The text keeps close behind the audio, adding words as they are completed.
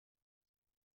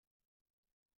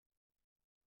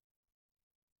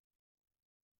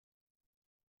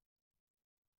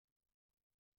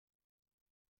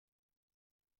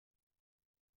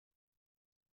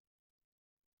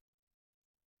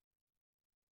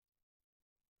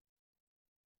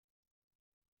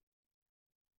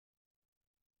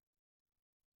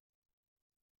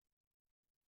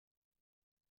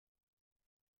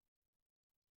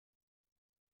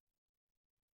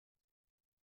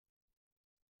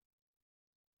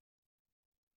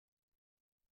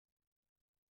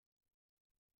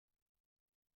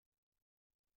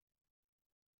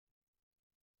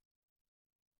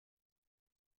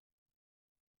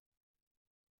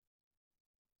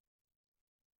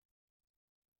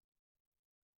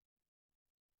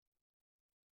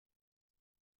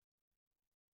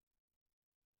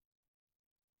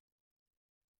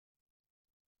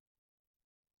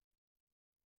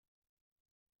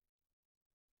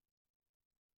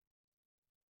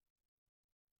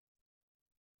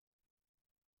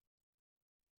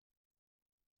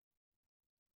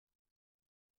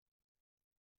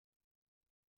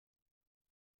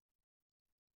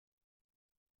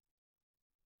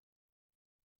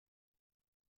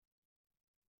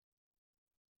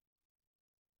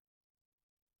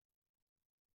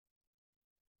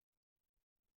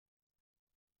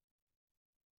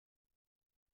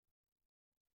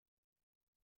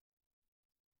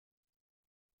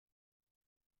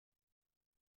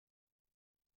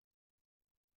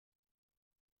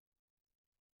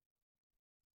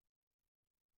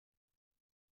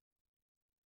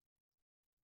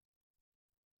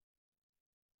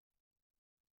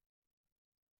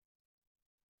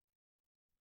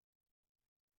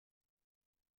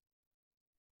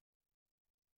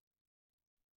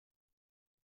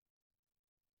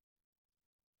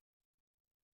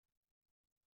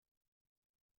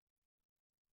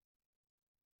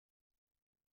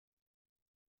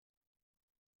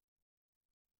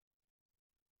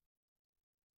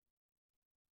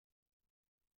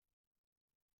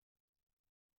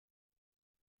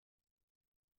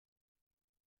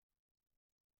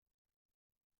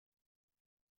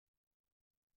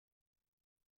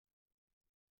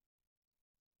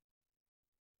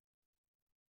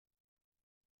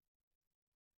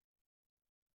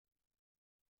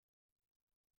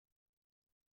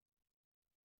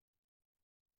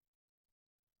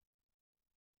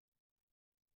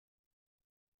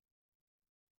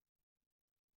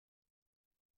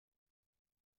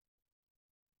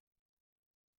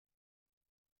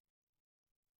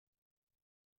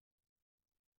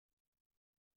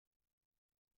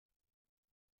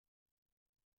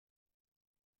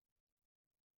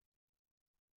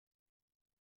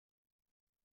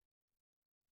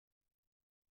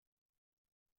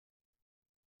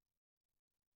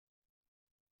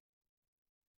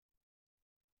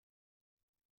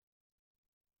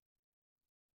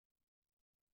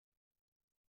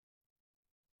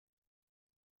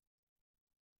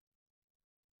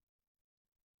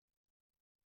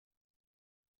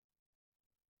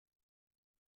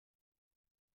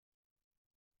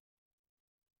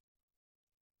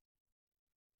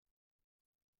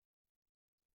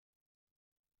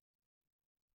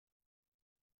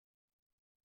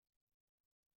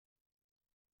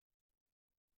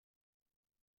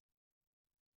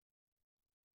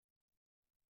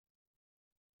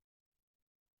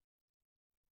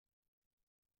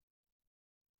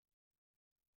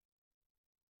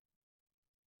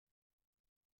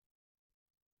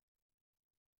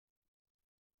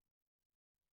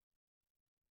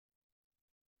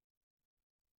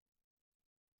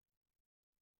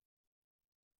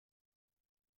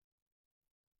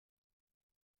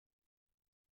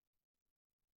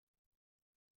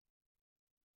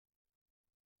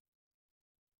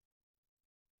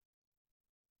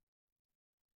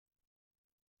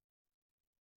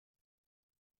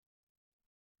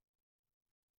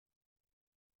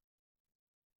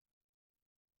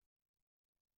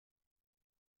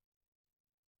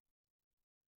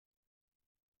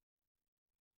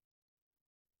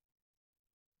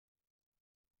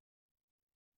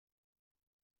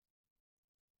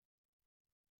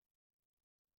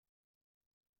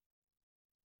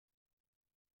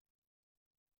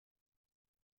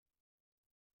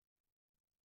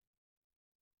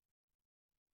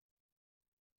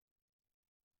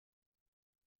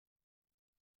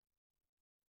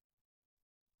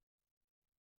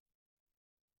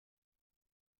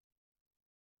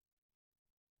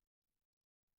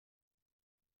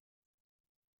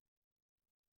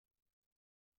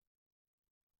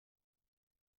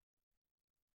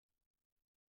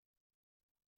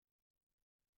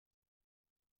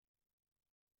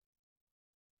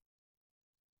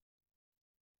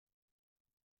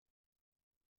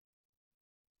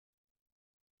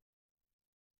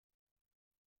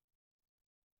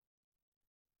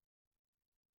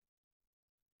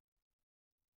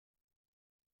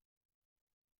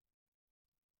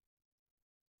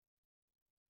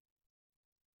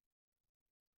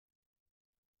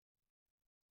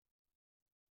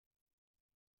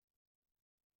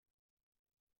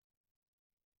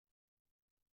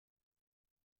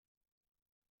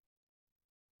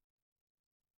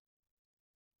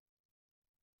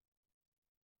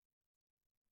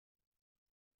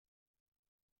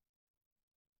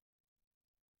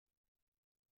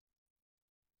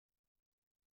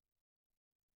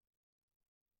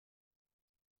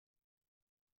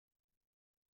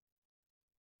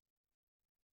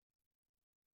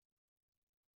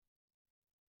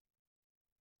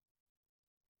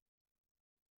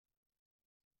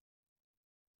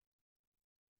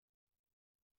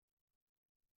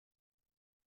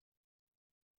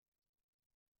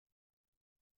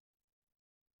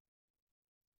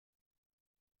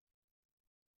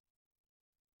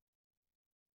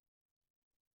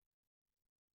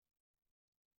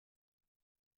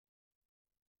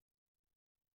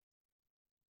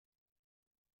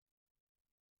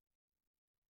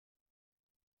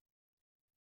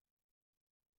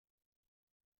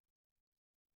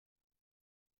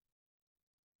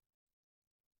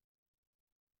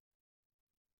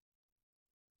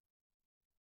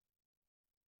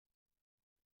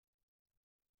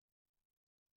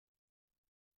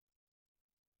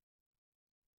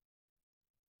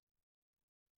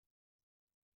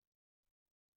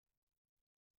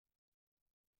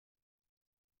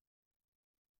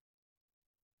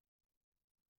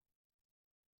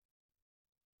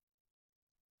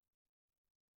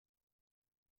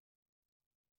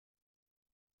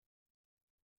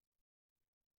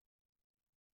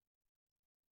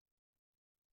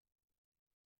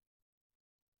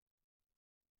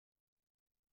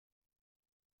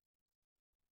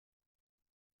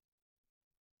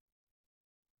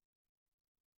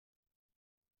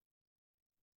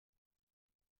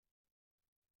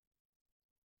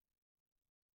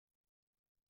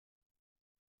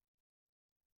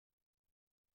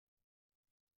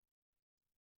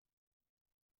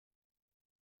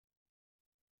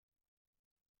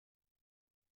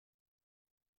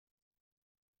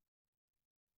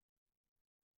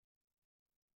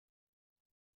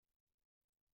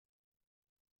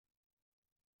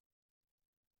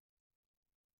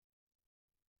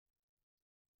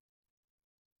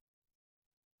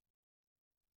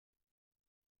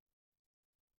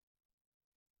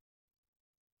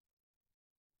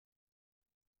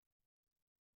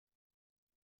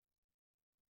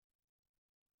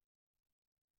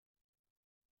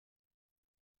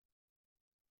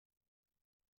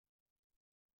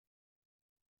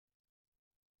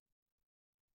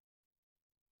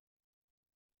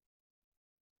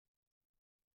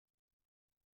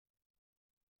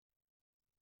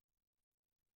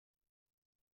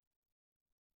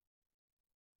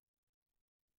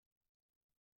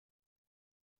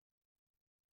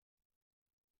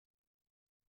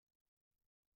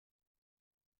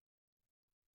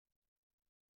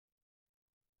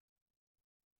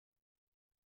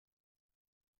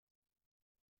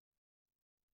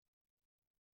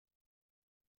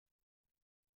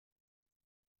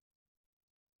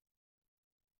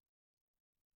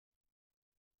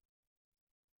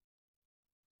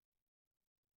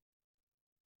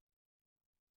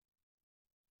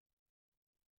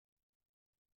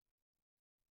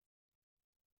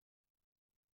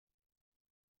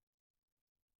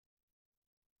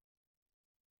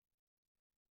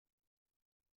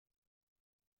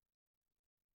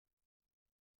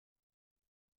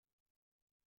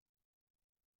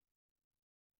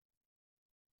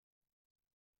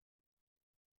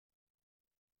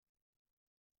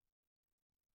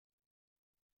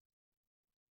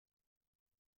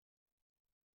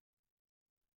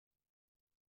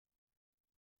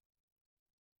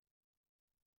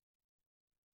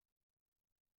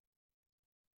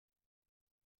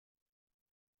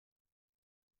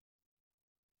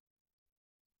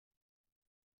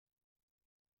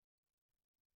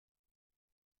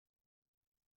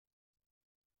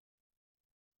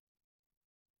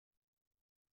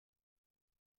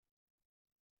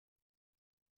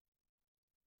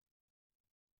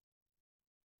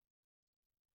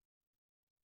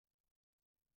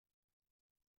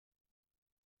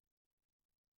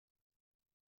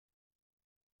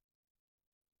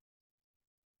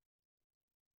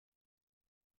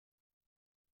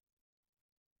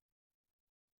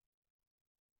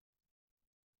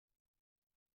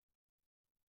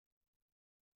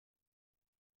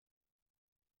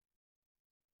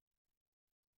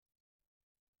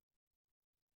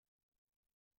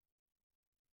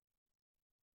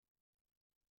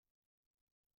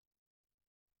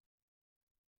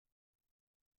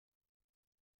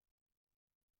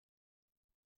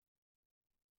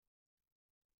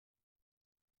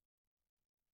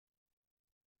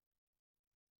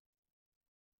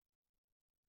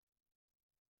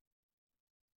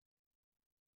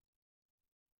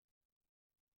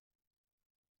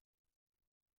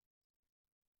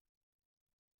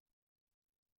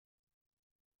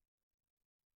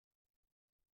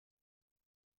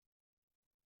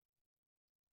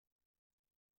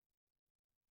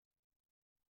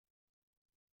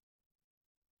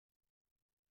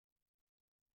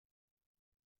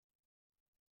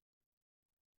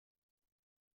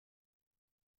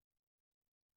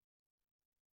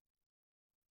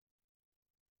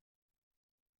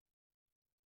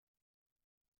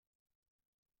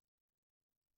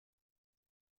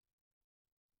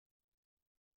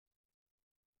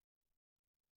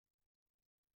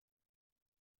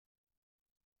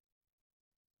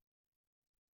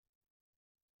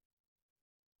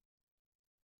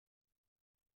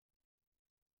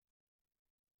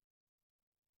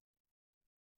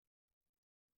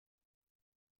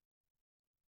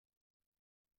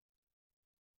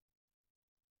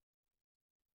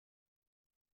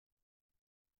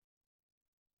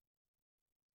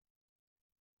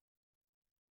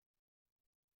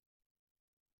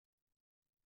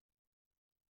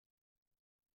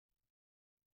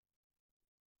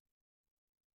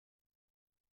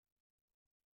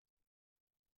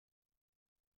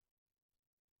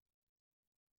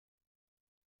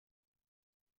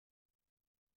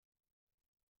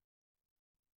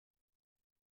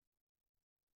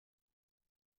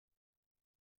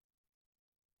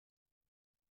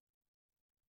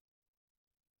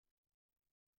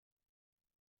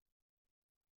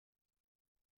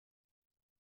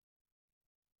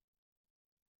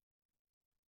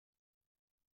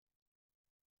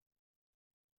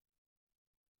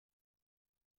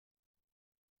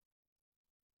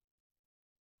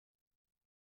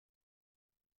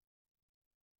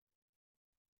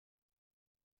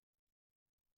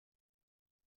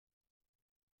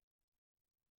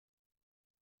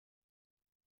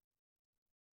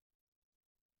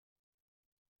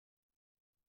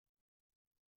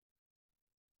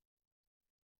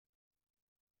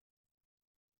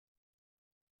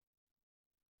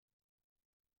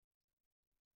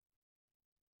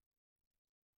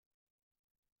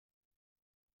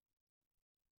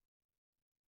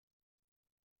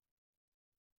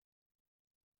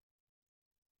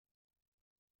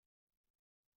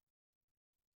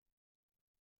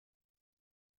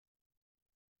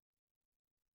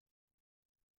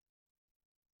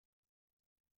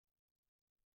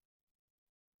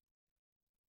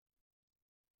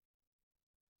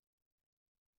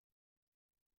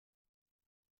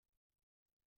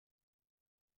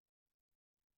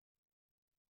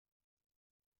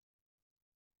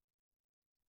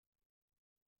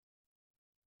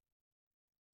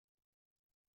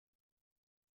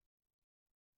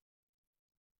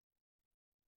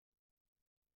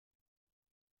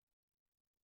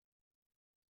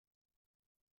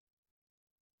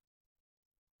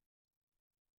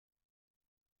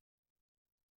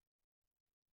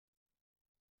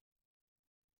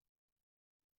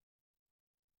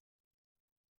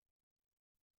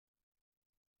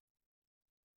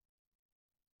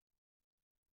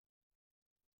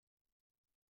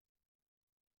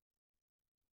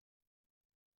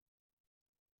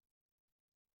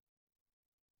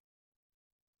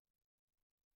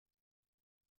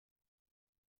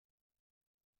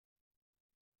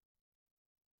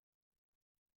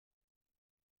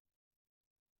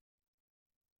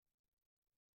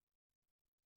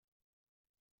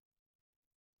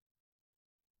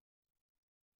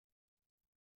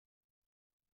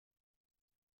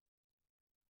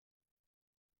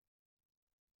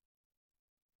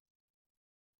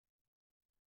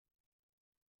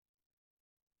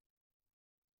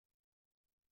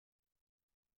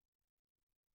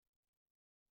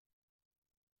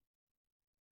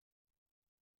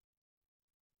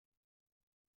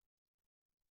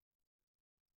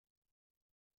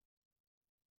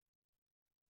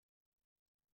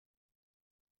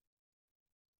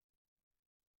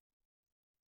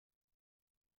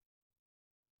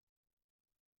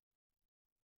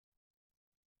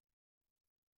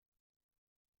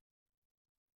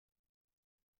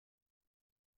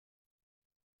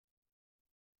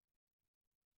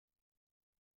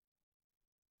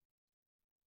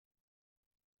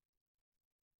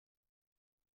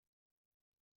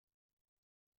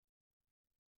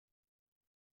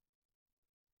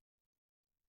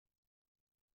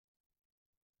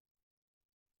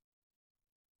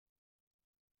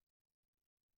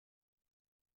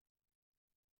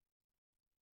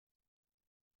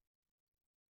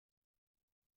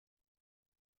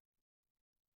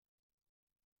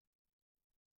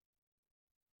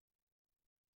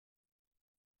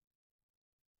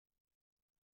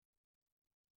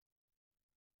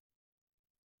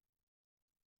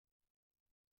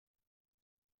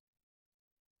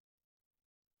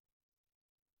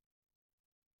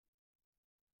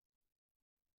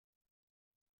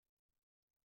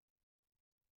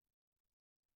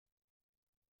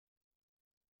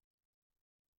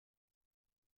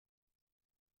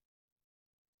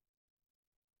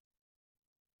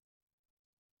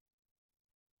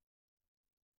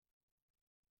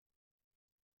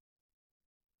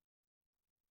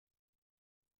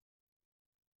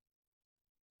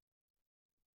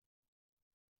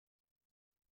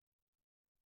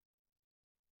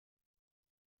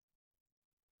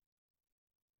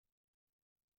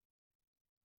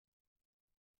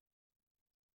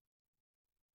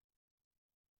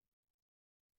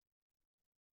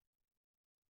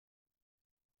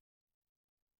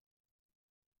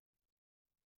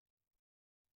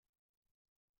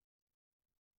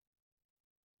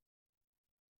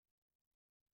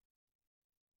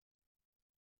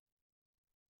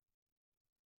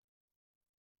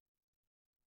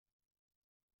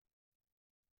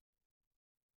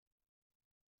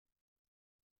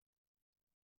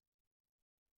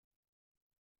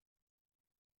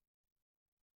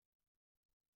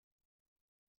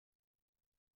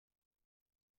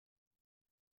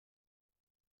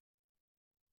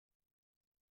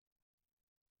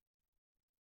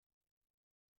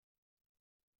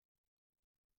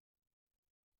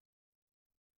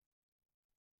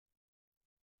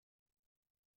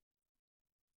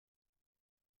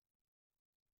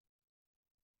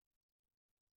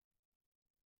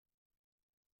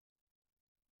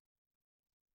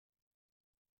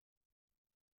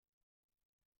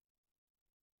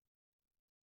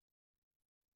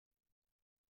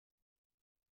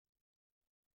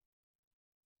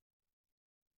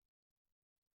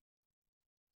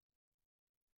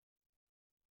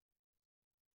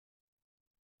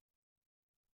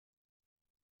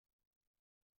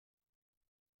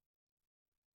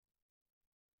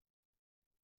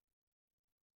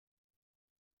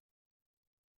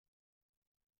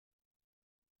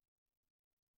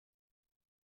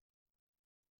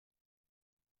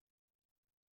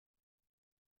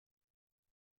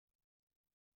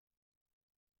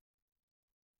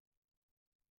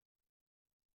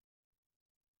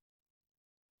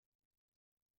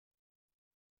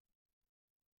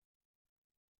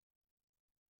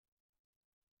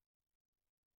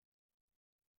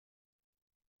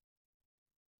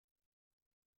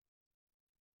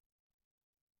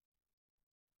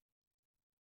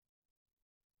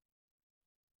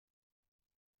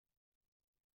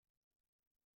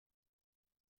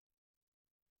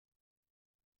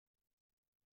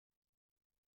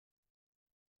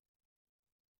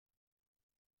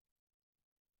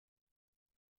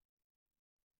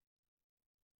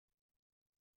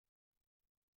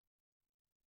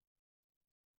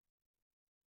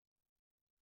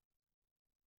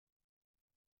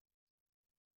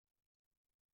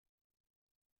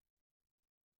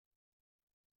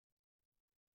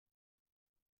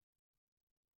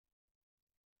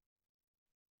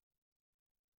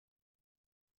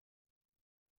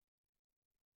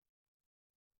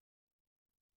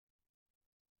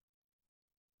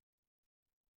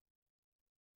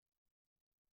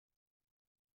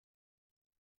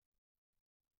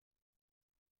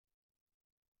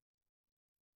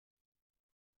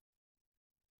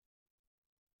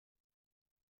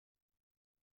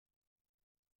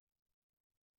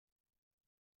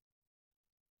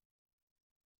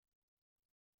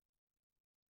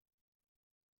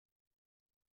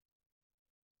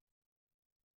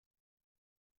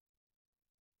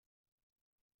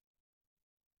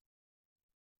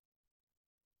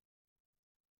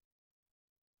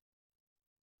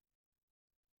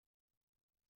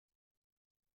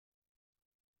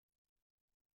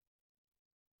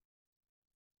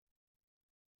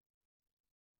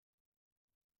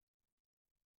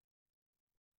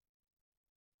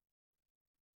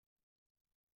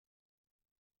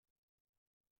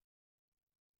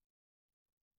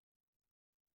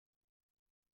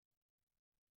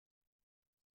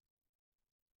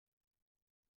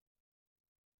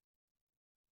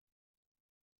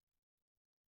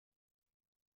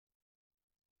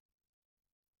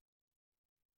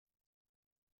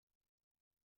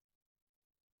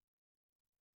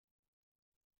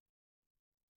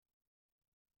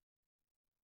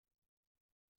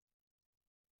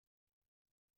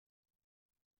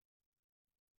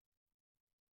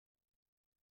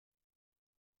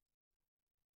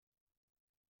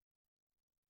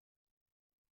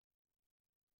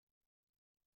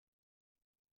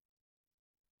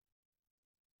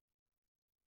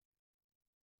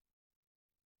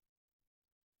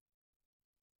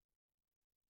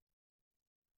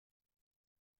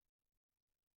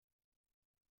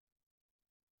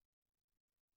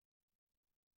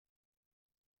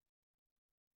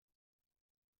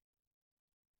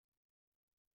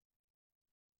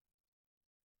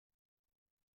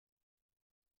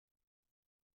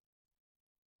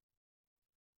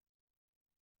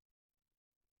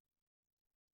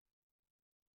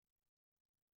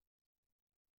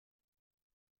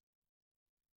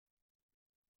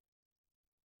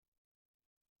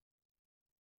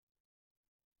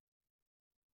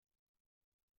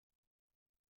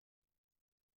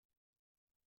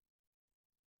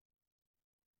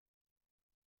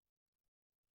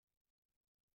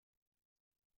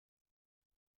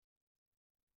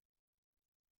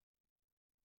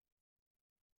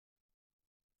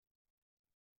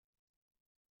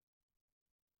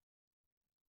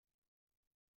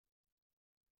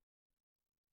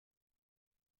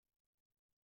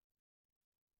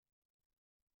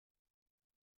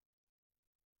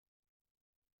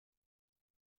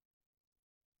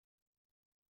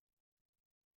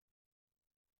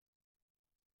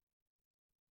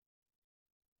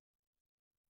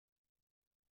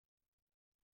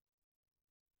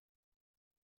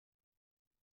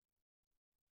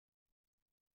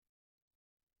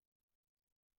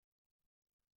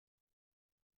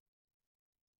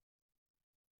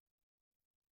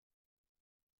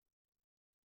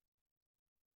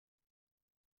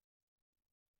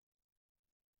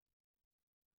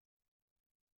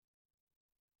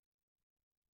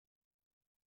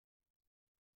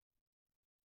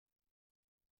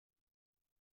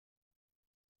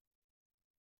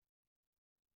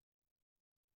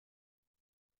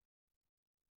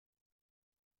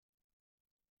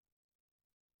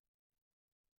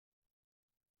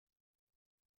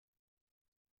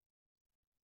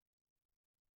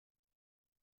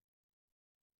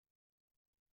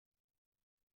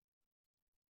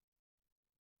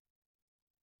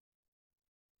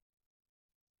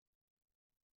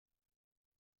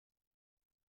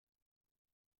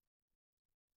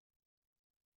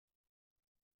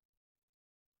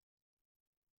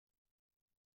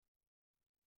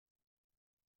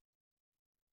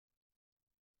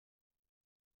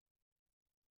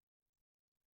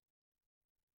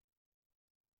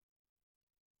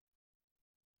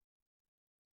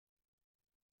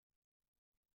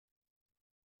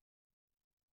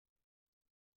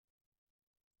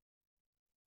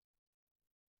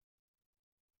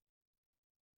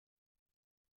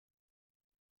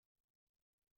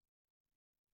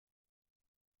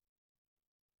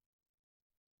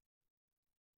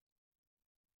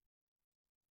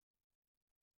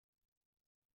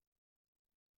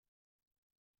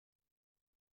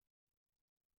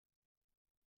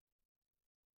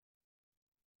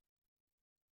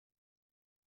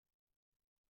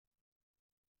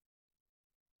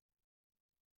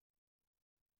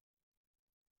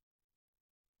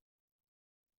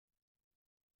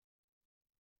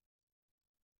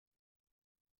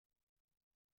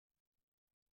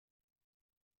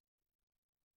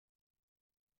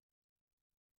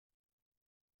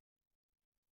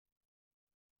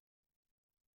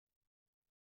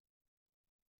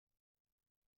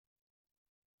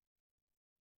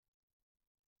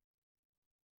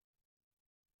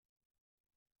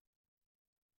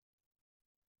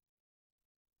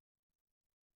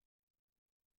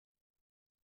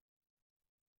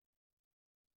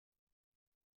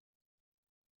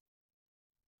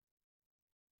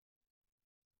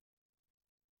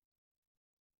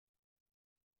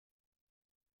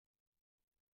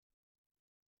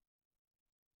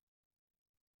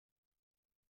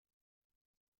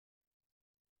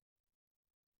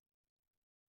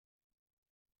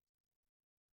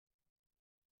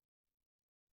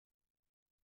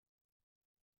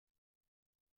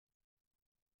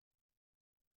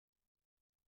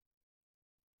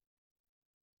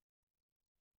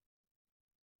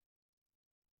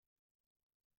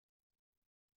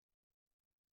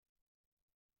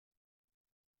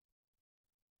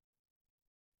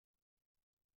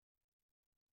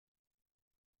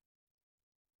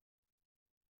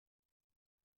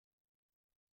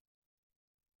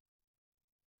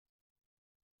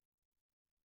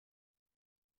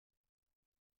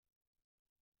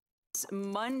It's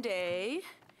Monday,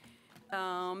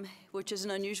 which is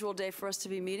an unusual day for us to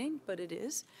be meeting, but it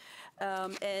is.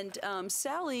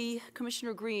 Sally,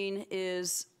 Commissioner Green,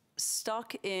 is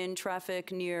stuck in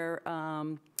traffic near,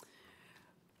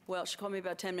 well, she called me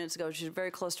about 10 minutes ago. She's very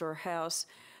close to her house.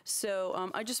 So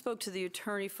I just spoke to the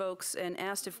attorney folks and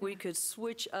asked if we could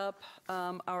switch up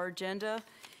our agenda.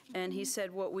 And he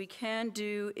said what we can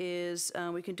do is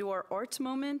we can do our arts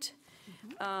moment,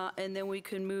 and then we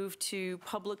can move to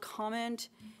public comment,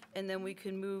 and then we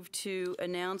can move to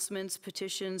announcements,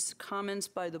 petitions, comments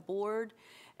by the board.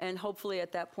 And hopefully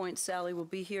at that point, Sally will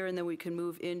be here, and then we can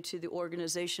move into the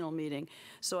organizational meeting.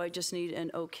 So I just need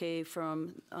an okay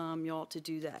from y'all to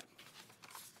do that.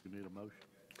 You need a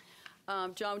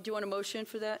motion? John, do you want a motion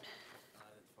for that?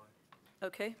 That's fine.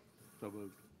 Okay. So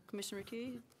moved. Commissioner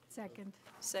McKee? Second.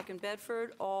 Second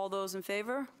Bedford. All those in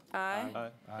favor? Aye.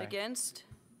 Aye. Against?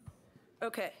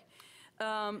 Okay.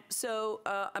 I'm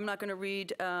not going to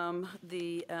read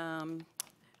the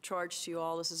charge to you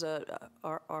all. This is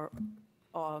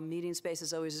our meeting space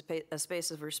is always a space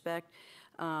of respect,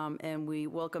 and we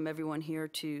welcome everyone here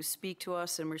to speak to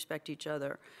us and respect each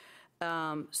other.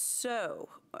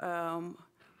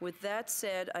 With that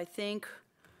said, I think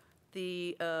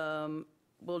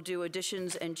we'll do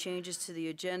additions and changes to the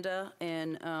agenda,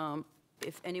 and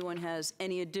if anyone has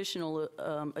any additional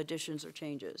additions or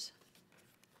changes.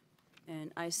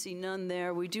 And I see none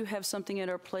there. We do have something at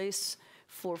our place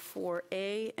for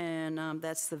 4A, and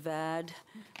that's the VAD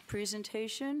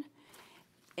presentation.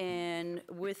 And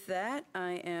with that,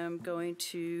 I am going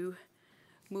to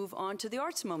move on to the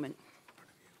arts moment.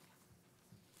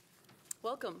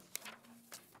 Welcome.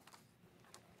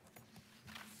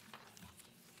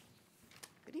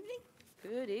 Good evening.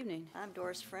 Good evening. I'm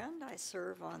Doris Friend. I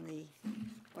serve on the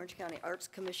Orange County Arts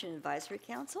Commission Advisory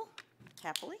Council,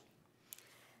 happily.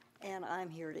 And I'm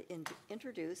here to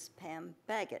introduce Pam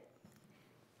Baggett,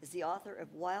 is the author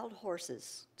of Wild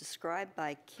Horses, described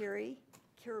by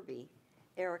Kirby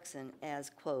Erickson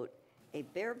as, quote, a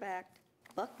barebacked,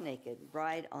 buck-naked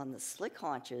ride on the slick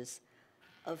haunches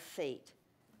of fate,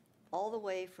 all the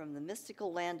way from the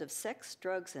mystical land of sex,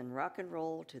 drugs, and rock and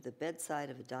roll to the bedside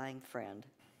of a dying friend.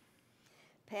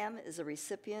 Pam is a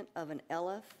recipient of an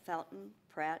Ella Fountain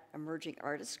Pratt Emerging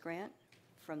Artist Grant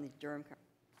from the Durham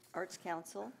Arts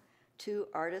Council, 2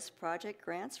 artist project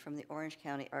grants from the Orange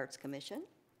County Arts Commission,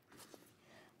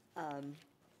 and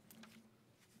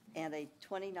a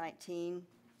 2019-2020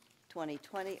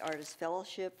 Artist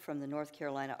Fellowship from the North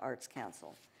Carolina Arts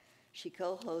Council. She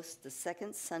co-hosts the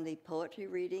second Sunday poetry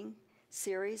reading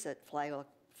series at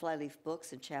Flyleaf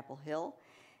Books in Chapel Hill,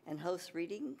 and hosts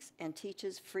readings and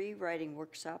teaches free writing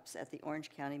workshops at the Orange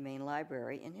County Main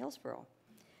Library in Hillsborough.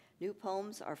 New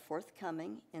poems are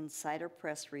forthcoming in Cider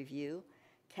Press Review,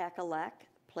 Cackalack,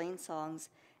 Plain Songs,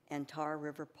 and Tar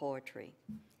River Poetry.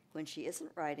 When she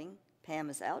isn't writing, Pam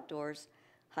is outdoors,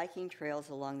 hiking trails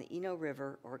along the Eno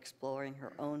River or exploring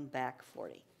her own back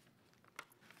 40.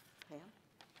 Pam?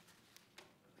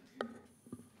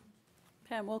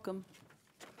 Pam, welcome.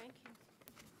 Thank you.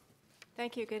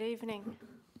 Thank you. Good evening.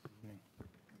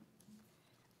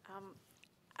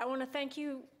 I want to thank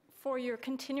you for your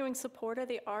continuing support of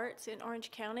the arts in Orange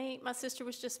County. My sister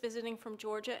was just visiting from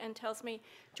Georgia and tells me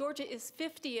Georgia is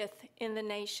 50th in the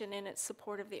nation in its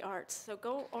support of the arts. So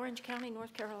go Orange County,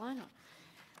 North Carolina.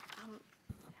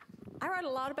 I write a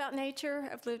lot about nature.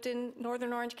 I've lived in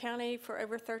northern Orange County for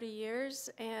over 30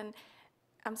 years, and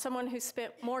I'm someone who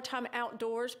spent more time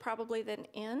outdoors probably than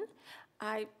in.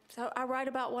 So I write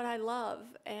about what I love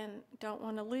and don't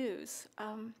want to lose.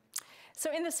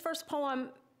 So in this first poem,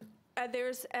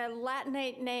 there's a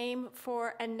Latinate name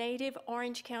for a native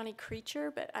Orange County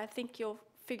creature, but I think you'll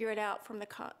figure it out from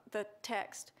the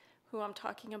text who I'm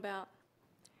talking about.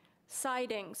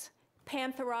 Sightings,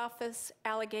 Pantherophis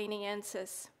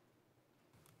alleghaniensis.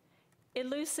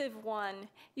 Elusive one,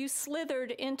 you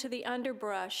slithered into the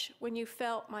underbrush when you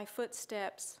felt my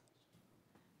footsteps.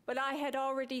 But I had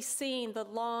already seen the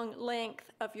long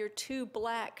length of your too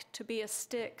black to be a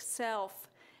stick self,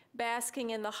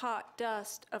 basking in the hot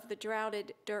dust of the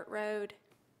droughted dirt road.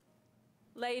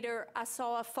 Later, I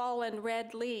saw a fallen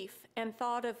red leaf and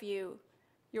thought of you,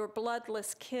 your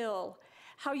bloodless kill,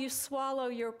 how you swallow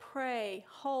your prey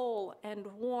whole and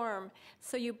warm,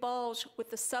 so you bulge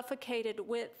with the suffocated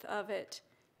width of it.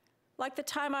 Like the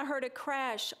time I heard a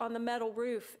crash on the metal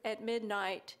roof at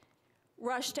midnight,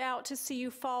 rushed out to see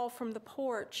you fall from the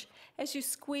porch as you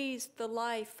squeezed the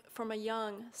life from a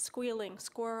young, squealing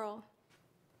squirrel.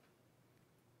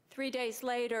 3 days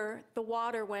later, the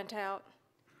water went out.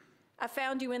 I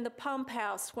found you in the pump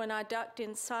house when I ducked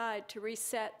inside to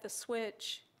reset the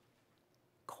switch.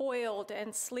 coiled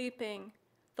and sleeping,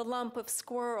 the lump of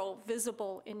squirrel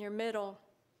visible in your middle.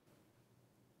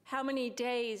 How many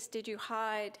days did you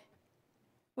hide?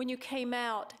 When you came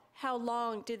out, how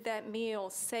long did that meal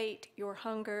sate your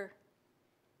hunger?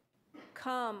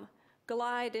 Come,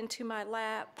 glide into my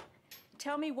lap.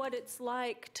 Tell me what it's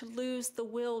like to lose the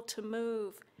will to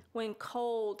move when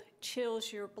cold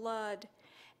chills your blood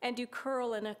and you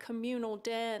curl in a communal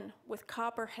den with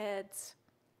copperheads.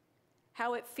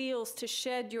 How it feels to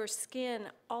shed your skin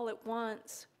all at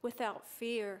once without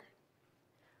fear.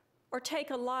 Or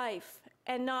take a life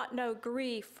and not know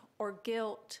grief or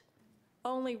guilt,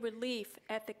 only relief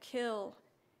at the kill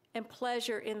and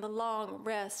pleasure in the long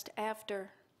rest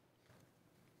after.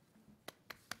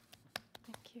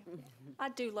 Thank you. I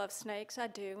do love snakes, I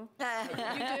do. You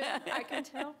do, I can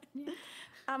tell. Yeah.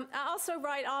 I also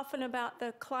write often about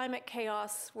the climate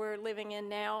chaos we're living in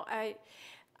now.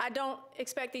 I don't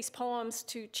expect these poems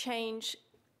to change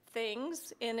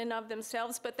things in and of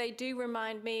themselves, but they do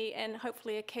remind me, and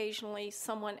hopefully occasionally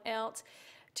someone else,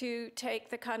 to take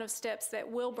the kind of steps that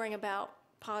will bring about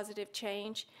positive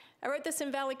change. I wrote this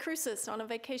in Valley Crucis on a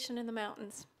vacation in the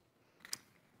mountains.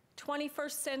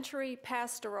 21st century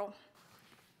pastoral.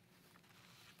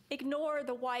 Ignore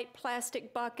the white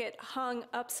plastic bucket hung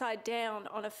upside down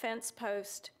on a fence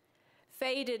post.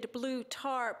 Faded blue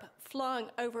tarp flung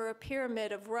over a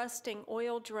pyramid of rusting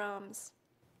oil drums.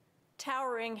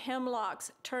 Towering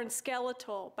hemlocks turned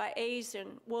skeletal by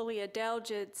Asian woolly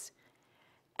adelgids.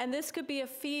 And this could be a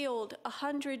field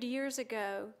 100 years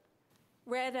ago.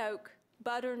 Red oak,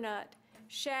 butternut,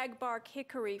 shagbark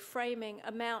hickory framing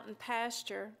a mountain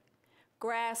pasture.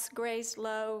 Grass grazed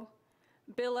low,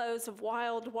 billows of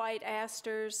wild white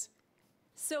asters,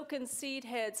 silken seed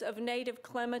heads of native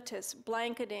clematis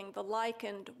blanketing the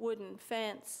lichened wooden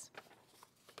fence.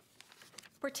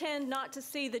 Pretend not to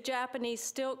see the Japanese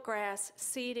stilt grass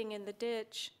seeding in the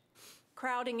ditch,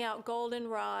 crowding out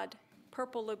goldenrod,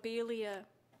 purple lobelia.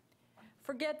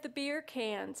 Forget the beer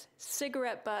cans,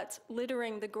 cigarette butts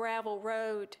littering the gravel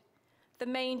road, the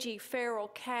mangy feral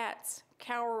cats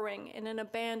cowering in an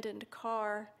abandoned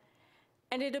car.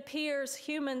 And it appears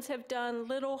humans have done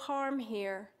little harm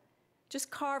here, just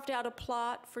carved out a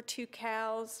plot for 2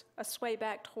 cows, a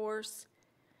sway-backed horse,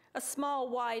 a small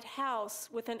white house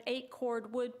with an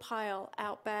 8-cord wood pile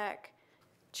out back,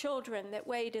 children that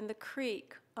wade in the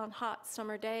creek on hot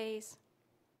summer days.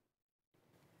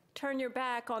 Turn your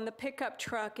back on the pickup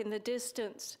truck in the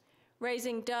distance,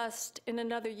 raising dust in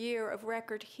another year of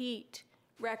record heat,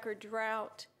 record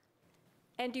drought,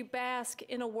 and you bask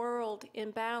in a world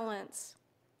in balance,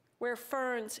 where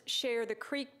ferns share the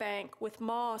creek bank with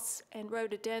moss and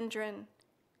rhododendron.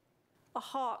 A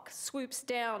hawk swoops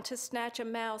down to snatch a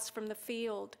mouse from the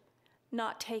field,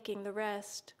 not taking the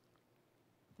rest.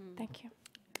 Thank you.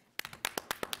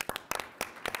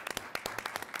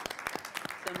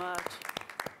 So much.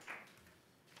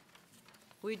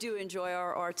 We do enjoy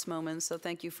our arts moments, so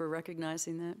thank you for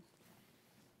recognizing that.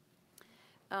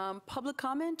 Public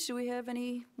comment, do we have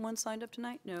anyone signed up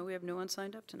tonight? No, we have no one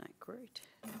signed up tonight. Great.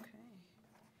 Okay.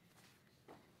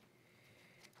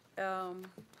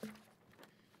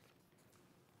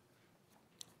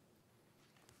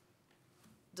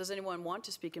 Does anyone want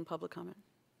to speak in public comment?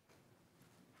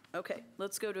 Okay,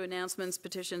 let's go to announcements,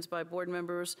 petitions by board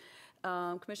members.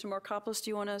 Commissioner Markopoulos, do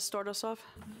you want to start us off?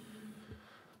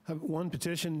 I have one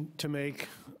petition to make,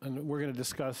 and we're going to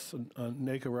discuss a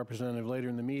NACO representative later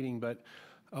in the meeting, but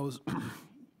I was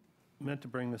meant to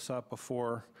bring this up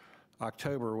before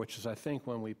October, which is, I think,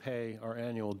 when we pay our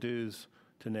annual dues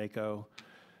to NACO.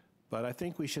 But I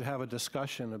think we should have a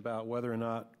discussion about whether or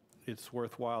not it's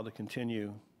worthwhile to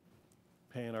continue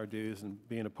paying our dues and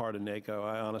being a part of NACO.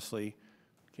 I honestly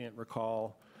can't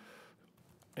recall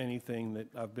anything that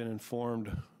I've been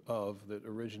informed of that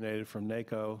originated from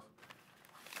NACO.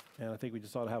 And I think we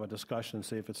just ought to have a discussion and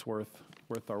see if it's worth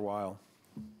our while.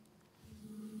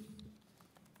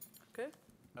 Okay.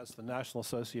 That's the National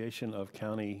Association of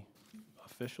County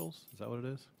Officials. Is that what it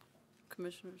is?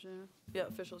 Commissioners, yeah. Yeah,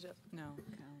 officials, yes. No,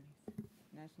 counties.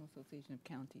 National Association of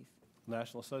Counties.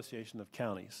 National Association of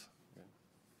Counties.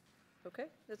 Okay,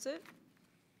 that's it.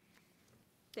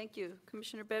 Thank you.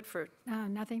 Commissioner Bedford.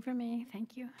 Nothing for me,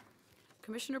 thank you.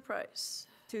 Commissioner Price.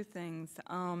 2 things.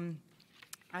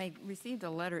 I received a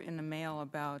letter in the mail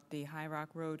about the High Rock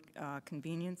Road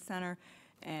Convenience Center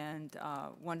and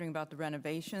wondering about the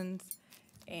renovations.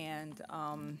 And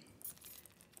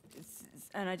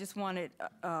I just wanted,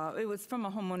 it was from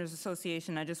a homeowners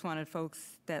association. I just wanted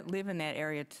folks that live in that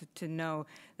area to know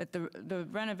that the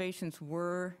renovations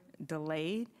were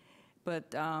delayed,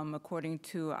 but according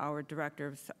to our Director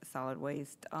of Solid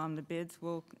Waste, the bids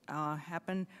will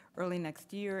happen early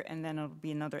next year, and then it'll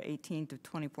be another 18 to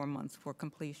 24 months for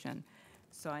completion.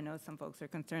 So I know some folks are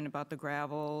concerned about the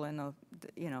gravel and the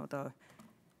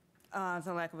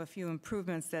lack of a few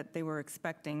improvements that they were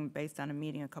expecting based on a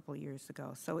meeting a couple of years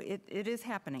ago. So it is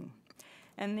happening.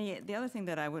 And the other thing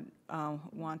that I would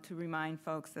want to remind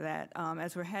folks that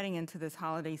as we're heading into this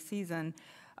holiday season,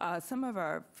 some of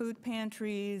our food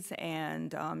pantries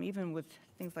and even with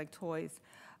things like toys,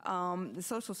 the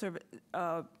social service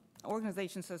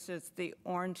organizations such as the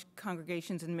Orange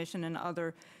Congregations in Mission and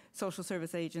other social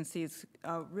service agencies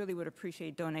really would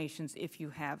appreciate donations if you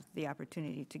have the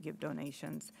opportunity to give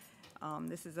donations.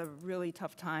 This is a really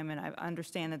tough time, and I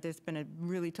understand that there's been a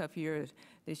really tough year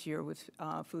this year with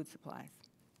food supplies.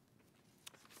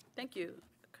 Thank you.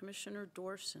 Commissioner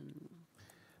Dorson.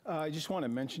 I just want to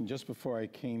mention, just before I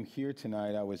came here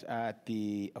tonight, I was at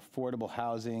the Affordable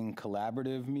Housing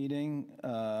Collaborative meeting,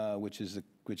 which used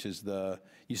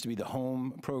to be the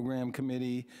Home Program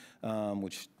Committee,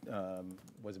 which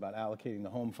was about allocating the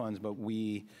home funds. But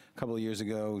we, a couple of years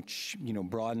ago,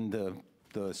 broadened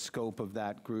the scope of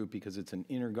that group because it's an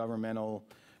intergovernmental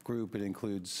group. It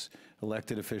includes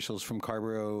elected officials from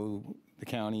Carrboro, the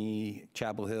county,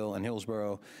 Chapel Hill, and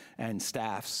Hillsborough, and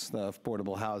staffs, the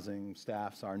affordable housing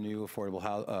staffs. Our new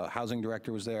affordable housing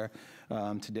director was there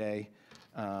today.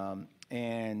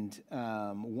 And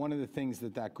one of the things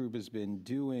that group has been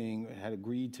doing, had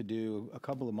agreed to do a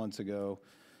couple of months ago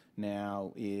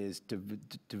now, is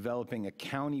developing a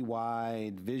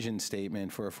county-wide vision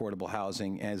statement for affordable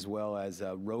housing, as well as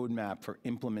a roadmap for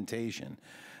implementation.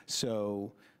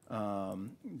 So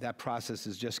that process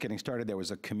is just getting started. There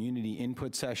was a community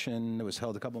input session that was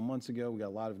held a couple months ago. We got a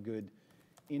lot of good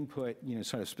input,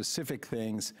 sort of specific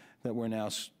things that we're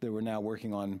now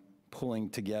working on pulling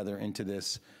together into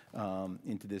this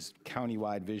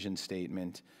countywide vision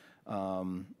statement.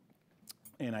 And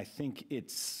I think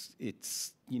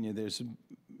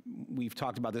we've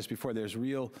talked about this before, there's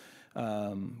real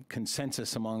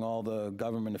consensus among all the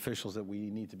government officials that we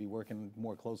need to be working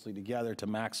more closely together to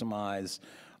maximize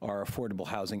our affordable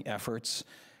housing efforts.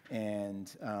 And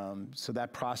so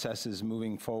that process is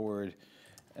moving forward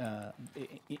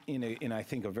in I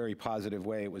think, a very positive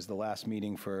way. It was the last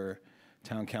meeting for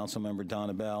Town Council Member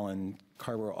Donna Bell and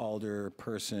Carrboro Alder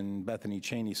person Bethany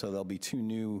Cheney, so there'll be two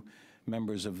new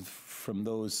members from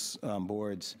those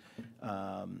boards.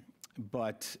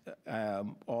 But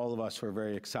all of us were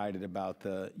very excited about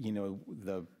the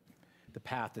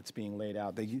path that's being laid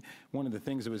out. One of the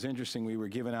things that was interesting, we were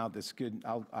giving out this good,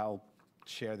 I'll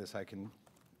share this, I can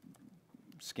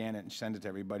scan it and send it to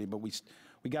everybody, but we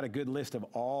got a good list of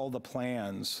all the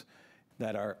plans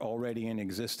that are already in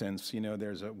existence.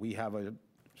 We have a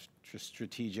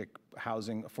strategic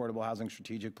affordable housing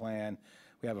strategic plan.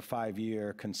 We have a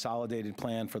 5-year consolidated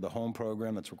plan for the home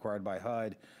program that's required by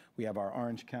HUD. We have our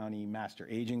Orange County Master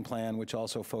Aging Plan, which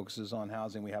also focuses on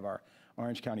housing. We have our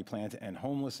Orange County Plan to End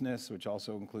Homelessness, which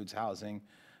also includes housing.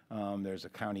 There's a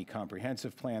county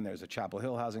comprehensive plan. There's a Chapel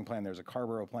Hill housing plan. There's a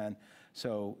Carrboro plan.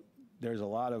 So there's a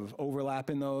lot of overlap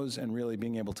in those, and really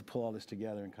being able to pull all this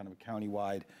together in kind of a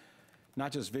countywide,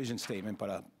 not just vision statement,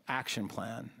 but an action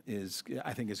plan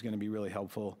I think is going to be really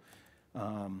helpful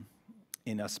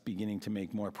in us beginning to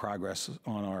make more progress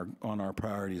on our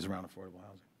priorities around affordable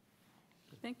housing.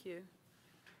 Thank you.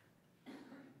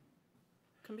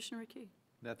 Commissioner McKee.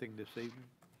 Nothing this evening?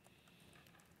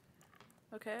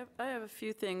 Okay, I have a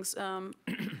few things. I'm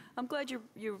glad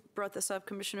you brought this up,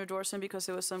 Commissioner Dorson, because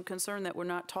there was some concern that we're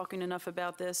not talking enough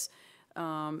about this.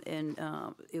 And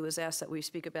it was asked that we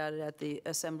speak about it at the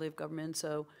Assembly of Government,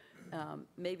 so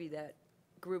maybe that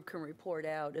group can report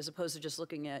out, as opposed to just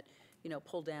looking at,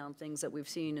 pull down things that we've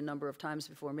seen a number of times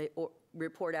before, or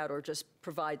report out, or just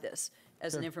provide this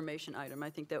as an information item.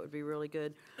 I think that would be really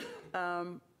good.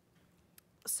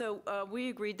 So we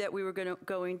agreed that we were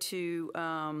going to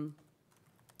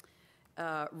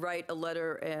write a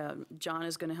letter. John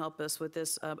is going to help us with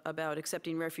this about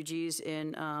accepting refugees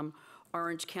in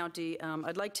Orange County.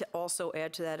 I'd like to also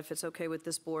add to that, if it's okay with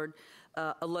this board,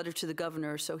 a letter to the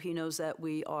governor, so he knows that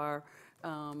we are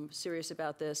serious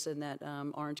about this, and that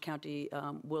Orange County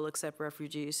will accept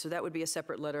refugees. So that would be a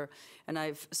separate letter, and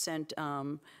I've sent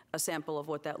a sample of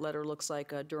what that letter looks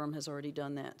like. Durham has already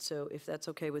done that. So if that's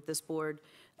okay with this board,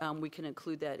 we can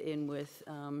include that in with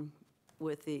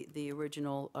the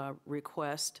original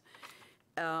request.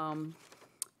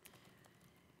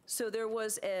 So there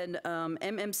was an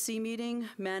MMC meeting,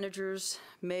 managers,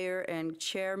 mayor, and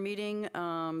chair meeting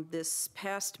this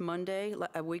past Monday,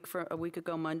 a week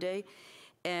ago Monday,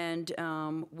 And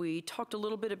we talked a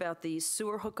little bit about the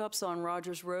sewer hookups on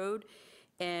Rogers Road,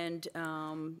 and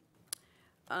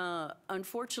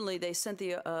unfortunately, they sent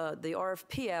the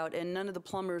RFP out, and none of the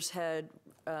plumbers had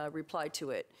replied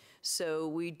to it. So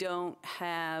we don't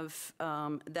have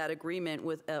that agreement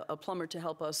with a plumber to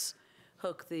help us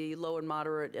hook the low and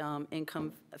moderate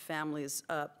income families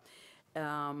up.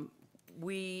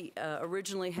 We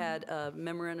originally had a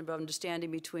memorandum of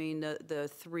understanding between the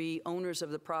three owners of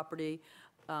the property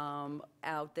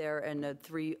out there and the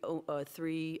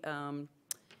three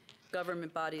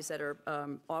government bodies that are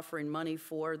offering money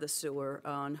for the sewer.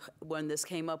 When this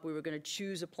came up, we were going to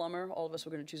choose a plumber. All of us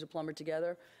were going to choose a plumber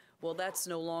together. Well, that's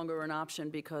no longer an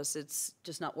option because it's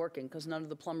just not working, because none of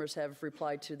the plumbers have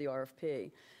replied to the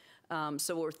RFP.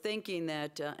 So we're thinking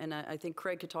that, and I think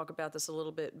Craig could talk about this a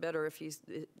little bit better if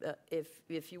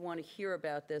you want to hear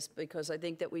about this, because I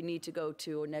think that we need to go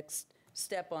to a next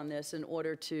step on this in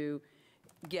order to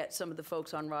get some of the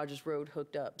folks on Rogers Road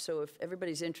hooked up. So if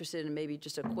everybody's interested in maybe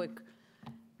just a quick,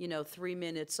 3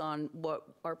 minutes on what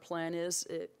our plan is,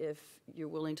 if you're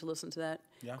willing to listen to that.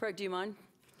 Yeah. Craig, do you mind?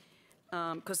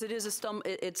 Because it is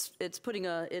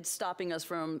it's stopping us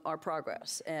from our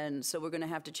progress. And so we're going to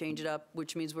have to change it up,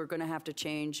 which means we're going to have to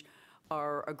change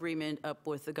our agreement up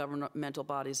with the governmental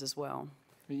bodies as well.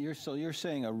 So you're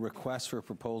saying a request for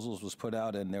proposals was put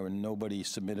out and nobody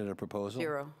submitted a proposal?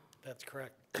 0. That's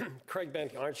correct. Craig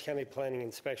Benke, Orange County Planning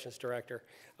Inspections Director.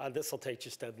 This will take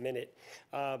just a minute.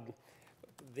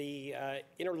 The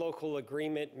interlocal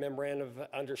agreement memorandum of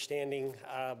understanding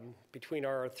between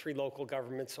our 3 local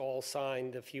governments, all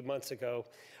signed a few months ago,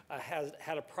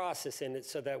 had a process in it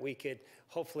so that we could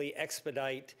hopefully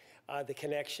expedite the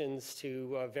connections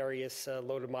to various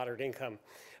low to moderate income.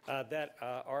 That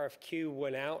RFQ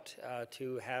went out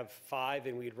to have 5,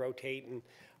 and we'd rotate and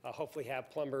hopefully have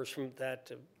plumbers from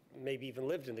that maybe even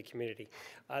lived in the community.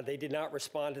 They did not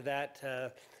respond to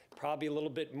that. Probably a little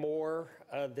bit more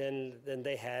than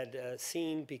they had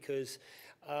seen, because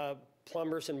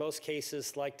plumbers in most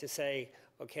cases like to say,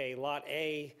 okay, lot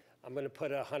A, I'm going to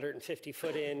put 150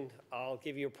 foot in, I'll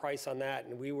give you a price on that.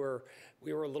 And we were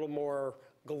a little more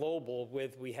global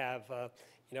with, we have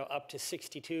up to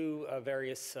 62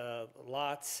 various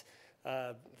lots.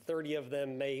 30 of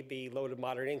them may be low to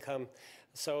moderate income.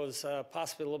 So it's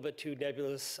possibly a little bit too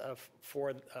nebulous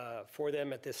for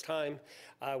them at this time.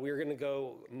 We're going to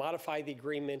go modify the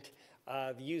agreement,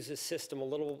 use a system a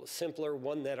little simpler,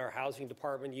 one that our housing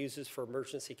department uses for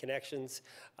emergency connections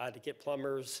to get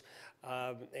plumbers,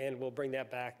 and we'll bring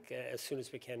that back as soon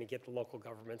as we can to get the local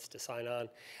governments to sign on.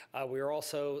 We are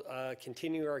also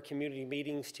continuing our community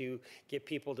meetings to get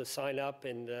people to sign up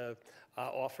and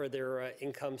offer their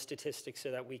income statistics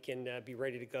so that we can be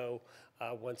ready to go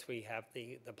once we have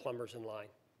the plumbers in line.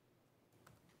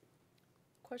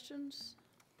 Questions?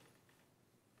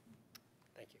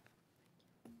 Thank you.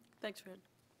 Thanks, Fred.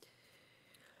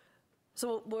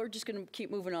 So we're just going to keep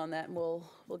moving on that, and we'll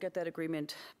get that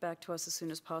agreement back to us as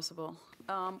soon as possible.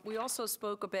 We also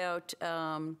spoke about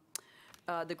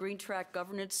the Green Track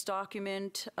governance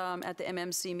document at the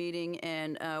MMC meeting,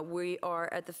 and we are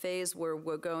at the phase where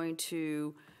we're going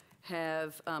to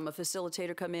have a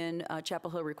facilitator come in. Chapel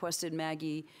Hill requested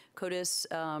Maggie Codis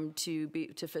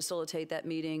to facilitate that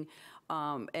meeting,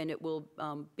 and it will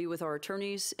be with our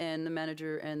attorneys and the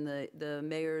manager and the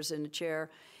mayors and the chair.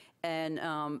 And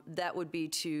that would be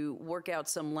to work out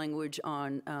some language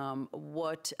on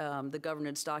what the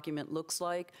governance document looks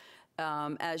like.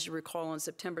 As you recall, on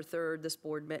September 3rd, this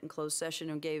board met in closed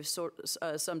session and gave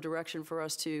some direction for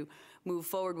us to move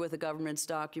forward with a governance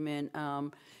document.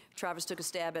 Travis took a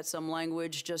stab at some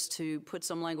language just to put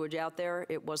some language out there.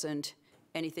 It wasn't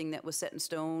anything that was set in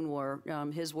stone, or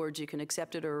his words, you can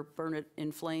accept it or burn it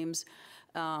in flames.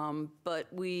 But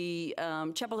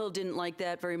Chapel Hill didn't like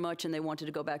that very much, and they wanted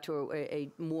to go back to a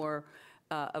more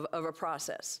of a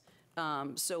process.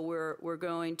 So we're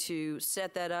going to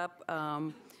set that up.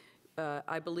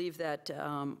 I believe that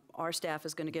our staff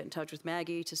is going to get in touch with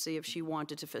Maggie to see if she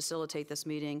wanted to facilitate this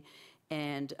meeting.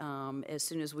 And as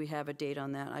soon as we have a date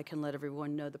on that, I can let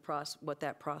everyone know what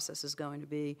that process is going to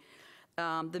be.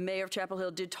 The mayor of Chapel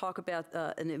Hill did talk about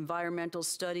an environmental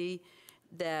study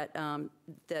that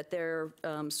they're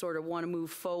sort of want to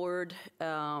move forward.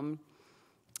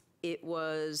 It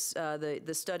was,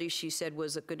 the study, she said,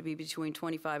 was going to be between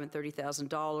 $25,000 and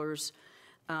 $30,000.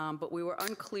 But we were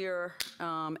unclear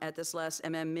at this last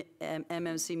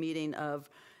MMC meeting of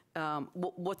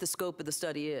what the scope of the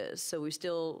study is. So we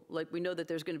still, we know that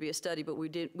there's going to be a study, but we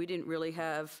didn't really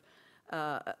have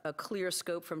a clear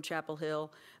scope from Chapel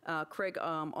Hill. Craig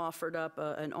offered up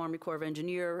an Army Corps of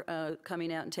Engineer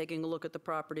coming out and taking a look at the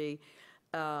property.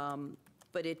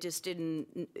 but it just didn't,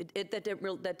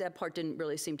 that part didn't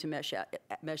really seem to mesh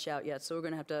out yet, so we're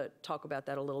going to have to talk about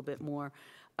that a little bit more.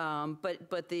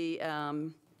 But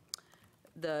the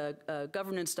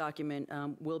governance document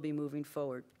will be moving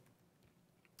forward.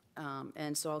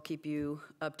 And so I'll keep you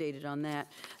updated on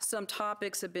that. Some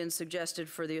topics have been suggested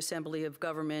for the Assembly of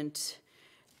Governments.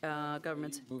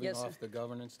 Moving Yes, sir. off the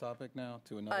governance topic now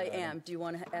to another I item. am. Do you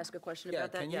want to ask a question Yeah,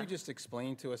 about that? can you just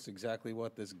explain to us exactly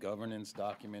what this governance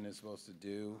document is supposed to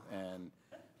do and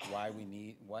why we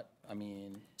need, I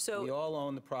mean, So- we all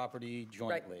own the property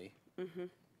jointly.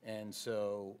 And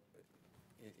so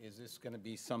is this going to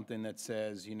be something that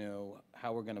says, you know,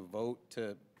 how we're going to vote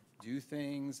to do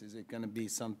things? Is it going to be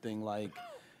something like,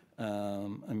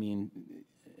 I mean,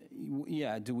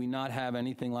 yeah, do we not have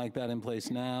anything like that in place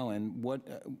now? And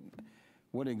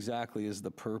what exactly is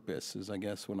the purpose, is I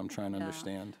guess what I'm trying to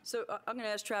understand. So I'm going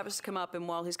to ask Travis to come up, and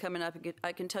while he's coming up,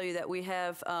 I can tell you that we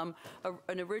have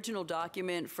an original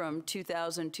document from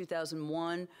 2000,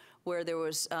 2001, where there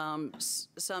was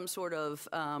some sort of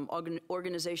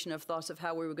organization of thoughts of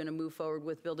how we were going to move forward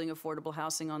with building affordable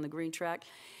housing on the Green Track.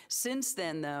 Since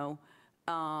then, though,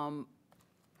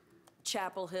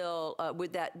 Chapel Hill,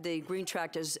 with that, the Green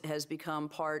Tract has become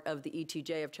part of the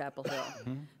ETJ of Chapel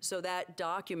Hill. So that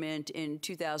document in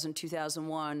 2000,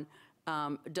 2001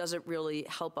 doesn't really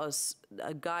help us,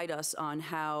 guide us on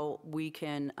how we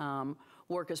can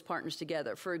work as partners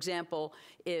together. For example,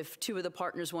 if two of the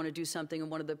partners want to do something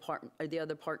and one of the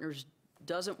other partners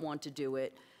doesn't want to do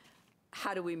it,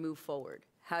 how do we move forward?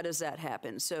 How does that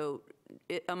happen? So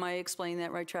am I explaining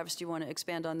that right, Travis? Do you want to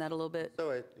expand on that a little bit?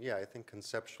 So, yeah, I think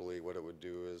conceptually what it would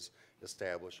do is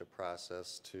establish a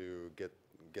process to get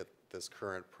this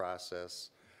current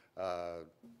process,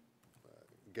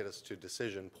 get us to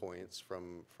decision points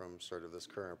from sort of this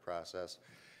current process,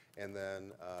 and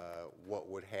then what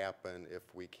would happen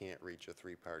if we can't reach a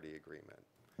three-party agreement.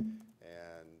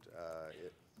 And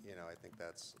you know, I think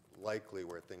that's likely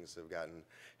where things have gotten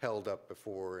held up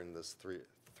before in this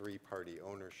three-party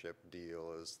ownership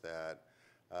deal, is that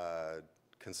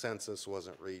consensus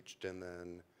wasn't reached, and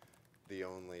then the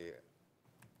only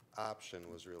option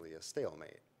was really a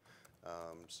stalemate.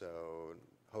 So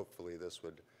hopefully this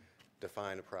would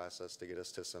define a process to get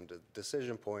us to some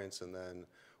decision points, and then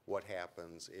what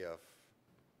happens if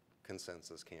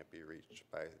consensus can't be reached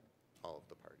by all of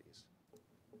the parties.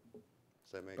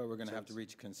 Does that make sense? But we're going to have to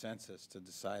reach consensus to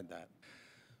decide that,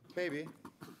 Maybe.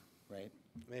 right?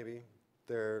 Maybe.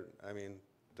 We're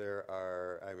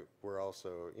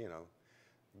also, you know,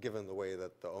 given the way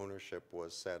that the ownership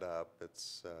was set up,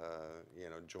 it's, you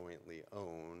know, jointly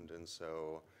owned, and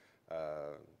so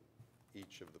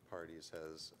each of the parties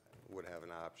would have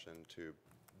an option to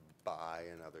buy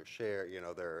another share. You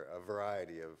know, there are a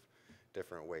variety of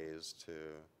different ways to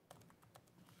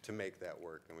make that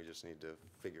work, and we just need to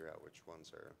figure out which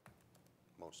ones are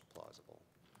most plausible.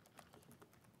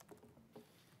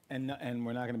 And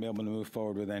we're not going to be able to move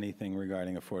forward with anything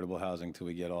regarding affordable housing till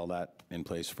we get all that in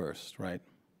place first, right?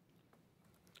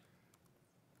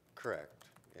 Correct,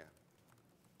 yeah.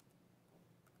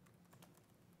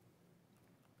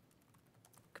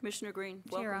 Commissioner Green,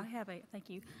 Chair, welcome. thank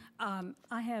you.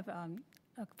 I have a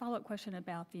follow-up question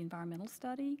about the environmental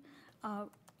study.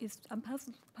 I'm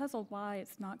puzzled why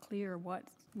it's not clear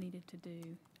what's needed to do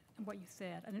and what you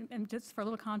said. And just for a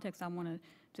little context, I want to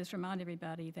just remind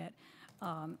everybody that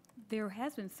there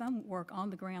has been some work on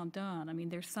the ground done. I mean,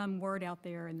 there's some word out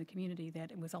there in the community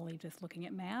that it was only just looking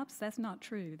at maps. That's not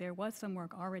true. There was some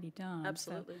work already done.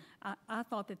 Absolutely. So I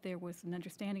thought that there was an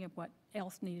understanding of what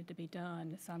else needed to be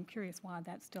done. So I'm curious why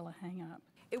that's still a hang-up.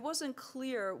 It wasn't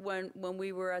clear when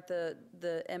we were at the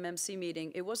MMC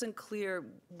meeting, it wasn't clear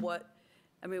what,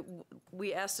 I mean,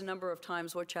 we asked a number of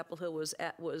times what Chapel Hill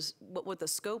what the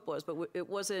scope was, but it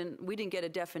wasn't, we didn't get a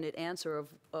definite answer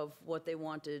of what they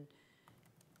wanted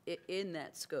in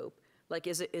that scope. Like,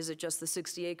 is it just the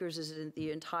 60 acres? Is it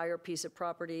the entire piece of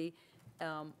property?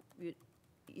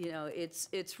 You know,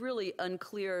 it's really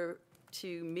unclear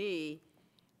to me,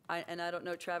 and I don't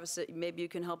know, Travis, maybe you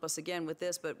can help us again with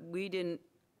this, but we didn't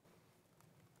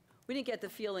get the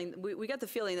feeling, we got the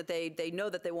feeling that they know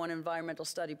that they want an environmental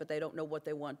study, but they don't know what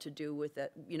they want to do with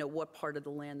that, you know, what part of the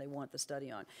land they want the study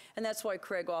on. And that's why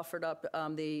Craig offered up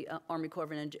the Army Corps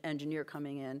of Engineer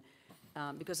coming in,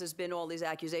 because there's been all these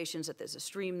accusations that there's a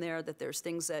stream there, that there's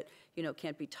things that, you know,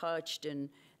 can't be touched, and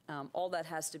all that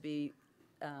has to be,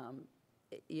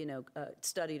 you know,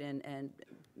 studied and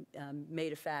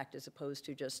made a fact, as opposed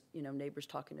to just, you know, neighbors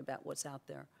talking about what's out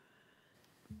there.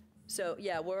 So,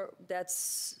 yeah,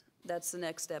 that's the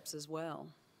next steps as well.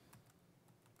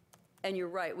 And you're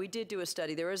right, we did do a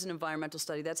study. There is an environmental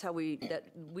study. That's how we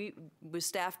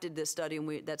staff did this study,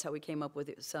 and that's how we came up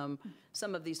with some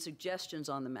of these suggestions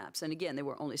on the maps. And again, they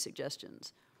were only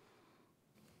suggestions.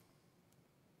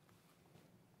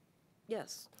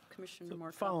 Yes, Commissioner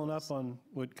Markopoulos. Following up on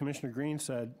what Commissioner Green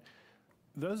said,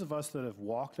 those of us that have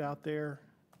walked out there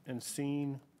and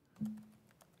seen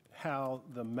how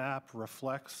the map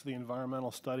reflects the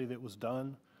environmental study that was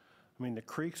done, I mean, the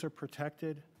creeks are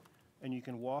protected, and you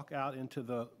can walk out into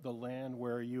the land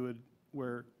where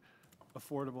where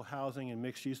affordable housing and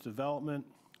mixed-use development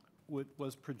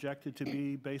was projected to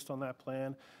be based on that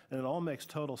plan, and it all makes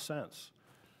total sense.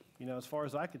 You know, as far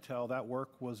as I could tell, that work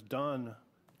was done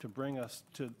to bring us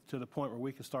to the point where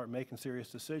we could start making serious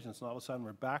decisions, and all of a sudden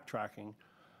we're backtracking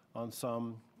on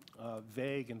some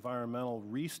vague environmental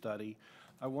restudy.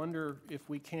 I wonder if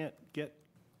we can't get,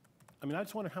 I mean, I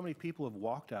just wonder how many people have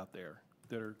walked out there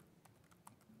that are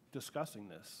discussing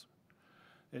this.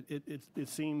 It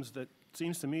seems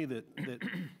to me that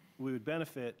we would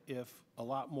benefit if a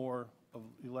lot more of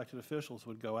elected officials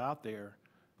would go out there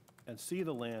and see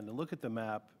the land and look at the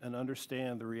map and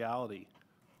understand the reality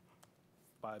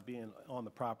by being on the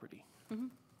property.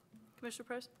 Commissioner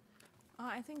Price?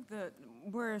 I think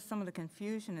where some of the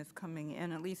confusion is coming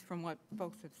in, at least from what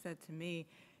folks have said to me,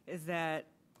 is that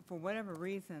for whatever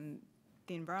reason,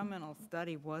 the environmental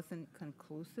study wasn't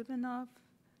conclusive enough.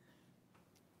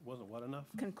 Wasn't what enough?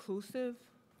 Conclusive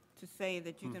to say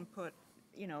that you can put,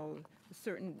 you know, a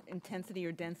certain intensity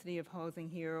or density of housing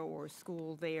here or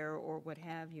school there or what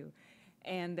have you.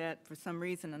 And that for some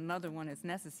reason another one is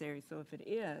necessary. So if it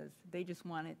is, they just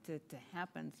want it to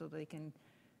happen so they can,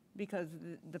 because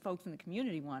the folks in the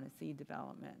community want to see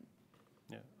development.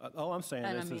 Yeah. All I'm saying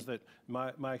is that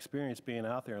my experience being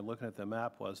out there and looking at the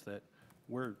map was that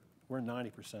we're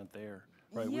 90% there.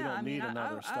 Right, we don't need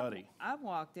another study. I've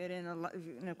walked it,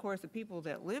 and of course, the people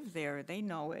that live there, they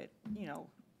know it, you know,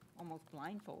 almost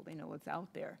blindfold. They know what's out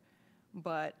there.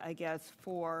 But I guess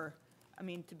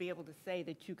to be able to say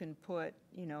that you can put,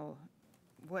 you know,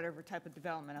 whatever type of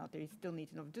development out there, you still need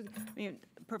to know.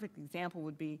 A perfect example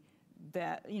would be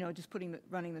that, you know, just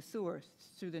running the sewer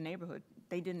through the neighborhood.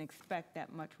 They didn't expect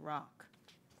that much rock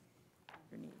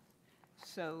underneath.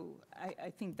 So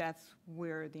I think that's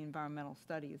where the environmental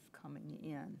study is coming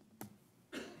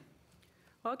in.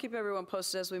 I'll keep everyone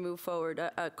posted as we move forward.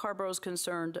 Carborough's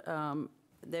concerned.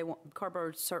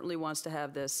 Carborough certainly wants to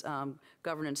have this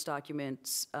governance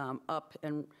documents up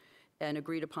and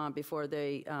agreed upon before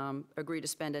they agree to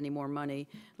spend any more money.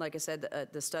 Like I said,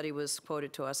 the study was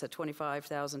quoted to us at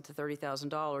 $25,000 to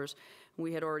 $30,000.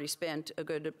 We had already spent a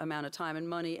good amount of time and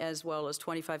money, as well as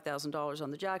 $25,000 on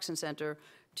the Jackson Center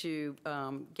to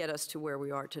get us to where we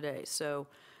are today. So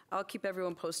I'll keep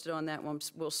everyone posted on that one.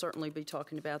 We'll certainly be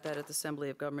talking about that at the Assembly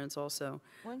of Governments also.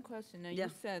 One question. Now, Yeah.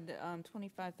 you said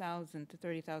 $25,000 to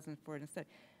 $30,000 for it instead.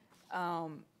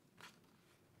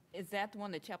 Is that the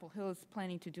one that Chapel Hill is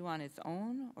planning to do on its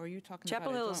own, or are you talking about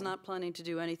Chapel Hill its is own? not planning to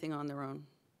do anything on their own.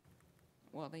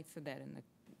 Well, they said that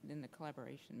in the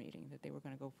collaboration meeting, that they were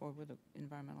going to go forward with an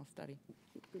environmental study.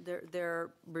 They're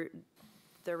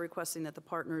requesting that the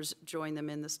partners join them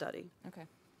in the study. Okay.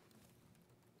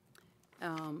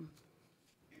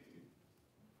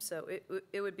 So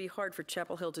it would be hard for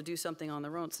Chapel Hill to do something on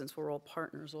their own, since we're all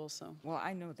partners also. Well,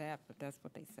 I know that, but that's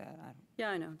what they said.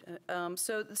 Yeah, I know.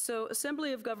 So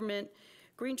Assembly of Government,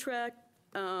 Green Track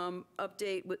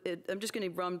update. I'm just going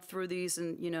to run through these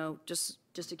and, you know, just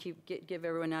to give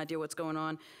everyone an idea what's going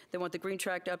on. They want the Green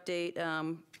Track update.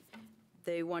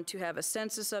 They want to have a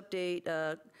census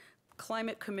update,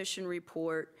 Climate Commission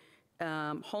report,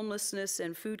 Homelessness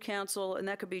and Food Council, and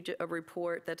that could be a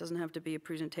report. That doesn't have to be a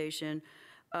presentation.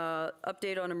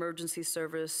 Update on emergency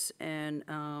service, and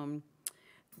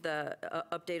the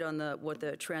update on what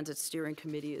the Transit Steering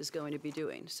Committee is going to be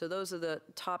doing. So those are the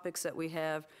topics that we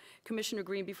have. Commissioner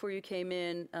Green, before you came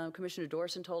in, Commissioner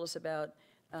Dorson told us about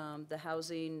the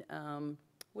housing,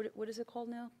 what is it called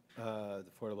now? The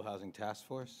Affordable Housing Task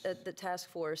Force? The task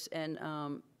force, and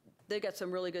they got some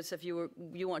really good stuff. You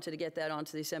wanted to get that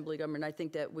onto the Assembly of Government. I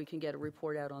think that we can get a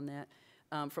report out on that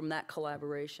from that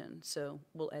collaboration. So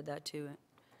we'll add that to it.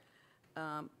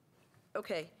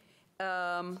 Okay.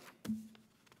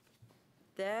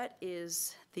 That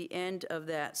is the end of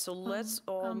that. So let's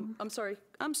all, I'm sorry,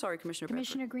 Commissioner Bradford.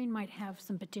 Commissioner Green might have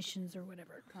some petitions or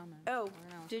whatever. Comment. Oh,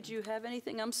 did you have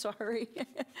anything? I'm sorry.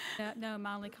 No,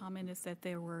 my only comment is that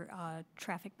there were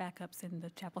traffic backups in the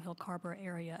Chapel Hill Carver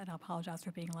area, and I apologize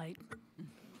for being late.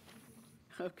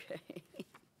 Okay.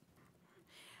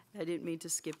 I didn't mean to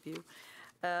skip you.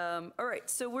 All right,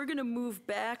 so we're going to move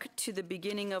back to the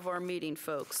beginning of our meeting,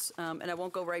 folks. And I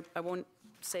won't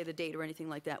say the date or anything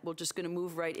like that. We're just going to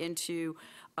move right into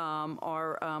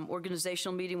our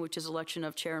organizational meeting, which is election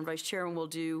of chair and vice chair, and we'll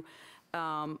do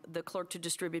the clerk to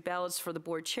distribute ballots for the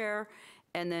board chair,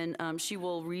 and then she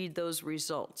will read those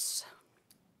results.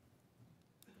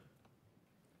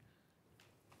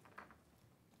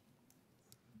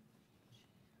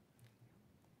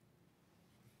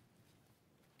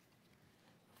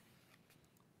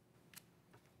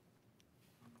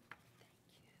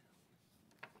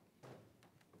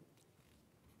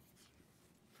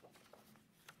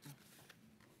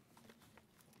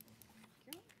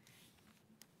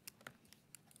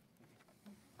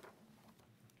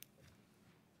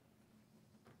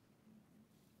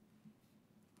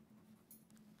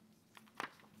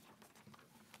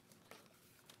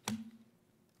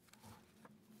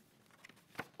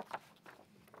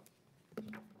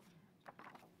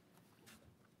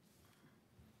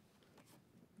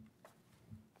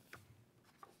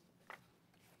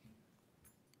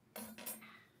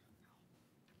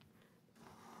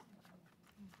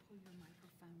 Pull your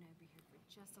microphone over here for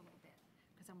just a little bit,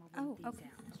 because I'm going to read these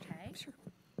out, okay? Sure.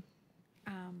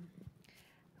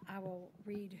 I will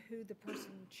read who the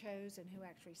person chose and who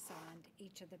actually signed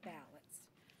each of the ballots,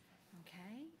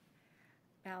 okay?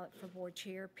 Ballot for board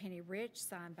chair, Penny Rich,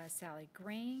 signed by Sally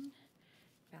Green.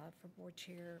 Ballot for board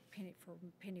chair,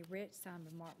 Penny Rich, signed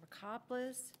by Mark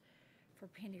McCopples. For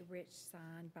Penny Rich,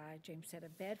 signed by James Setta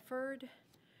Bedford.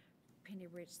 Penny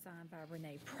Rich, signed by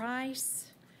Renee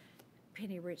Price.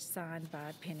 Penny Rich, signed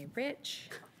by Penny Rich.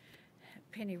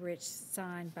 Penny Rich,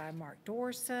 signed by Mark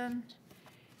Dorson.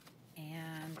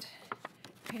 And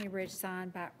Penny Rich,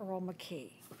 signed by Earl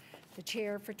McKee. The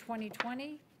chair for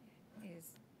 2020 is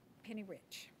Penny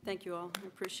Rich. Thank you all. I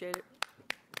appreciate it.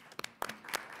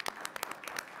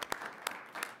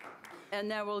 And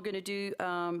now we're going to do,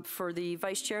 for the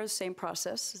vice chair, the same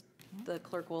process. The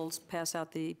clerk will pass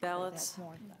out the ballots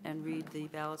and read the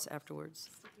ballots afterwards.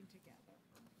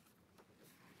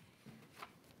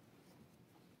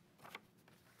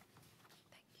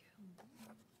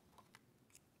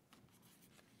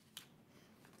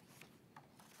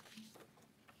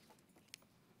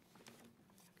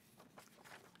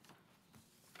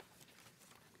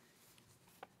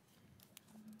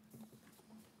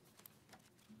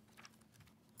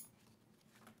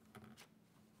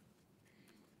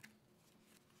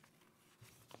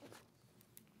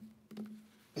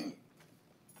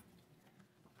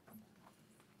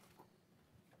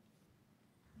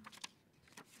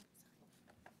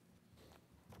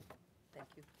 Thank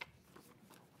you.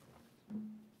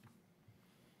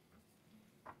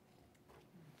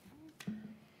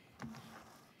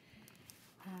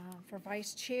 For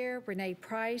vice chair, Renee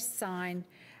Price, signed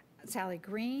Sally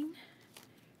Green.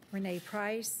 Renee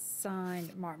Price,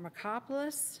 signed Mark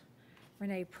McCopples.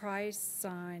 Renee Price,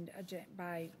 signed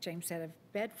by James Setta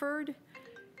Bedford.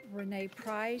 Renee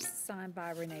Price, signed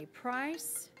by Renee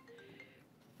Price.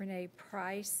 Renee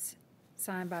Price,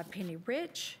 signed by Penny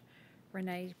Rich.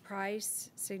 Renee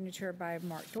Price, signature by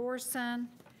Mark Dorson.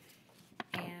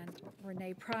 And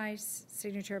Renee Price,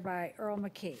 signature by Earl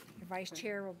McKee. The vice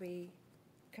chair will be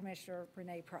Commissioner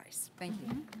Renee Price. Thank you.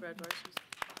 Congratulations.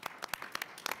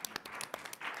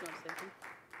 Do you want to say anything?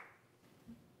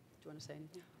 Do you want to say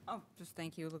anything? Oh, just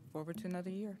thank you. Look forward to another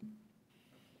year.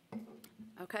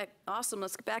 Okay, awesome.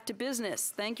 Let's get back to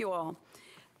business. Thank you all.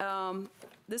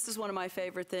 This is one of my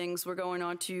favorite things. We're going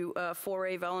on to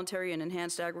 4A voluntary and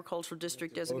enhanced agricultural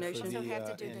district designation. Also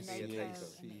have to do the NACO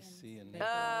and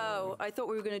Oh, I thought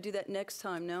we were going to do that next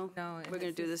time, no? No, We're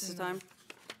going to do this it's time?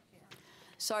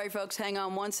 Sorry, folks, hang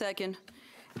on one second.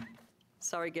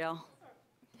 Sorry, Gail.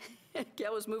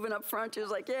 Gail was moving up front. She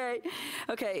was like, yay.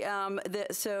 Okay,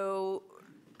 so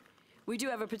we do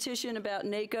have a petition about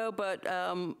NACO, but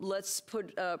let's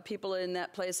put people in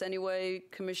that place anyway,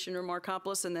 Commissioner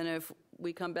Markopoulos, and then if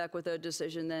we come back with a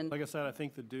decision, then. Like I said, I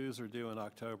think the dues are due in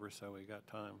October, so we got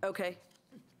time. Okay.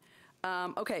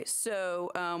 Okay,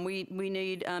 so we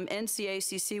need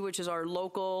NCACC, which is our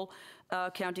local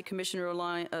County Commissioner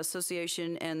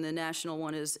Association, and the national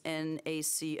one is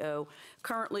NACO.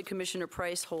 Currently, Commissioner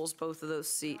Price holds both of those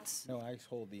seats. No, I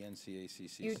hold the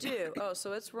NCACC. You do? Oh,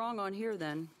 so it's wrong on here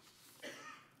then.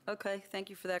 Okay, thank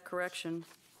you for that correction.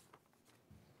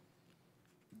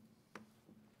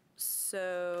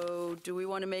 So do we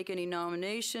want to make any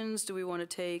nominations? Do we want to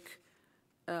take,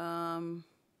 yeah,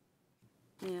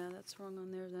 that's wrong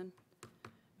on there then.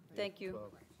 Thank you.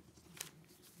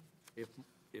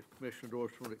 If Commissioner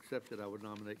Dorsey would accept it, I would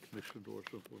nominate Commissioner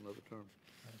Dorsey for another term.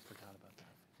 I forgot about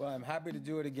that. Well, I'm happy to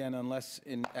do it again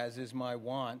as is my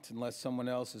want, unless someone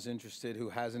else is interested who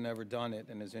hasn't ever done it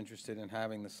and is interested in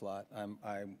having the slot. I'm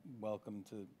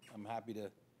happy to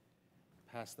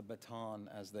pass the baton,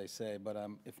 as they say, but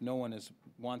if no one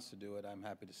wants to do it, I'm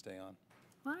happy to stay on.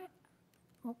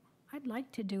 Well, I'd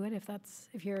like to do it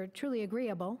if you're truly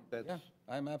agreeable. Yeah,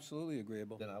 I'm absolutely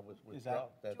agreeable. Then I would Is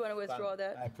that- withdraw. Do you want to withdraw I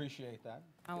that? appreciate that.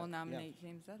 I will nominate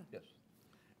James Zeta. Yes.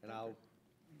 And I'll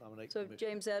nominate. So Commissioner-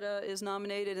 James Zeta is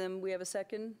nominated, and we have a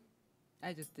second?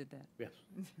 I just did that. Yes.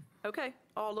 Okay,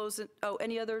 all those,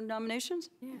 any other nominations?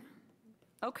 Yeah.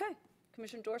 Okay,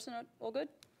 Commissioner Dorson, all good?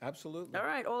 Absolutely. All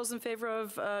right, all those in favor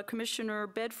of Commissioner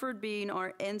Bedford being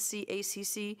our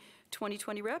NCACC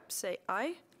 2020 rep, say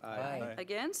aye. Aye.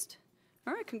 Against?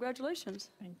 All right,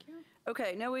 congratulations. Thank you.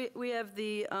 Okay, now we have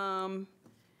the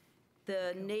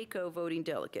NACO voting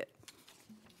delegate.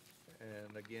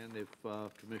 And again, if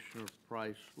Commissioner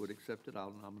Price would accept it,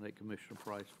 I'll nominate Commissioner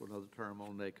Price for another term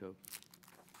on NACO.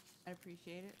 I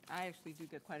appreciate it. I actually do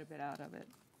get quite a bit out of it.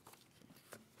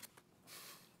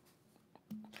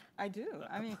 I do.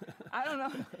 I mean, I don't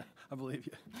know. I believe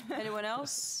you. Anyone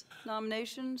else?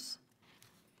 Nominations?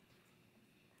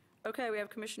 Okay, we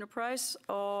have Commissioner Price.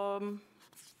 All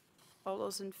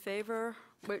those in favor?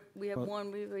 Wait, we have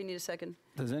one, we need a second.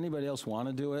 Does anybody else want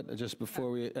to do it? Just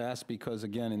before we ask, because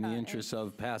again, in the interest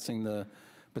of passing the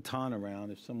baton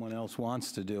around, if someone else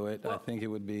wants to do it, I think it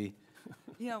would be,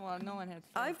 Yeah, well, no one has.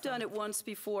 I've done it once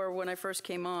before when I first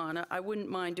came on. I wouldn't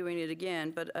mind doing it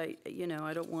again, but I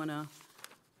don't want to,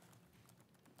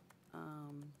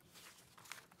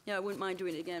 I wouldn't mind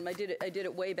doing it again. I did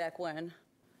it way back when,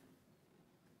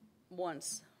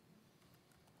 once.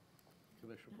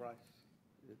 Commissioner Price,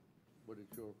 what is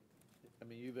your, I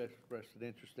mean, you've expressed an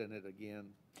interest in it again.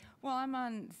 Well, I'm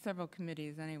on several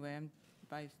committees anyway. I'm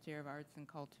vice chair of arts and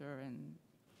culture and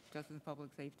justice and public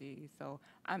safety, so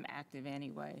I'm active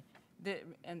anyway.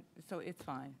 And so it's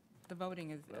fine. The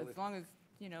voting is, Well, as long as,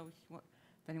 if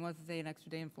anyone wants to stay an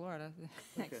extra day in Florida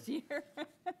next year.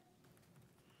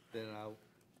 Then I'll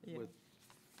Yeah.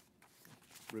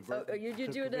 revert You to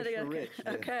do that Commissioner again? Rich.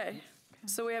 then. Okay.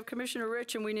 So we have Commissioner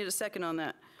Rich, and we need a second on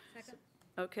that. Second.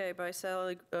 Okay, by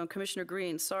Commissioner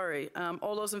Green, sorry.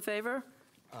 All those in favor?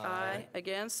 Aye.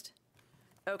 Against?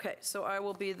 Okay, so I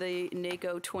will be the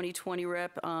NACO 2020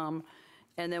 rep, and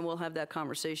then we'll have that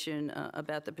conversation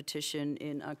about the petition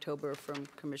in October from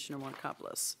Commissioner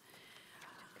Montcopoulos.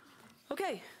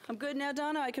 Okay, I'm good now,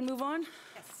 Donna? I can move on?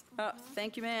 Yes.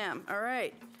 Thank you, ma'am. All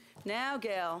right. Now,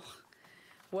 Gail,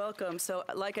 welcome. So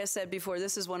like I said before,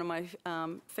 this is one of my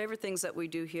favorite things that we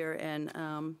do here,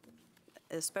 and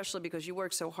especially because you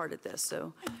work so hard at this.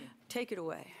 So take it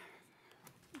away.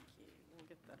 Thank you. We'll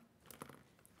get the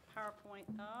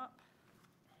PowerPoint up.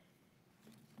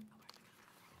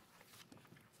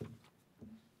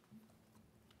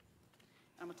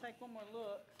 I'm going to take one more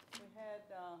look.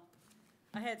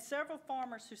 I had several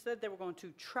farmers who said they were going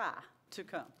to try to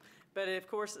come. But of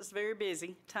course, it's very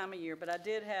busy time of year. But I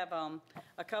did have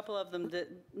a couple of them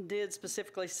that did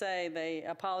specifically say they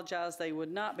apologized they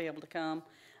would not be able to come.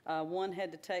 One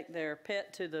had to take their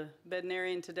pet to the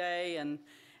veterinarian today, and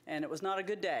it was not a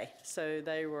good day. So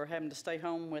they were having to stay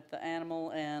home with the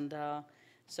animal, and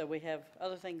so we have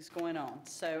other things going on.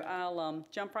 So I'll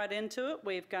jump right into it.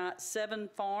 We've got 7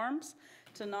 farms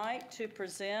tonight to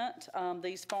present.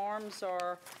 These farms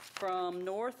are from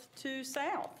north to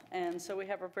south, and so we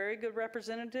have a very good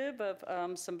representative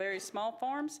of some very small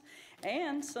farms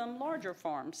and some larger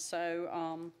farms. So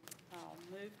I'll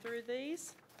move through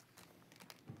these.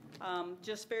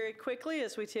 Just very quickly,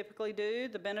 as we typically do,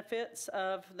 the benefits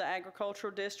of the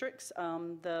agricultural districts.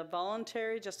 The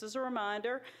voluntary, just as a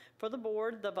reminder for the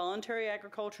board, the voluntary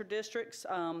agricultural districts,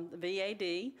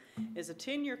 VAD, is a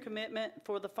 10-year commitment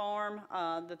for the farm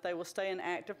that they will stay in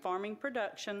active farming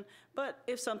production. But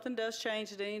if something does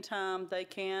change at any time, they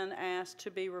can ask to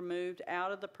be removed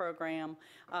out of the program.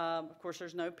 Of course,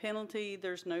 there's no penalty,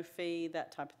 there's no fee,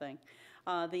 that type of thing.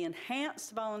 The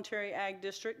Enhanced Voluntary Ag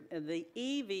District, the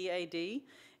EVAD,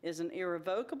 is an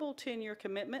irrevocable 10-year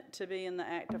commitment to be in the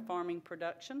active farming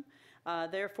production.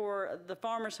 Therefore, the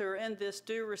farmers who are in this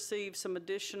do receive some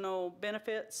additional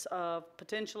benefits of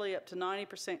potentially up to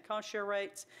 90% cost share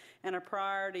rates and a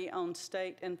priority on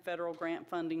state and federal grant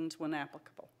fundings when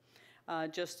applicable.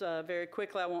 Just very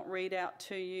quickly, I won't read out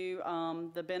to you.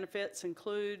 The benefits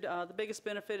include, the biggest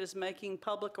benefit is making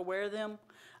public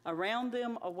around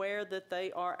them aware that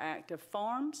they are active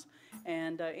farms,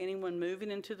 and anyone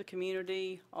moving into the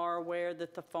community are aware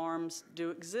that the farms do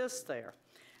exist there.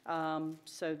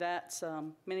 So that's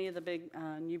many of the big,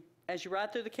 as you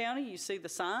ride through the county, you see the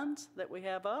signs that we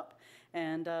have up,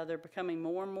 and they're becoming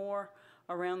more and more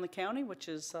around the county, which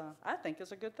is, I think,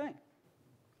 is a good thing.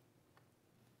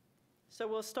 So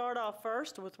we'll start off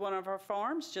first with one of our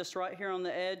farms, just right here on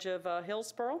the edge of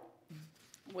Hillsborough.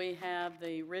 We have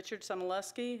the Richard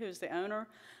Sonoleski, who's the owner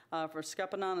for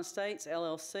Scuppernong Estates,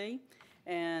 LLC,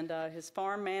 and his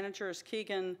farm manager is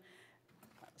Keegan,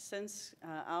 I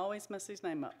always mess his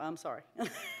name up, I'm sorry.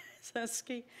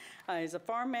 Sensky. He's a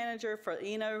farm manager for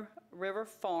Eno River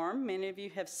Farm. Many of you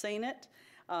have seen it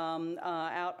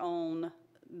out on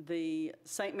the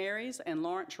St. Mary's and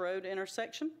Lawrence Road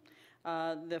intersection.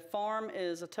 The farm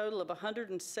is a total of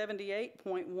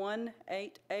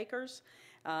 178.18 acres.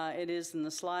 It is in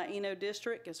the Sly Eno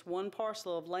district. It's one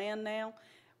parcel of land now.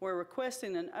 We're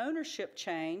requesting an ownership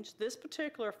change. This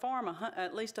particular farm,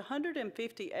 at least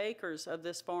 150 acres of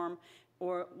this farm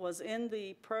was in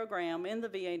the program, in the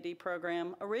VAD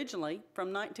program originally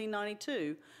from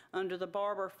 1992 under the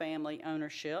Barber family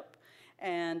ownership.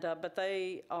 And, but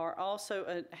they are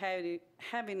also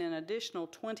having an additional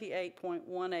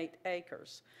 28.18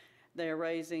 acres. They're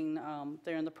raising,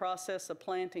 they're in the process of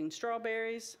planting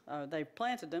strawberries. They've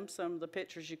planted them, some of the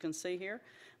pictures you can see here.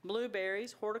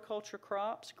 Blueberries, horticulture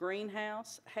crops,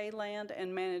 greenhouse, hayland,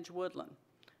 and managed woodland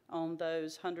on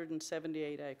those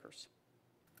 178 acres.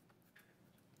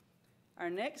 Our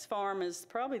next farm is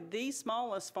probably the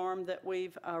smallest farm that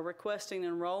we've requesting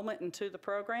enrollment into the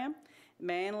program.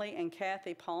 Manly and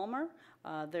Kathy Palmer.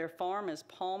 Their farm is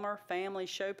Palmer Family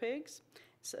Show Pigs.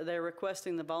 So they're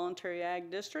requesting the voluntary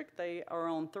ag district. They are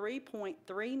on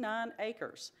 3.39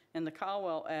 acres in the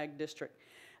Caldwell Ag District.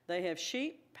 They have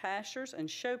sheep, pastures, and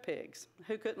show pigs.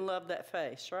 Who couldn't love that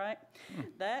face, right?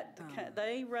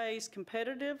 They raise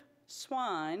competitive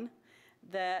swine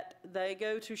that they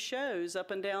go to shows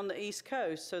up and down the East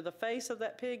Coast. So the face of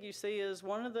that pig you see is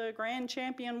one of the grand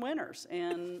champion winners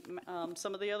in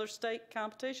some of the other state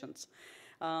competitions.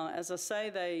 As I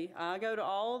say, I go to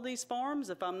all of these farms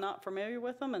if I'm not familiar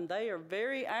with them, and they are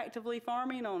very actively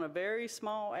farming on a very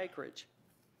small acreage.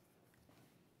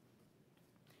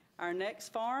 Our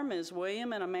next farm is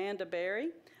William and Amanda Berry.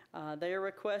 They are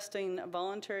requesting a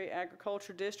voluntary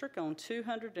agriculture district on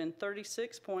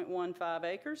 236.15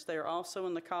 acres. They are also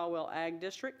in the Caldwell Ag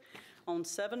District on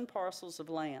 7 parcels of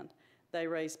land. They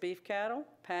raise beef cattle,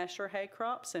 pasture hay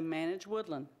crops, and manage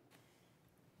woodland.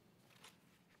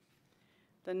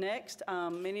 The next,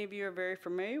 many of you are very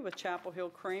familiar with Chapel Hill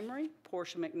Creamery,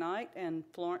 Portia McKnight, and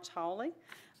Florence Hawley.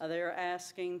 They're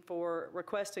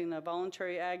requesting a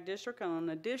voluntary ag district on an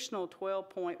additional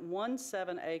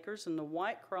 12.17 acres in the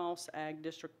White Cross Ag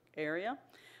District area.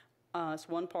 It's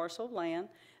 1 parcel of land.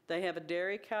 They have a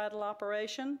dairy cattle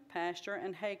operation, pasture,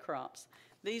 and hay crops.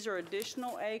 These are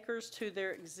additional acres to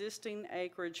their existing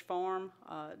acreage farm.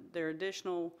 Their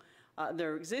existing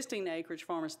acreage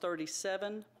farm is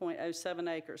 37.07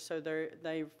 acres, so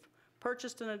they've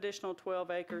purchased an additional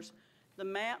 12 acres. The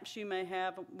maps you may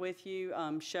have with you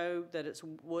show that it's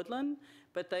woodland,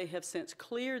 but they have since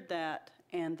cleared that,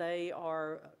 and they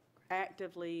are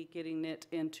actively getting it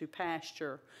into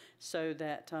pasture so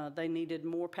that they needed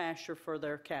more pasture for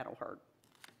their cattle herd.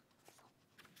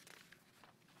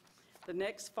 The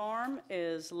next farm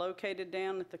is located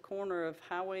down at the corner of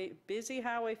busy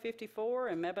Highway 54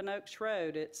 and Mebbin Oaks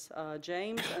Road. It's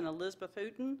James and Elizabeth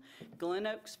Hooten, Glen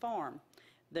Oaks Farm.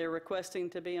 They're requesting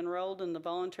to be enrolled in the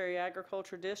Voluntary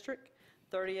Agriculture District,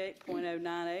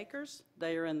 38.09 acres.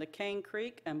 They are in the Cane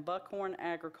Creek and Buckhorn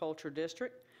Agriculture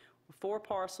District, 4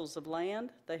 parcels of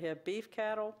land. They have beef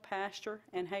cattle, pasture,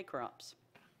 and hay crops.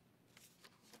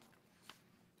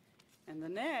 And the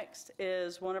next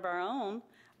is one of our own.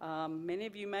 Many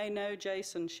of you may know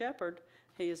Jason Shepard.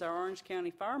 He is our Orange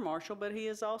County Fire Marshal, but he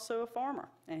is also a farmer,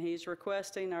 and he's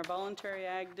requesting our voluntary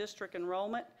ag district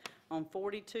enrollment on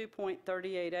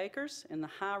 42.38 acres in the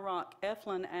High Rock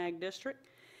Eflin Ag District.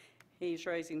 He's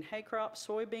raising hay crops,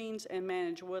 soybeans, and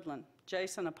managed woodland.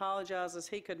 Jason apologizes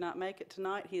he could not make it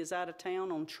tonight. He is out of town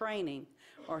on training,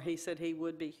 or he said he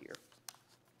would be here.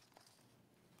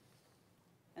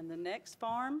 And the next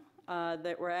farm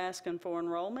that we're asking for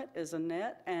enrollment is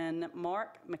Annette and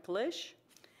Mark McLish.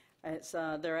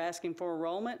 They're asking for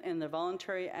enrollment in the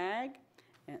voluntary ag,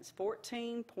 and it's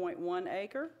 14.1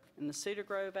 acre in the Cedar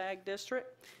Grove Ag District,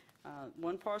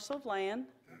 1 parcel of land.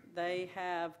 They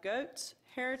have goats,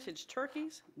 heritage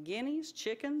turkeys, guineas,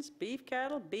 chickens, beef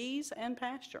cattle, bees, and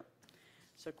pasture.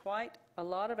 So quite a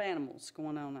lot of animals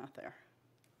going on out there.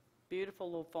 Beautiful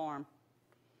little farm.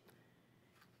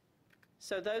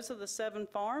 So those are the 7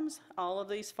 farms. All of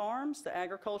these farms, the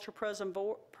Agriculture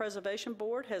Preservation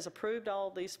Board has approved all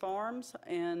of these farms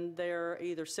in their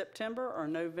either September or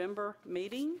November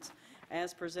meetings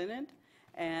as presented.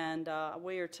 And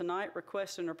we are tonight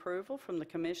requesting approval from the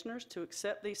commissioners to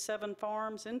accept these 7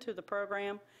 farms into the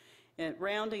program. And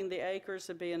rounding the acres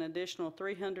would be an additional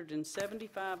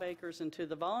 375 acres into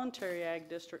the voluntary ag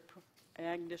district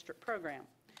program.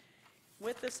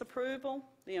 With this approval,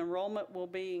 the enrollment will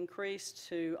be increased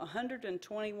to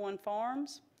 121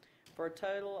 farms for a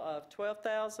total of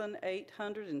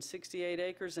 12,868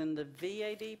 acres in the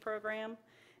VAD program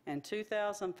and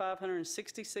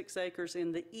 2,566 acres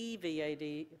in the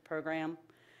EVAD program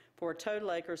for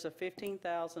total acres of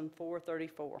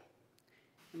 15,434.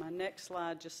 My next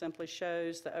slide just simply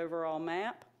shows the overall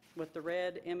map with the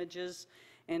red images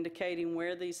indicating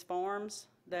where these farms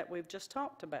that we've just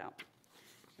talked about.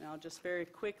 Now, just very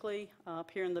quickly,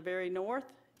 up here in the very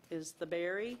north is the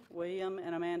Berry, William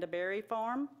and Amanda Berry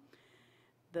farm.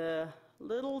 The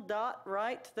little dot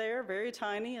right there, very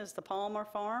tiny, is the Palmer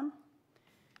farm.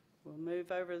 We'll move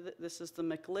over, this is the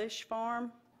McLish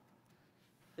farm,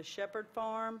 the Shepherd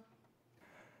farm,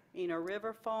 Eno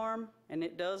River farm, and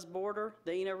it does border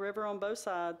the Eno River on both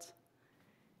sides.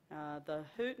 The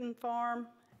Hooten farm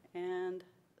and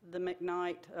the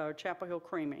McKnight, Chapel Hill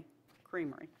Creamery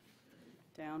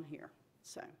down here.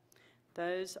 So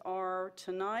those are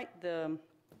tonight the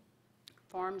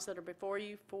farms that are before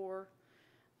you for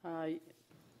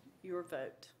your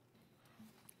vote.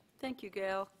 Thank you,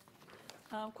 Gail.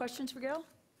 Questions for Gail?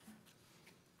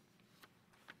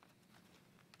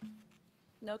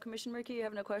 No, Commissioner Rickey, you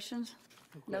have no questions?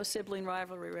 No sibling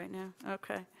rivalry right now?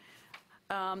 Okay.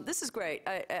 This is great.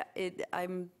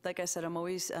 I'm like I said, I'm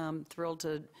always thrilled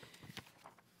to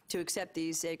accept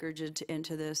these acreage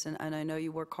into this, and I know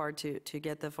you work hard to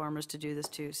get the farmers to do this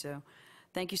too. So,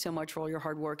 thank you so much for all your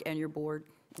hard work and your board.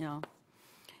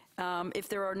 If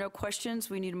there are no questions,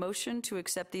 we need a motion to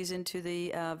accept these into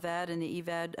the VAD and the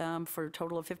EVAD for a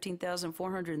total of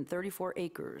 15,434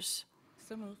 acres.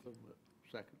 So moved.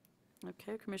 Second.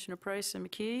 Okay, Commissioner Price and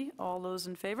McKee, all those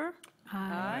in favor?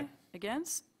 Aye.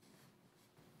 Against?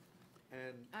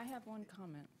 And I have one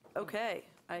comment. Okay,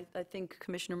 I think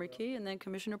Commissioner McKee and then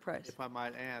Commissioner Price. if I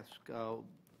might ask,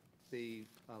 the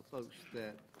folks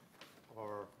that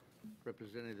are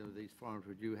representative of these farms,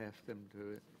 would you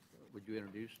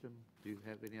introduce them? Do you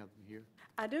have any of them here?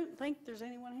 I don't think there's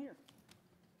anyone here.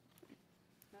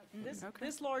 No,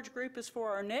 this large group is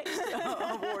for our next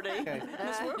awardee,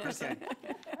 Ms. Wilkerson.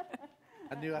 Okay.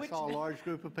 I knew I saw a large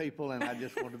group of people, and I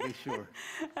just wanted to be sure.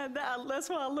 And that's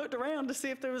why I looked around to see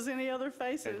if there was any other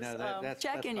faces. No, that's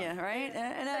Checking you, fine. right?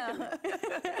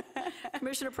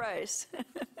 Commissioner Price.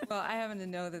 Well, I happen to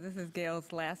know that this is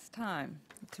Gail's last time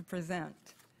to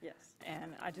present. Yes.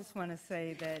 And I just want to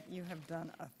say that you have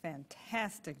done a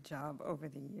fantastic job over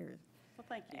the years. Well,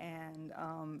 thank you. And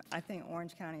I think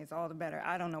Orange County is all the better.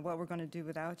 I don't know what we're going to do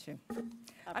without you.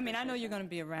 I mean, I know you're going to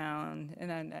be around,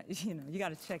 and you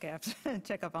got to check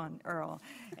up on Earl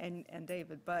and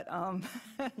David, but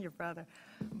your brother.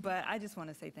 But I just want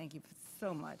to say thank you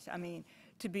so much. I mean,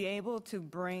 to be able to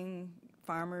bring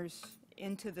farmers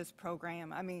into this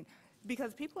program, I mean,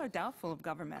 because people are doubtful of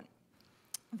government,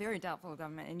 very doubtful of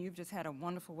government, and you've just had a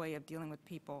wonderful way of dealing with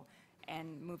people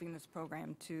and moving this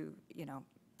program to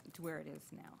where it is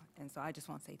now. And so I just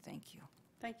want to say thank you.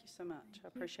 Thank you so much. I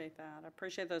appreciate that. I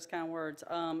appreciate those kind words.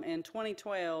 In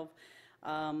 2012,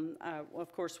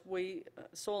 of course,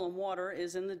 Soil and Water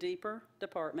is in the deeper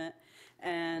department,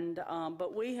 and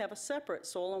but we have a separate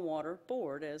Soil and Water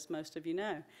Board, as most of you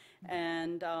know.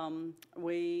 And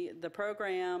the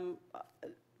program,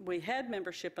 we had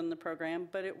membership in the program,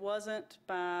 but it wasn't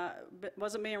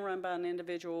being run by an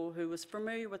individual who was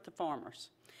familiar with the farmers.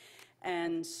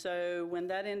 And so when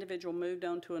that individual moved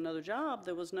on to another job,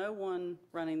 there was no one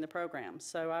running the program.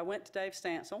 So I went to Dave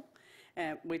Stansel,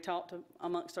 and we talked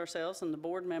amongst ourselves and the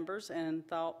board members and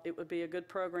thought it would be a good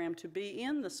program to be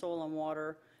in the Soil and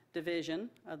Water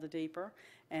Division of the Deeper.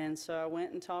 And so I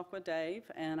went and talked with Dave,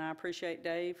 and I appreciate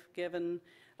Dave giving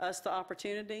us the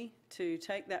opportunity to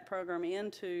take that program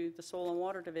into the Soil and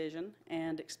Water Division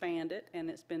and expand it, and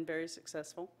it's been very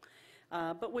successful.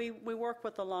 But we work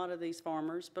with a lot of these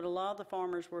farmers, but a lot of the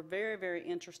farmers were very, very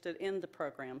interested in the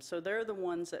program. So they're the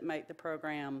ones that make the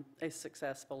program as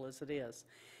successful as it is.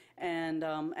 And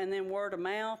then word of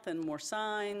mouth and more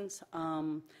signs.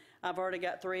 I've already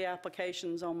got 3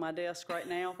 applications on my desk right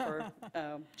now for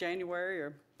January,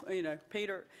 or,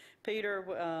 Peter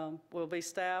will be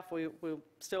staff. We'll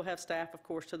still have staff, of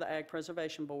course, to the Ag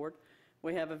Preservation Board.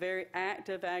 We have a very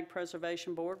active Ag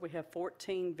Preservation Board. We have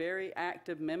 14 very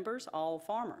active members, all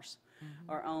farmers,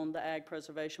 are on the Ag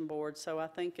Preservation Board. So I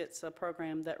think it's a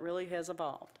program that really has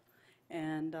evolved.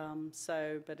 And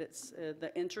but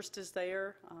the interest is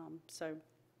there. So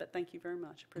But thank you very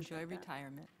much. Appreciate Enjoy that.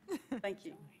 retirement. Thank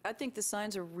you. I think the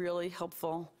signs are really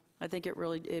helpful. I think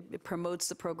it promotes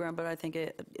the program, but I think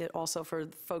it also for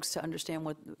folks to understand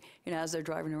what, as they're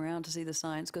driving around to see the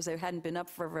signs, because they hadn't been up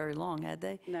for very long, had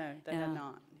they? No, they Yeah. had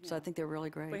not. So I think they're really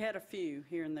great. We had a few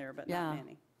here and there, but Yeah. not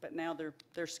many. But now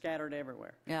they're scattered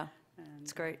everywhere. Yeah, And,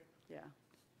 it's great. Yeah.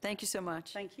 Thank you so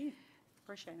much. Thank you.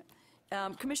 Appreciate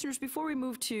it. Commissioners, before we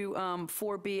move to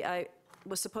 4B, I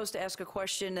was supposed to ask a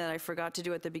question that I forgot to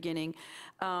do at the beginning.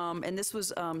 And this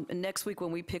was next week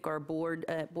when we pick our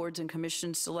boards and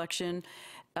commissions selection.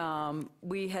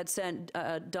 We had sent,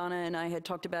 Donna and I had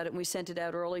talked about it, and we sent it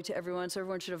out early to everyone, so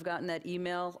everyone should have gotten that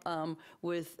email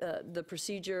with the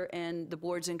procedure and the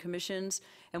boards and commissions,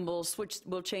 and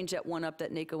we'll change that one up,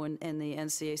 that NACO and the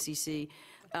NCACC.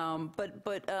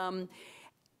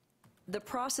 The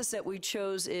process that we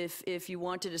chose, if you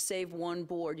wanted to save one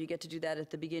board, you get to do that at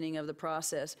the beginning of the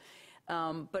process.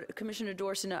 But Commissioner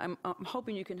Dorson, I'm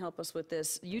hoping you can help us with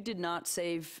this. You did not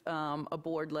save a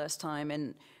board last time,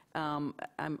 and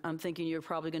I'm thinking you're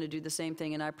probably going to do the same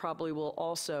thing, and I probably will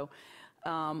also.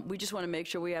 We just want to make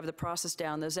sure we have the process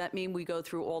down. Does that mean we go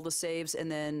through all the saves,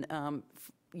 and then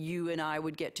you and I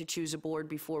would get to choose a board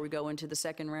before we go into the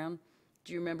second round?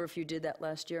 Do you remember if you did that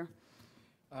last year?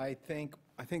 I think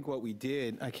what we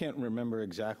did, I can't remember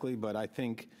exactly, but I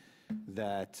think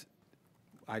that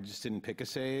I just didn't pick a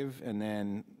save, and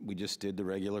then we just did the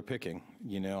regular picking.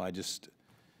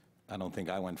 I don't think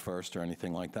I went first or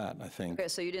anything like that. I think. Okay,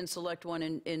 so you didn't select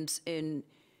one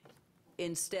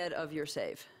instead of your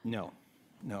save? No.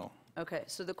 Okay,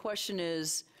 so the question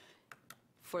is,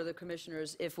 for the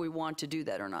commissioners, if we want to do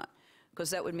that or not.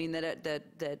 Because that would mean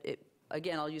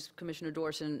again, I'll use Commissioner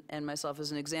Dorson and myself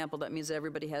as an example. That means that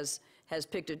everybody has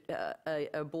picked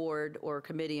a board or a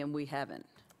committee, and we haven't.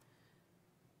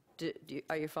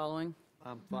 Are you following?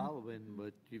 I'm following,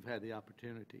 but you've had the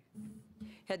opportunity.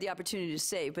 Had the opportunity to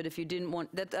save, but if you didn't want,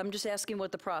 I'm just asking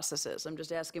what the process is. I'm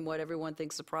just asking what everyone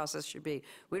thinks the process should be.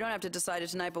 We don't have to decide it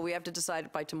tonight, but we have to decide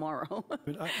it by tomorrow.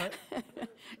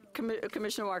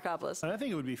 Commissioner Markopoulos. And I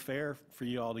think it would be fair for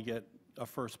you all to get a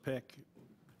first pick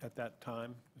at that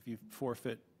time. If you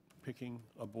forfeit picking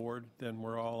a board, then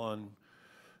we're all on,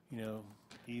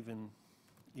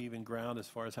 even ground as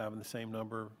far as having the same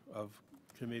number of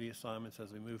committee assignments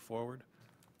as we move forward.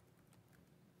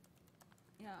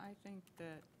 Yeah, I think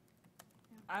that,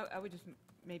 I would just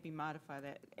maybe modify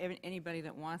that. Anybody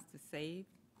that wants to save,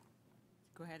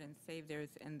 go ahead and save theirs,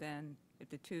 and then if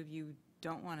the two of you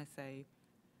don't want to save,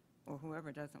 or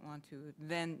whoever doesn't want to,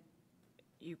 then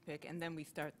you pick, and then we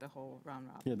start the whole round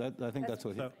robin. Yeah, I think that's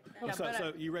what.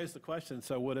 So you raised the question,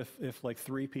 so what if like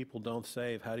 3 people don't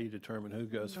save, how do you determine who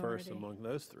goes first among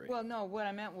those 3? Well, no, what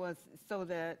I meant was so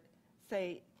that,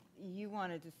 say, you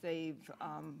wanted to save,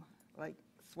 like,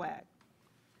 swag.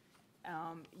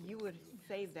 You would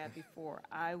save that before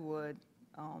I would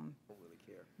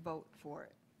vote for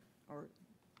it or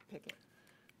pick it.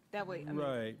 That way, I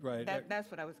mean, Right.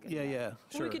 That's what I was getting at. Yeah,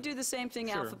 sure. We could do the same thing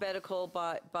Sure. alphabetical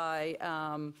by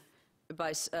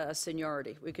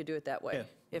seniority. We could do it that way, Yeah,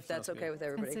 if that that's sounds okay good. with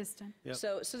everybody. Consistent. Yep.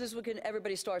 So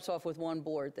everybody starts off with one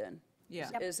board then? Yeah.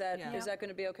 Is that Yeah. going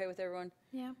to be okay with everyone?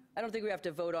 Yeah. I don't think we have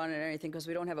to vote on it or anything because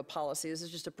we don't have a policy. This is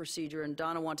just a procedure, and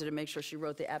Donna wanted to make sure she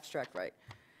wrote the abstract right.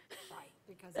 Right,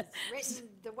 because it's written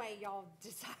the way y'all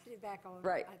decided back on.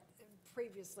 Right.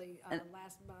 Previously,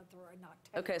 last month or in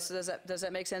October. Okay, so does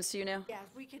that make sense to you now? Yeah,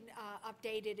 we can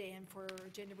update it and for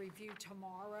agenda review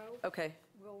tomorrow. Okay.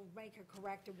 We'll make a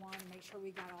corrected one, make sure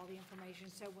we got all the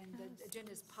information. So when the agenda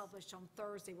is published on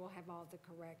Thursday, we'll have all the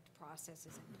correct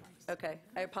processes in place. Okay.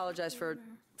 I apologize for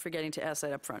forgetting to ask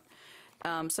that up front.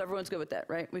 So everyone's good with that,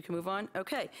 right? We can move on?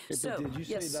 Okay. So, Did you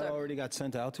say yes, that sir. already got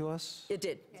sent out to us? It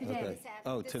did. Okay.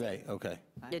 Oh, today, okay.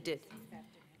 It did.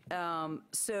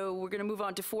 So we're going to move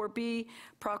on to 4B,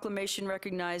 proclamation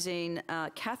recognizing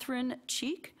Catherine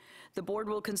Cheek. The board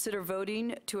will consider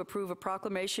voting to approve a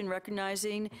proclamation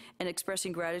recognizing and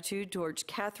expressing gratitude towards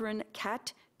Catherine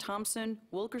 "Cat" Thompson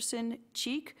Wilkerson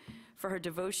Cheek for her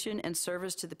devotion and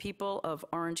service to the people of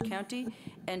Orange County.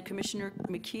 And Commissioner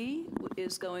McKee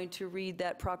is going to read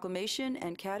that proclamation.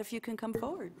 And Cat, if you can come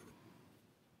forward.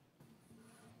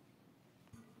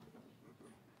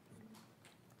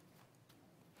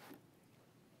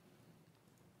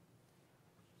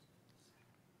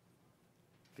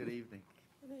 Good evening.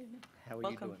 Good evening. How are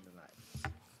Welcome. you doing tonight?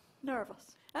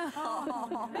 Nervous.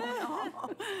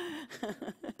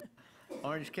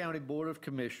 Orange County Board of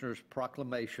Commissioners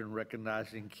proclamation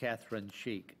recognizing Catherine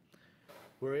Cheek.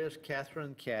 Whereas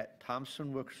Catherine "Cat"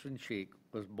 Thompson Wilkerson Cheek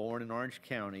was born in Orange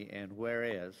County, and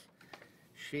whereas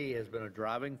She has been a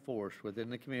driving force within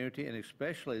the community and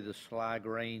especially the Sly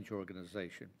Grange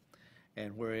organization.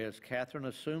 And whereas Catherine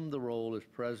assumed the role as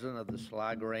president of the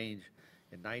Sly Grange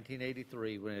in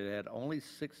 1983 when it had only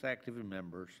 6 active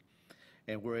members,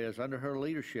 and whereas under her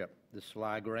leadership, the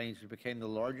Sly Grange became the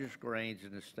largest grange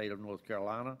in the state of North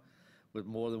Carolina with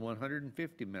more than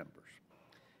 150 members.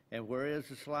 And whereas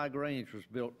the Sly Grange was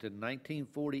built in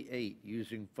 1948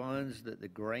 using funds that the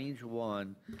Grange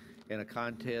won in a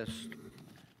contest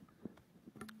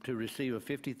to receive a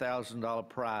 $50,000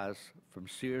 prize from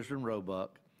Sears and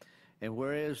Roebuck, and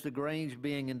whereas the Grange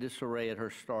being in disarray at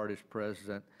her start as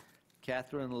president,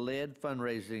 Catherine led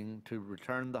fundraising to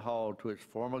return the hall to its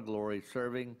former glory,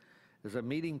 serving as a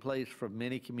meeting place for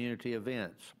many community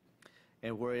events.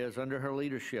 And whereas under her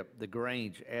leadership, the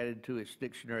Grange added to its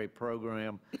dictionary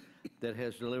program that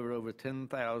has delivered over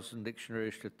 10,000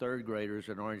 dictionaries to third graders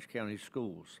in Orange County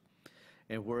schools.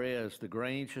 And whereas the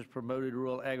Grange has promoted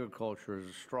rural agriculture as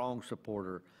a strong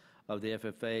supporter of the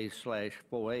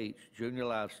FFA/4-H Junior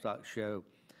Livestock Show,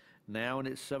 now in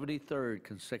its 73rd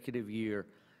consecutive year,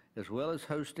 as well as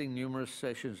hosting numerous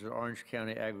sessions at Orange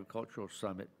County Agricultural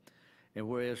Summit. And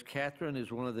whereas Catherine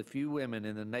is one of the few women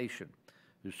in the nation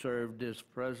who served as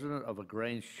president of a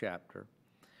Grange chapter,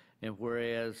 and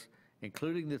whereas,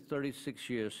 including the 36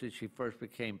 years since she first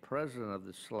became president of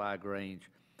the Sly Grange,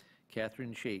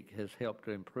 Catherine Cheek has helped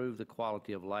to improve the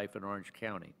quality of life in Orange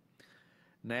County.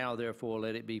 Now, therefore,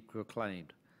 let it be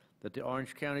proclaimed that the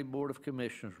Orange County Board of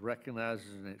Commissioners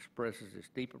recognizes and expresses its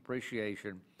deep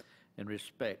appreciation and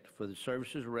respect for the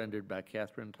services rendered by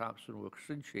Catherine Thompson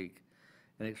Wilkerson Cheek,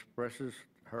 and expresses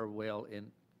her well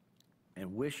in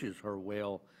and wishes her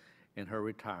well in her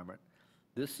retirement.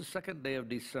 This is the second day of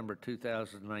December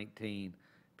 2019.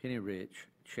 Penny Rich,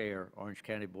 Chair, Orange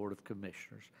County Board of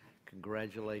Commissioners.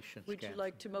 Congratulations, Would you Catherine.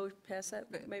 like to pass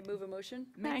that, may move a motion?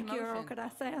 Thank you, Earl. Could I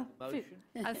say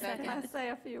I say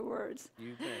a few words?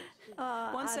 You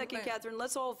may. One second, Catherine,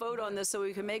 let's all vote on this so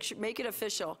we can make it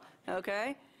official,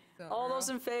 okay? All those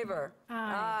in favor?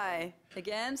 Aye.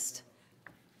 Against?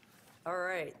 All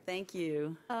right, thank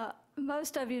you.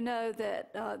 Most of you know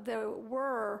that there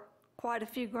were quite a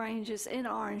few Granges in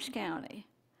Orange County.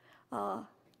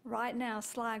 Right now,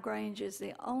 Sly Grange is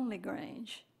the only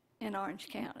Grange in Orange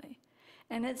County.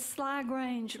 And it's Sly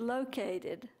Grange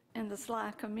located in the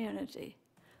Sly community.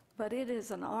 But it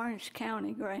is an Orange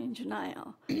County Grange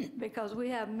now because we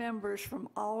have members from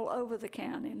all over the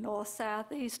county, north,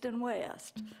 south, east, and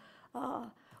west.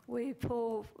 We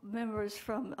pull members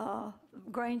from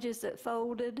Granges that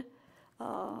folded,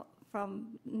 from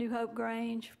New Hope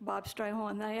Grange, Bob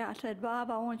Strayhorn there. I said, Bob,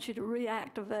 I want you to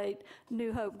reactivate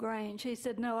New Hope Grange. He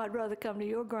said, no, I'd rather come to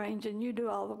your Grange and you do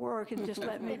all the work and just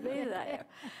let me be there.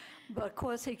 But of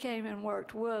course, he came and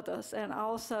worked with us, and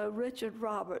also Richard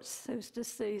Roberts, who's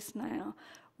deceased now,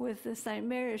 with the St.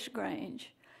 Mary's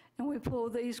Grange. And we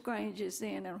pulled these Granges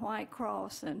in, and White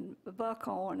Cross and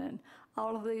Buckhorn, and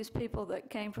all of these people that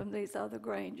came from these other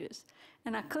Granges.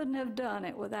 And I couldn't have done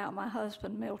it without my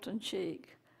husband, Milton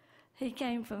Cheek. He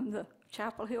came from the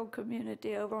Chapel Hill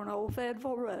community over on Old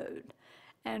Fayetteville Road.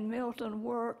 And Milton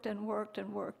worked and worked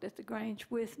and worked at the Grange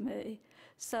with me.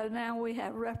 So now we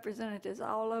have representatives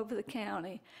all over the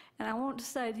county. And I want to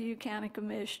say to you, county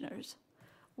commissioners,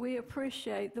 we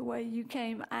appreciate the way you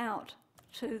came out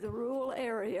to the rural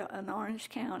area in Orange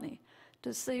County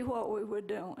to see what we were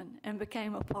doing and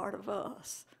became a part of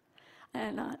us.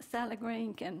 And Sally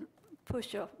Green can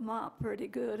push a mop pretty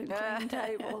good and clean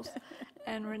tables.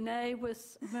 And Renee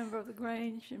was a member of the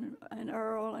Grange, and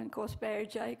Earl, and of course Barry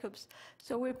Jacobs.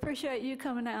 So we appreciate you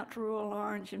coming out to rural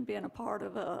Orange and being a part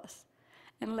of us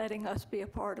and letting us be a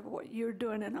part of what you're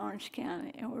doing in Orange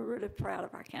County. And we're really proud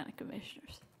of our county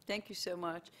commissioners. Thank you so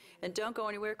much. And don't go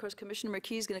anywhere, because Commissioner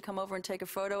McKee is going to come over and take a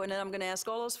photo, and then I'm going to ask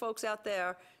all those folks out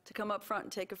there to come up front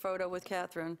and take a photo with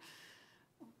Catherine.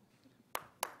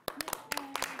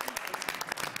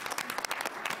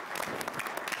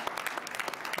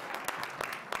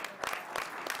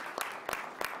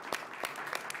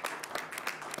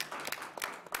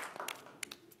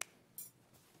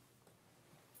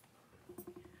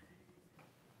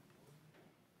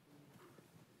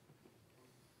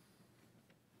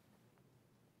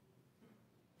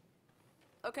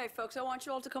 Okay, folks, I want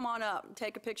you all to come on up and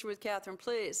take a picture with Catherine,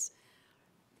 please.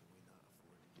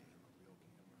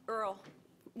 Earl,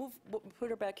 put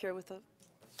her back here with the,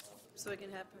 so we can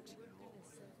have pictures.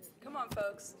 Come on,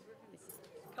 folks.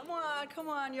 Come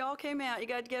on, y'all came out. You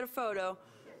got to get a photo.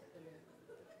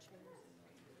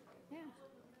 Yeah.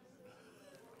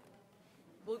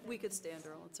 We could stand,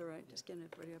 Earl. It's all right. Just get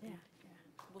everybody up here. Yeah.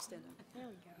 We'll stand up. There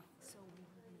we go.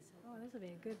 Oh, this would be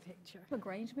a good picture. A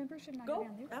Grange member should not go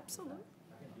down there. Absolutely.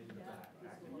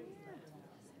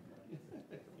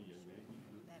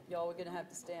 Y'all are going to have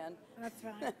to stand. That's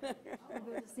fine.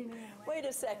 Everybody see me anyway. Wait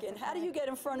a second. How do you get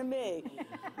in front of me?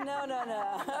 No, no,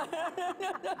 no.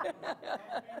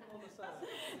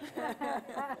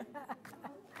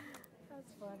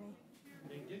 That's funny.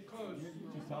 Get close. Just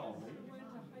tell them.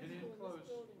 Get in close.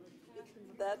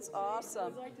 That's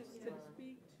awesome. I'd like to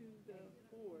speak to the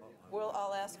board. Well,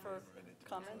 I'll ask for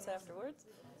comments afterwards.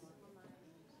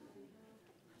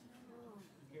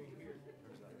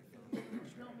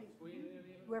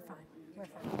 We're fine. We're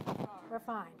fine. We're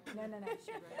fine. No, no, no.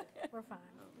 We're fine.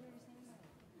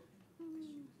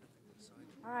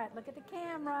 All right, look at the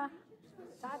camera.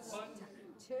 Touch. 1,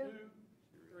 2.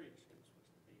 3.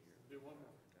 Do one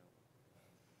more.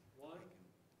 1,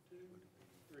 2,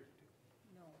 3.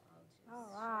 All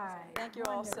right. Thank you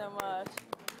all so much.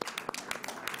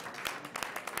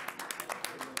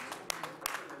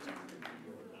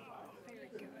 Very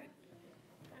good.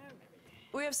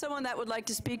 We have someone that would like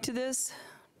to speak to this.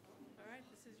 All right,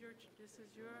 this is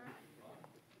your,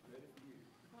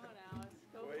 come on, Alice,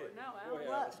 go for it. No,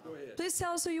 Alice. Please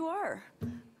tell us who you are.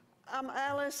 I'm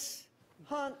Alice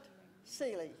Hunt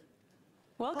Seeley.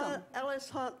 Welcome. Alice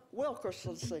Hunt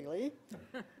Wilkerson Seeley.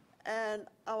 And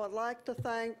I would like to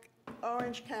thank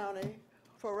Orange County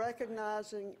for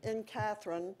recognizing in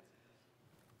Catherine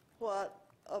what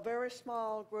a very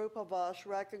small group of us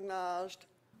recognized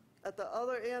at the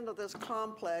other end of this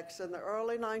complex in the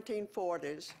early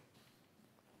 1940s,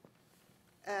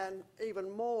 and even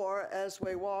more as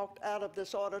we walked out of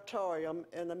this auditorium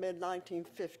in the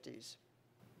mid-1950s.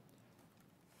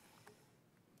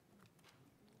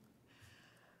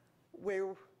 We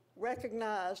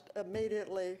recognized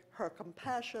immediately her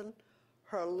compassion,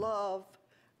 her love,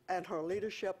 and her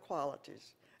leadership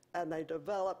qualities. And they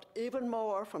developed even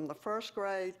more from the first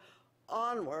grade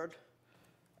onward.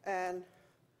 And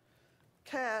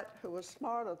Kat, who was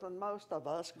smarter than most of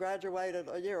us, graduated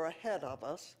a year ahead of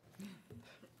us.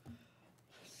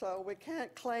 So we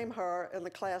can't claim her in the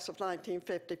class of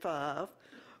 1955,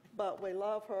 but we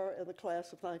love her in the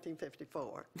class of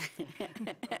 1954.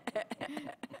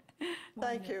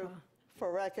 Thank you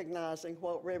for recognizing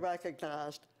what we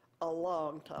recognized a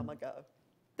long time ago.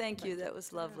 Thank you. That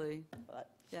was lovely. But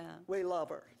Yeah. we love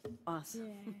her.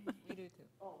 Awesome. You do too.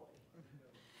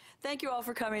 Thank you all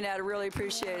for coming out. I really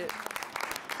appreciate it.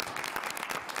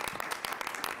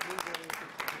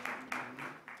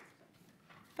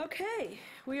 Okay,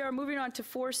 we are moving on to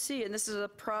 4C, and this is a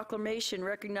proclamation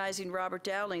recognizing Robert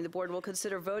Dowling. The board will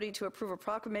consider voting to approve a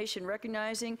proclamation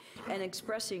recognizing and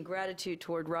expressing gratitude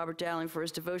toward Robert Dowling for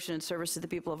his devotion and service to the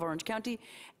people of Orange County,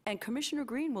 and Commissioner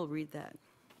Green will read that.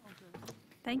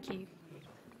 Thank you.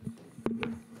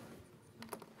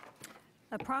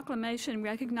 A proclamation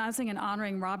recognizing and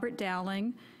honoring Robert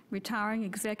Dowling, retiring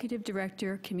Executive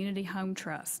Director, Community Home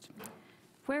Trust.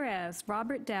 Whereas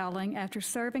Robert Dowling, after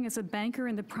serving as a banker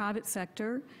in the private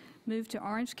sector, moved to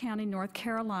Orange County, North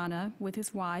Carolina with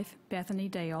his wife, Bethany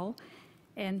Dale.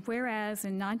 And whereas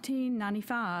in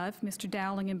 1995, Mr.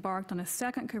 Dowling embarked on a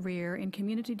second career in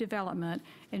community development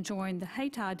and joined the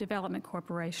Hayti Development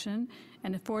Corporation,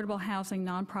 an affordable housing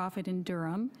nonprofit in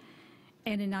Durham.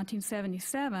 And in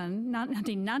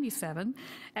 1997,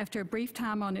 after a brief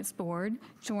time on its board,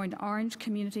 joined Orange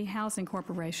Community Housing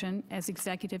Corporation as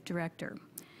executive director.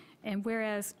 And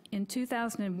whereas in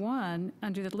 2001,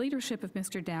 under the leadership of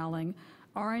Mr. Dowling,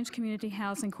 Orange Community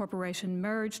Housing Corporation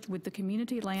merged with the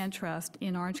Community Land Trust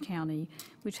in Orange County,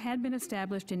 which had been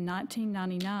established in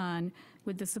 1999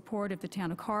 with the support of the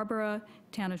town of Carrboro,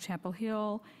 town of Chapel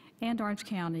Hill, and Orange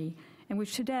County, and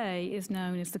which today is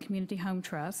known as the Community Home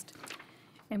Trust.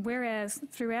 And whereas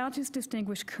throughout his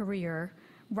distinguished career,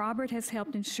 Robert has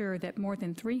helped ensure that more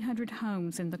than 300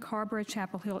 homes in the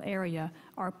Carrboro-Chapel Hill area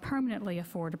are permanently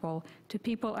affordable to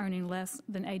people earning less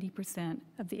than 80%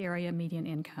 of the area median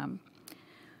income.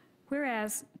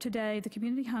 Whereas today, the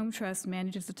Community Home Trust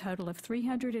manages a total of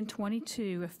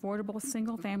 322 affordable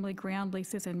single-family ground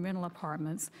leases and rental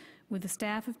apartments with a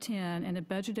staff of 10 and a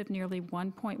budget of nearly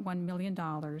 $1.1 million.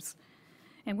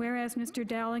 And whereas Mr.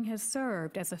 Dowling has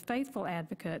served as a faithful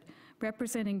advocate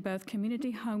representing both Community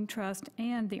Home Trust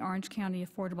and the Orange County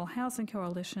Affordable Housing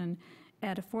Coalition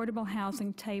at affordable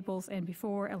housing tables and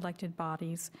before elected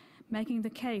bodies, making the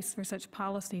case for such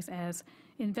policies as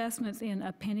investments in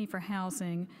a penny for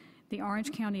housing, the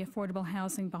Orange County Affordable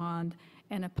Housing Bond,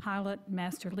 and a pilot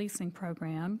master leasing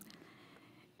program.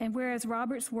 And whereas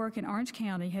Robert's work in Orange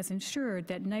County has ensured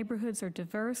that neighborhoods are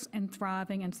diverse and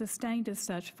thriving and sustained as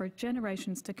such for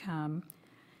generations to come.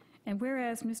 And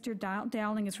whereas Mr.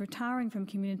 Dowling is retiring from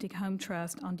Community Home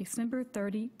Trust on December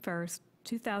 31st,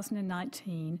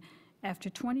 2019, after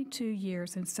 22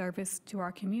 years in service to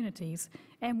our communities,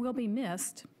 and will be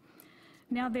missed,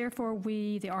 now therefore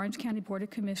we, the Orange County Board of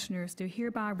Commissioners, do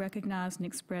hereby recognize and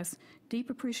express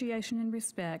deep appreciation and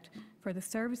respect for the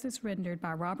services rendered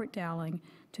by Robert Dowling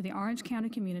to the Orange County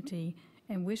community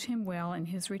and wish him well in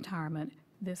his retirement.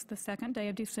 This, the second day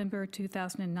of December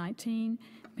 2019,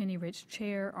 Penny Rich,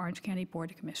 Chair, Orange County Board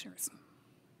of Commissioners.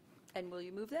 And will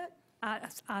you move that?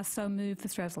 I so move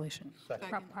this resolution.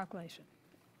 Proclamation.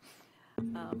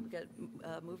 We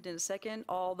got moved in a second.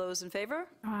 All those in favor?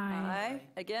 Aye. Aye.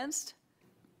 Against?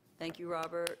 Thank you,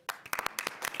 Robert.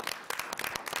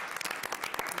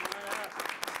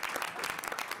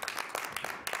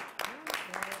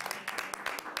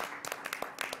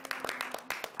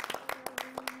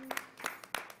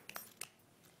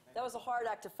 That was a hard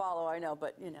act to follow, I know,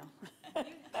 but you know.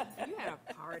 You had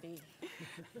a party.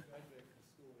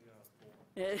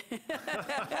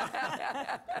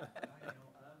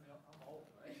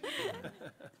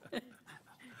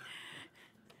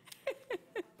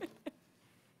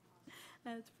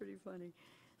 That's pretty funny.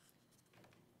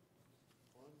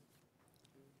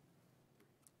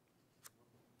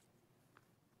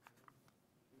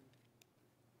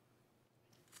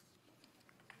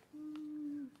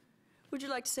 Would you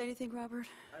like to say anything, Robert?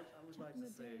 I would like to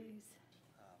say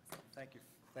thank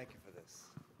you for this.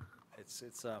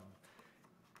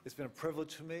 It's been a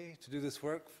privilege for me to do this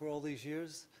work for all these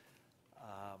years.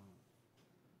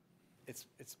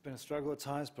 It's been a struggle at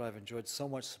times, but I've enjoyed so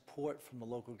much support from the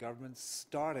local governments,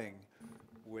 starting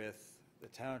with the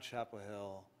town of Chapel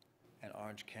Hill and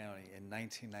Orange County in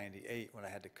 1998, when I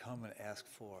had to come and ask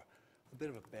for a bit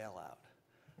of a bailout.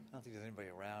 I don't think there's anybody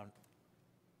around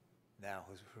now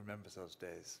who remembers those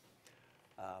days.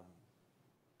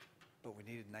 But we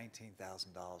needed $19,000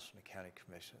 from the county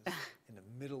commissioners in the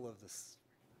middle of this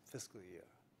fiscal year,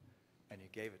 and you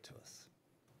gave it to us.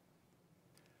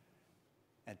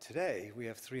 And today, we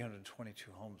have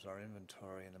 322 homes in our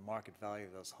inventory, and the market value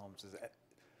of those homes is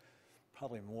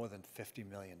probably more than $50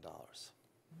 million.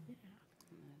 Yeah.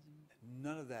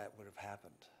 None of that would have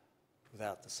happened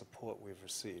without the support we've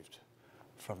received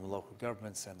from the local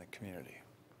governments and the community.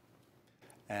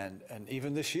 And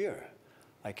even this year,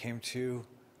 I came to you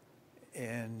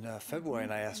in February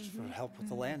and I asked for help with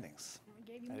the landings,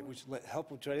 help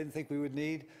which I didn't think we would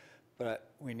need,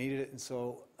 but we needed it, and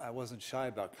so I wasn't shy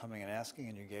about coming and asking,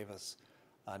 and you gave us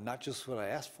not just what I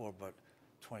asked for, but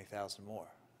 20,000 more.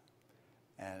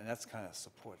 And that's kind of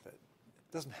support that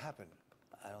doesn't happen,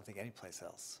 I don't think, anyplace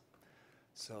else.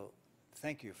 So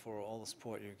thank you for all the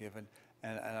support you've given.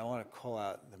 And I want to call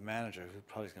out the manager, who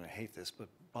probably is going to hate this, but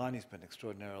Bonnie's been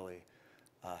extraordinarily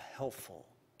helpful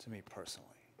to me personally.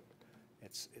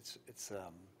 It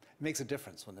makes a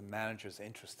difference when the manager's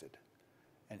interested,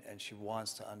 and she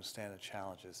wants to understand the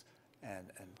challenges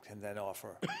and can then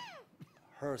offer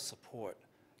her support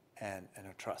and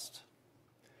her trust.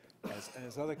 And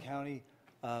there's other county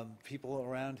people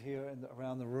around here and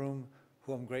around the room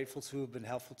who I'm grateful to, have been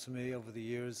helpful to me over the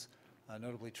years,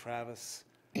 notably Travis,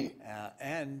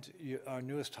 and our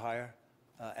newest hire,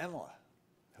 Emila,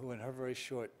 who in her very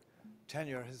short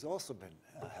tenure has also been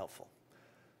helpful.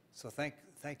 So thank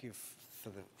you for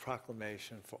the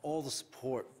proclamation, for all the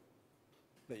support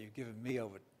that you've given me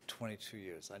over 22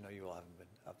 years. I know you all haven't been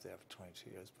up there for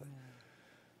 22 years, but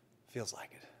feels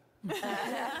like it.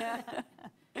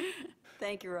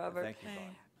 Thank you, Robert. Thank you,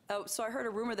 Bonnie. Oh, so I heard a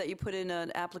rumor that you put in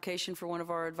an application for one of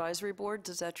our advisory boards.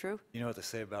 Is that true? You know what they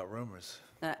say about rumors.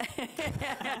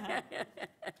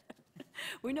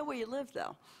 We know where you live,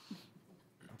 though.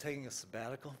 I'm taking a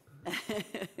sabbatical.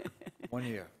 1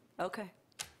 year. Okay.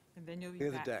 And then you'll be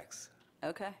Clear the back. decks.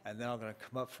 Okay. And then I'm going to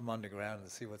come up from underground and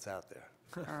see what's out there.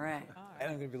 All right. And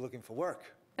I'm going to be looking for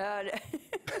work.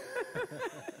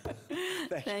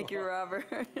 Thank you, Robert.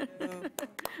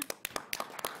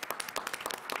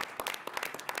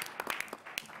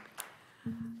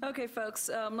 Okay, folks,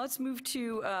 let's move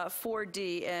to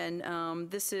 4D, and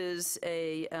this is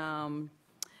the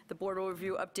board will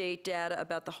review update data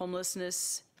about the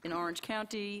homelessness in Orange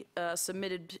County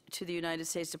submitted to the United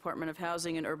States Department of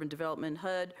Housing and Urban Development,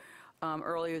 HUD,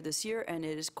 earlier this year, and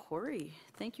it is Corey.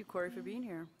 Thank you, Corey, for being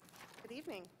here. Good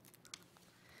evening.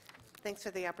 Thanks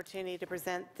for the opportunity to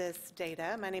present this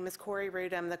data. My name is Corey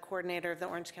Root. I'm the coordinator of the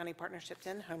Orange County Partnership to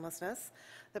End Homelessness.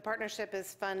 The partnership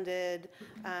is funded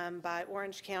by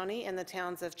Orange County and the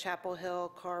towns of Chapel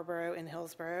Hill, Carrboro, and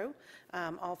Hillsborough,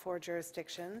 all 4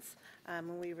 jurisdictions.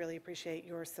 And we really appreciate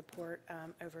your support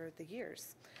over the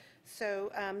years.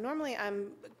 So normally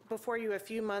I'm before you a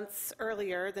few months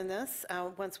earlier than this,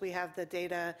 once we have the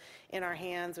data in our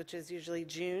hands, which is usually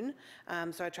June.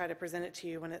 So I try to present it to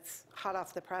you when it's hot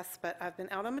off the press, but I've been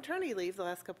out on maternity leave the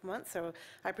last couple months, so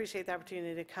I appreciate the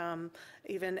opportunity to come,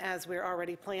 even as we're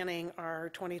already planning our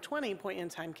 2020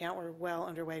 point-in-time count. We're well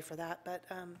underway for that, but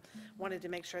wanted to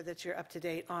make sure that you're up to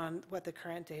date on what the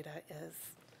current data is.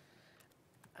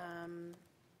 I'm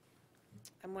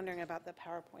wondering about the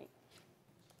PowerPoint.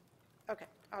 Okay,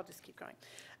 I'll just keep going.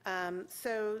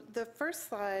 So the first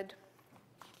slide,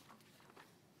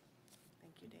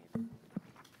 thank you, Dave.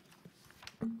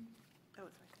 Oh,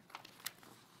 it's right there.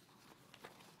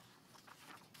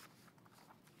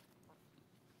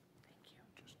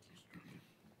 Thank you.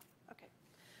 Okay,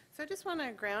 so I just want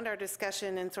to ground our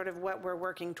discussion in sort of what we're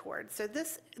working towards. So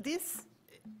this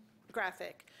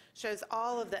graphic shows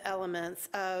all of the elements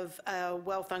of a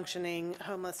well-functioning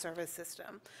homeless service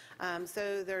system.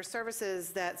 So there are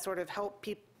services that sort of help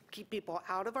keep people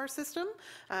out of our system,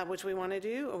 which we want to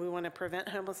do. We want to prevent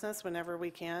homelessness whenever we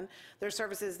can. There are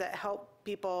services that help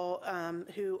people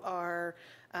who are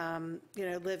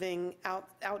living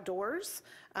outdoors.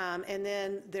 And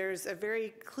then there's a very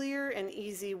clear and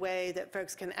easy way that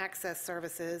folks can access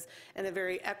services in a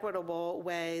very equitable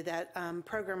way that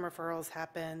program referrals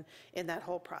happen in that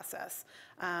whole process.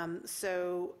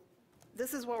 So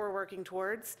this is what we're working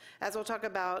towards. As we'll talk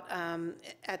about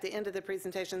at the end of the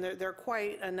presentation, there are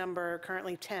quite a number,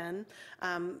 currently 10,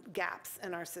 gaps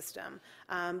in our system.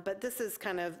 But this is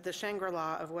kind of the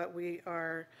Shangri-La of what we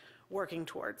are working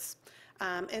towards.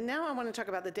 And now I want to talk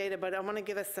about the data, but I want to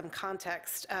give us some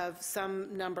context of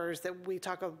some numbers that we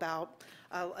talk about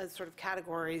as sort of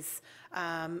categories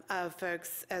of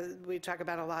folks, as we talk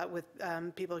about a lot with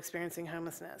people experiencing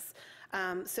homelessness.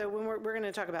 So when we're going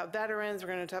to talk about veterans,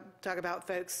 we're going to talk about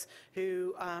folks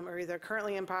who are either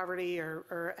currently in poverty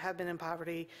or have been in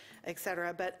poverty, et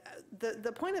cetera. But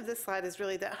the point of this slide is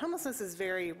really that homelessness is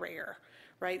very rare,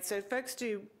 right? So folks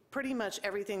do pretty much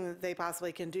everything that they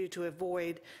possibly can do to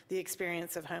avoid the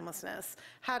experience of homelessness.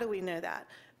 How do we know that?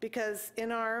 Because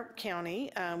in our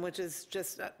county, which is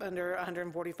just under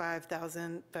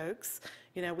 145,000 folks,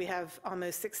 we have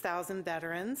almost 6,000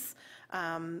 veterans.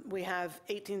 We have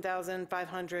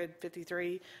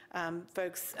 18,553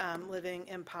 folks living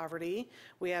in poverty.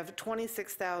 We have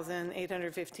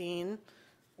 26,815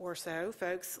 or so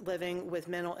folks living with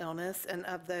mental illness, and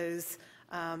of those,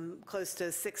 close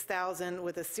to 6,000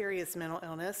 with a serious mental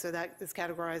illness. So that is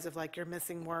categorized of like you're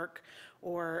missing work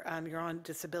or you're on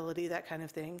disability, that kind of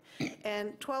thing.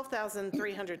 And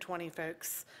 12,320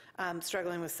 folks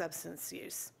struggling with substance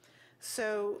use.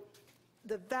 So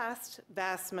the vast,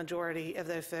 vast majority of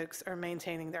those folks are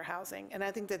maintaining their housing. And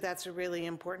I think that that's a really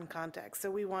important context. So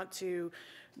we want to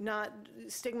not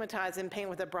stigmatize and paint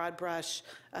with a broad brush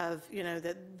of,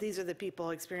 that these are the people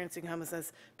experiencing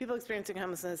homelessness. People experiencing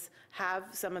homelessness have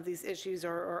some of these issues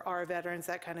or are veterans,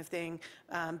 that kind of thing,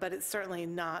 but it's certainly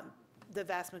not the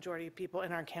vast majority of people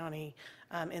in our county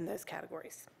in those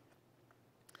categories.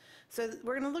 So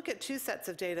we're going to look at two sets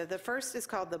of data. The first is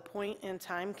called the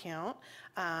point-in-time count,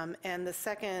 and the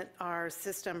second are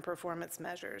system performance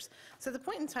measures. So the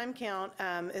point-in-time count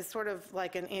is sort of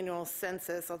like an annual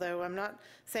census, although I'm not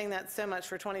saying that so much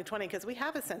for 2020 because we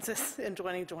have a census in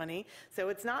 2020. So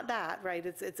it's not that, right?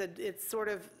 It's sort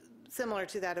of similar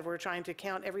to that if we're trying to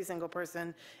count every single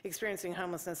person experiencing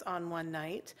homelessness on one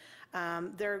night.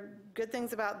 There are good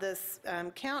things about this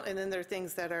count, and then there are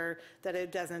things that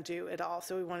it doesn't do at all.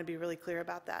 So we want to be really clear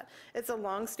about that. It's a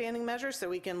long-standing measure, so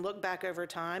we can look back over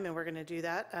time, and we're going to do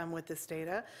that with this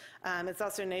data. It's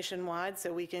also nationwide,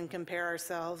 so we can compare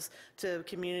ourselves to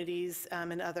communities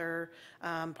in other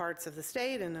parts of the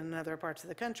state and in other parts of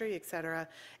the country, et cetera.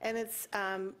 And it's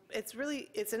an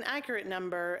accurate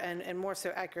number, and more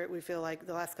so accurate, we feel like,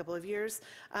 the last couple of years,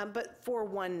 but for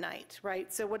one night,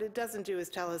 right? So what it doesn't do is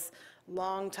tell us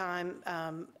long-time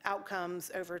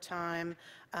outcomes over time.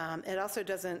 It also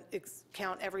doesn't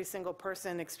count every single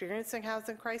person experiencing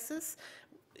housing crisis.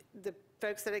 The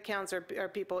folks that it counts are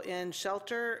people in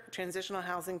shelter, transitional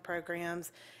housing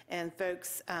programs, and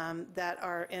folks that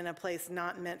are in a place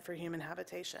not meant for human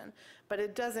habitation. But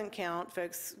it doesn't count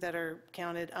folks that are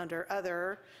counted under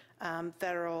other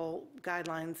federal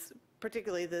guidelines,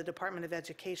 particularly the Department of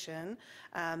Education,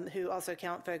 who also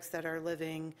count folks that are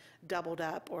living doubled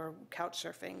up or couch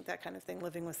surfing, that kind of thing,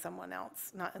 living with someone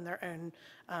else, not in their own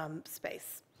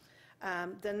space.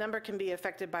 The number can be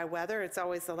affected by weather. It's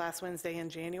always the last Wednesday in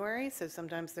January, so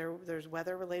sometimes there's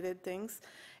weather-related things.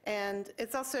 And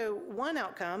it's also one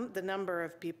outcome, the number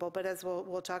of people, but as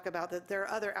we'll talk about, that there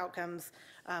are other outcomes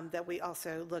that we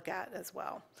also look at as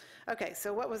well. Okay,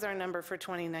 so what was our number for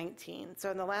 2019? So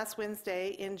on the last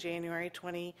Wednesday in January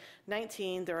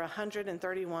 2019, there were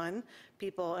 131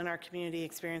 people in our community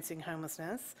experiencing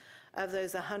homelessness. Of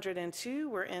those, 102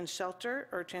 were in shelter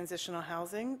or transitional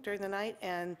housing during the night,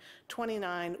 and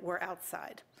 29 were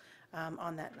outside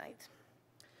on that night.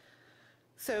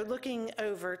 So looking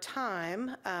over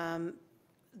time,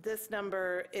 this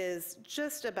number is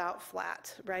just about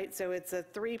flat, right? So it's a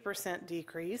 3%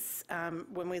 decrease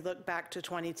when we look back to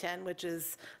 2010, which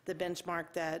is the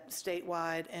benchmark that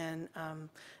statewide and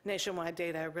nationwide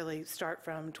data really start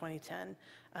from 2010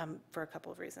 for a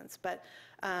couple of reasons. But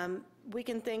we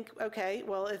can think, okay,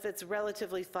 well, if it's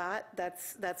relatively flat,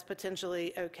 that's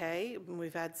potentially okay.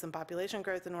 We've had some population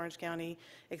growth in Orange County,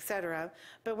 et cetera.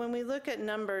 But when we look at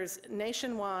numbers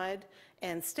nationwide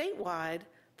and statewide,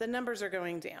 the numbers are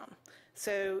going down.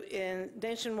 So in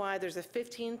nationwide, there's a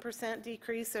 15%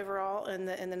 decrease overall in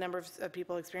the number of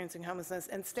people experiencing homelessness,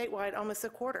 and statewide, almost a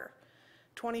quarter,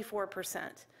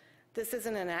 24%. This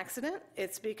isn't an accident.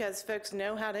 It's because folks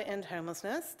know how to end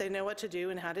homelessness. They know what to do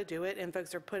and how to do it, and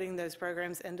folks are putting those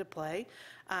programs into play.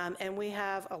 And we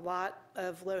have a lot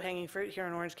of low-hanging fruit here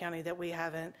in Orange County that we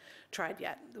haven't tried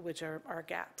yet, which are our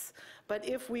gaps. But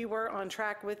if we were on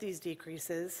track with these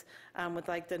decreases, with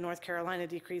like the North Carolina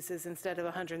decreases, instead of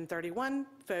 131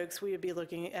 folks, we would be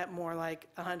looking at more like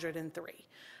 103.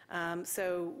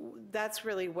 So that's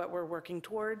really what we're working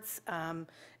towards, and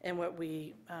what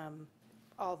we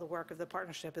all the work of the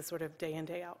partnership is sort of day in,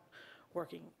 day out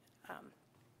working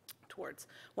towards.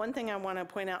 One thing I want to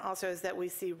point out also is that we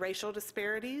see racial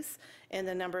disparities in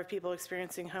the number of people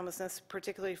experiencing homelessness,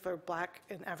 particularly for Black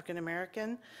and African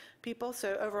American people.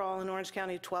 So overall in Orange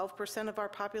County, 12% of our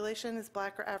population is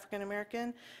Black or African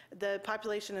American. The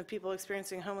population of people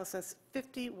experiencing homelessness,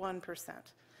 51%.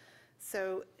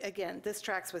 So again, this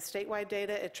tracks with statewide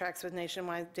data, it tracks with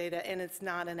nationwide data, and it's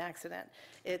not an accident.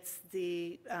 It's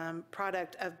the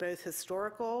product of both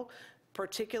historical,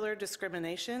 particular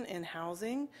discrimination in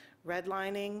housing,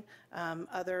 redlining,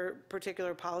 other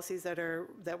particular policies that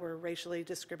were racially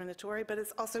discriminatory, but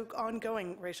it's also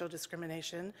ongoing racial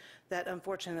discrimination that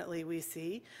unfortunately we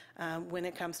see when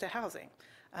it comes to housing.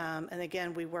 And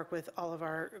again, we work with all of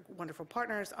our wonderful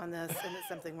partners on this, and it's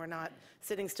something we're not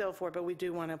sitting still for, but we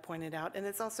do want to point it out. And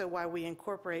it's also why we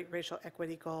incorporate racial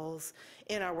equity goals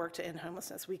in our work to end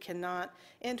homelessness. We cannot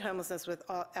end homelessness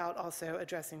without also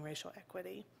addressing racial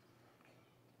equity.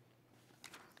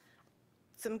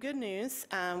 Some good news,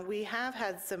 we have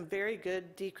had some very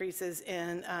good decreases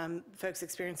in folks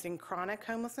experiencing chronic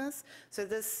homelessness. So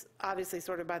this, obviously,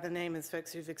 sort of by the name, is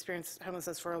folks who've experienced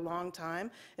homelessness for a long time.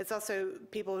 It's also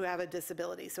people who have a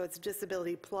disability. So it's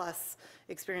disability plus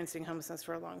experiencing homelessness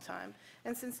for a long time.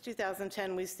 And since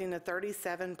 2010, we've seen a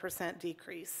 37%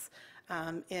 decrease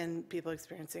in people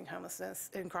experiencing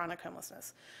homelessness, in chronic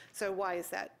homelessness. So why is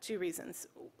that? Two reasons.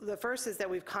 The first is that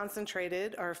we've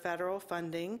concentrated our federal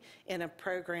funding in a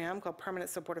program called Permanent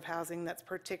Supportive Housing that's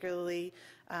particularly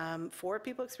for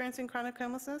people experiencing chronic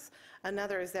homelessness.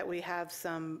 Another is that we have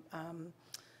some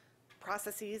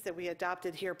processes that we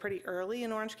adopted here pretty early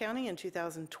in Orange County in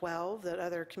 2012 that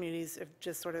other communities have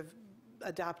just sort of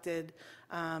adopted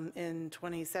in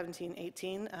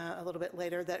 2017-18, a little bit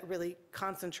later, that really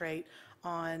concentrate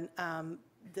on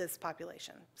this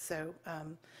population. So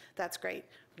that's great.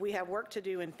 We have work to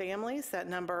do in families. That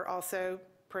number also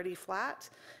pretty flat,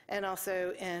 and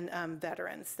also in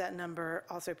veterans, that number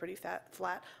also pretty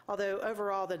flat. Although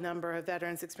overall the number of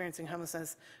veterans experiencing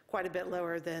homelessness quite a bit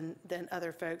lower than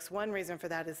other folks. One reason for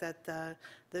that is that the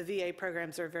VA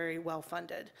programs are very well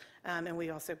funded, and we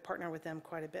also partner with them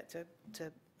quite a bit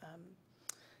to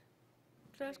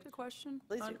Could I ask a question?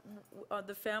 Please On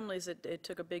the families, it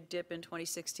took a big dip in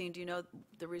 2016. Do you know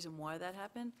the reason why that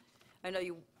happened? I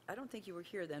don't think you were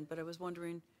here then, but I was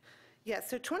wondering. Yeah,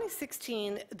 so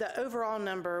 2016, the overall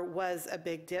number was a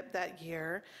big dip that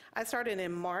year. I started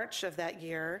in March of that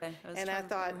year, and I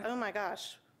thought, oh my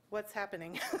gosh, what's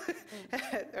happening?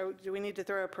 Do we need to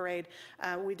throw a parade?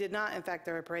 We did not, in fact,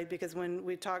 throw a parade, because when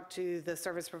we talked to the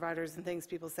service providers and things,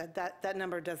 people said that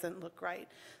number doesn't look right.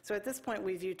 So at this point,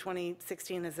 we view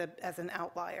 2016 as an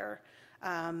outlier.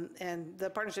 And the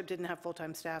partnership didn't have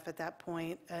full-time staff at that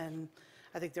point, and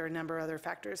I think there are a number of other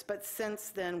factors. But since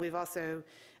then, we've also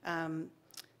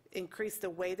increased the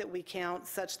way that we count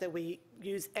such that we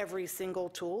use every single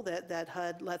tool that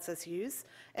HUD lets us use.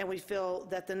 And we feel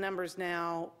that the numbers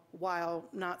now, while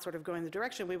not sort of going the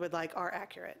direction we would like, are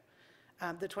accurate.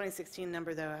 The 2016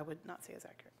 number, though, I would not say is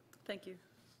accurate. Thank you.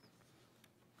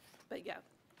 But yeah,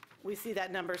 we see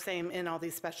that number same in all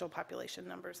these special population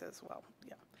numbers as well,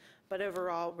 yeah. But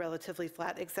overall, relatively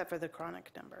flat, except for the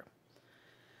chronic number.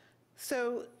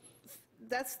 So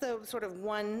that's the sort of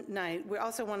one night. We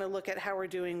also want to look at how we're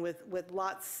doing with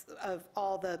lots of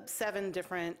all the 7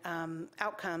 different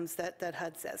outcomes that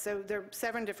HUD says. So there are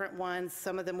 7 different ones.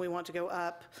 Some of them we want to go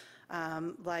up,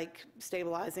 like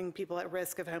stabilizing people at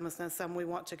risk of homelessness. Some we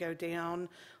want to go down,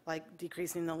 like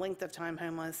decreasing the length of time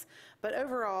homeless. But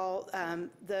overall,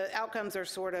 the outcomes are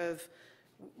sort of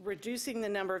reducing the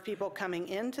number of people coming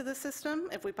into the system,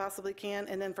 if we possibly can,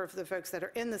 and then for the folks that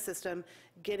are in the system,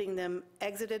 getting them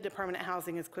exited to permanent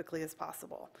housing as quickly as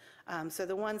possible. So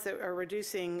the ones that are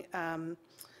reducing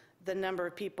the number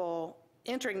of people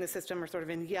entering the system are sort of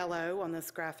in yellow on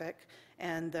this graphic,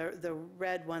 and the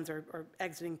red ones are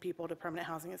exiting people to permanent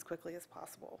housing as quickly as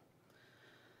possible.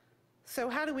 So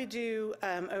how do we do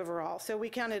overall? So we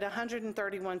counted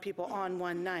 131 people on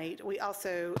one night. We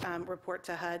also report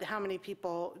to HUD how many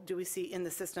people do we see in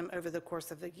the system over the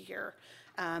course of the year.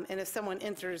 And if someone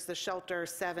enters the shelter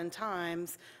 7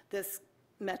 times, this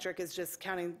metric is just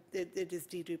counting, it is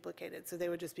deduplicated, so they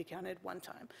would just be counted 1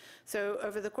 time. So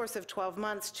over the course of 12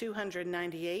 months,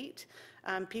 298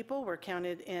 people were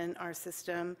counted in our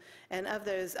system, and of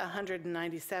those,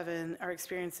 197 are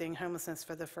experiencing homelessness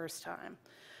for the first time.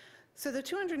 So the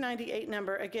 298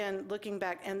 number, again, looking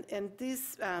back, and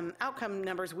these outcome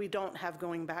numbers we don't have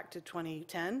going back to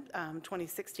 2010.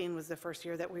 2016 was the first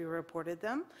year that we reported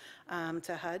them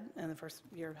to HUD, and the first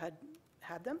year HUD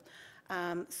had them.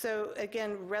 So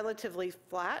again, relatively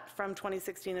flat from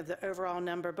 2016 of the overall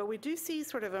number, but we do see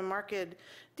sort of a marked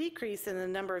decrease in the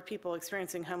number of people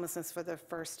experiencing homelessness for the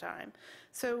first time.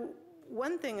 So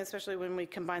one thing, especially when we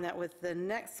combine that with the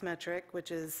next metric,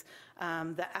 which is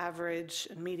the average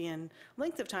and median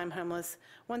length of time homeless,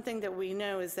 one thing that we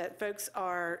know is that folks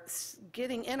are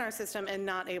getting in our system and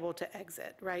not able to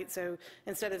exit, right? So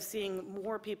instead of seeing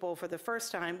more people for the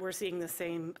first time, we're seeing the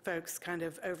same folks kind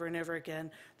of over and over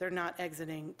again. They're not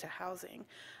exiting to housing.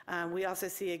 We also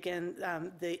see, again,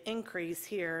 the increase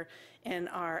here in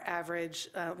our average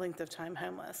length of time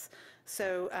homeless.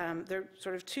 So there are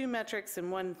sort of 2 metrics,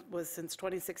 and one was since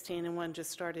 2016 and one just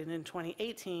started in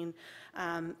 2018,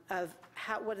 of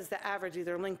what is the average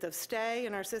either length of stay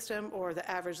in our system or the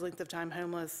average length of time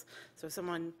homeless. So if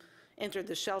someone entered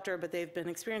the shelter but they've been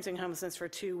experiencing homelessness for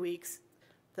 2 weeks,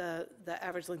 the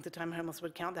average length of time homeless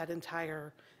would count that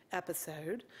entire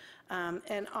episode.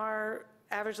 And our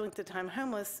average length of time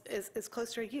homeless is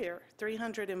close to a year,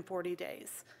 340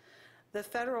 days. The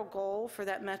federal goal for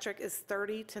that metric is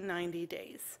 30 to 90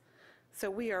 days. So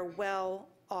we are well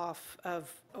off of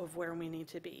where we need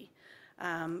to be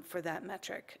for that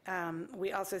metric.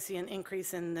 We also see an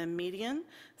increase in the median.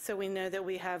 So we know that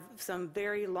we have some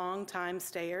very long time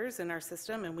stayers in our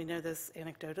system, and we know this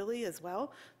anecdotally as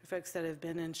well, for folks that have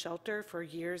been in shelter for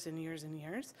years and years and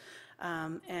years.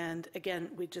 And again,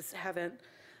 we just haven't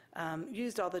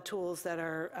used all the tools that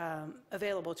are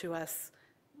available to us,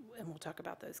 and we'll talk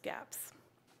about those gaps.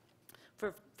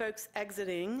 For folks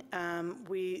exiting,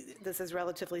 this is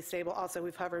relatively stable. Also,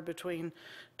 we've hovered between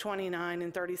 29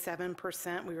 and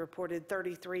 37%. We reported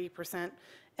 33%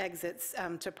 exits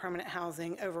to permanent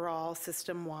housing overall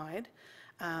system-wide.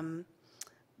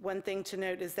 One thing to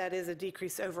note is that is a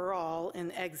decrease overall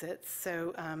in exits.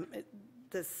 So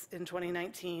this in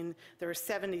 2019, there were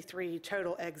 73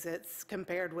 total exits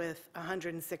compared with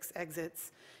 106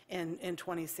 exits in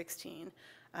 2016.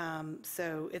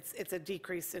 So it's a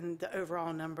decrease in the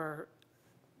overall number.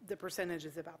 The percentage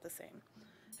is about the same,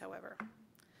 however.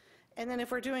 And then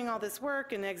if we're doing all this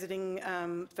work and exiting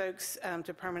folks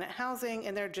to permanent housing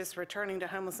and they're just returning to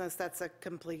homelessness, that's a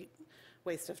complete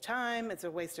waste of time. It's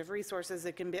a waste of resources.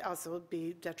 It can also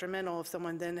be detrimental if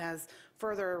someone then has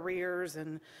further arrears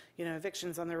and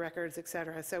evictions on their records, et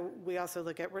cetera. So we also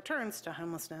look at returns to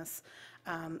homelessness.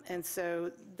 And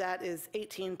so that is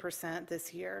 18%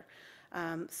 this year.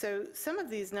 So some of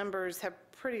these numbers have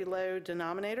pretty low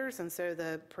denominators, and so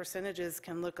the percentages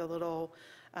can look a little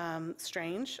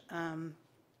strange.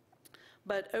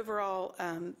 But overall,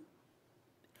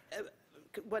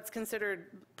 what's considered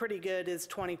pretty good is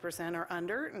 20% or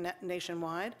under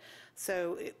nationwide.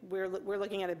 So we're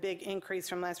looking at a big increase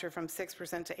from last year from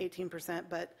 6% to 18%,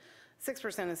 but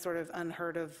 6% is sort of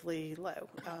unheard ofly low,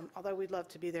 although we'd love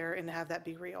to be there and have that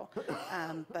be real.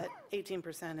 But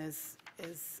 18%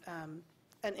 is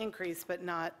an increase, but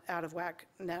not out of whack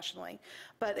nationally.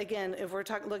 But again, if we're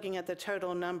looking at the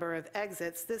total number of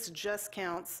exits, this just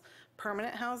counts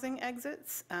permanent housing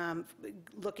exits,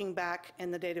 looking back in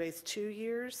the database 2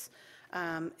 years.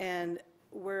 And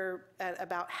we're at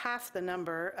about half the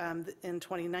number in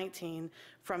 2019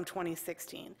 from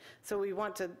 2016. So we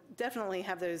want to definitely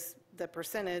have the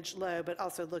percentage low, but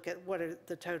also look at what are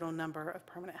the total number of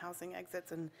permanent housing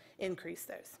exits and increase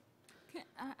those. Okay,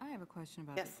 I have a question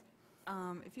about Yes.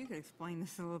 it. If you could explain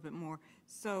this a little bit more.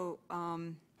 So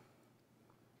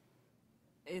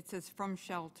it says from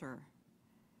shelter.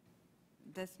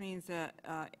 This means that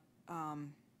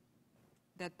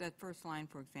that first line,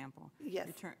 for example. Yes.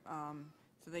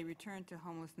 So they returned to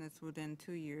homelessness within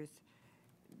 2 years.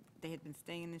 They had been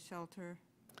staying in the shelter.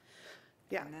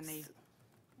 Yeah. And then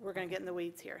We're going to get in the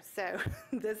weeds here. So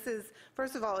this is,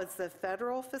 first of all, it's the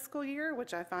federal fiscal year,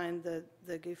 which I find the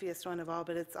goofiest one of all,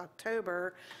 but it's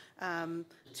October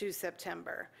to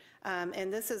September.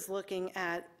 And this is looking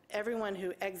at everyone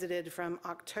who exited from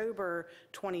October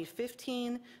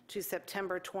 2015 to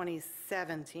September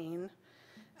 2017.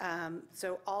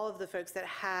 So all of the folks that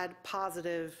had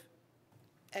positive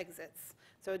exits.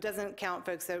 So it doesn't count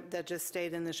folks that just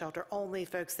stayed in the shelter, only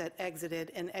folks that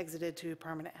exited and exited to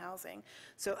permanent housing.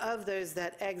 So of those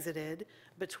that exited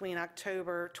between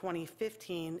October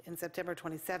 2015 and September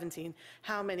 2017,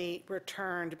 how many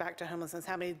returned back to homelessness?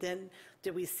 How many then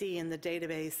did we see in the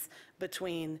database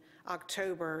between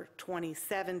October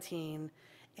 2017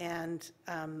 and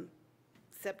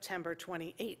September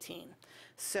 2018?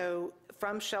 So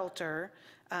from shelter,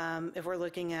 if we're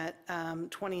looking at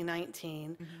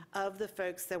 2019, of the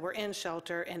folks that were in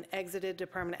shelter and exited to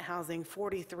permanent housing,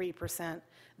 43%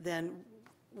 then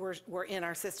were in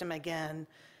our system again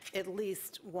at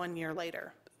least 1 year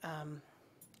later.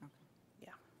 Yeah.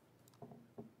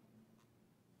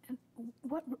 And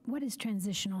what is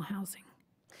transitional housing?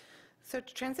 So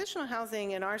transitional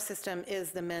housing in our system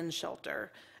is the men's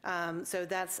shelter. So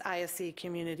that's ISC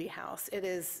Community House. It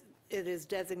is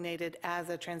designated as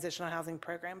a transitional housing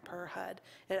program per HUD.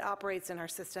 It operates in our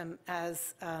system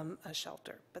as a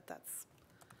shelter, but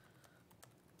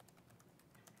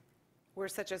we're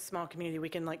such a small community, we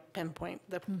can like pinpoint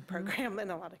the program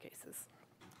in a lot of cases.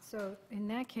 So in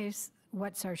that case,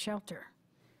 what's our shelter?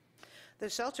 The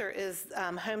shelter is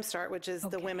Home Start, which is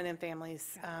the Women and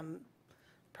Families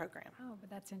program. Oh, but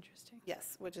that's interesting.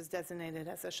 Yes, which is designated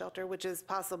as a shelter, which is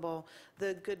possible.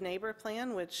 The Good Neighbor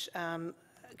Plan, which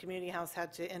Community House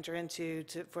had to enter into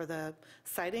for the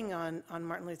sighting on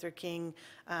Martin Luther King,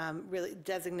 really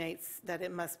designates that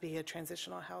it must be a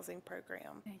transitional housing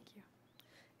program. Thank you.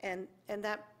 And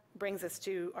that brings us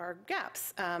to our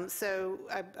gaps. So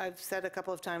I've said a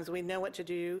couple of times, we know what to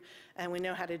do and we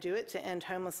know how to do it to end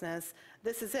homelessness.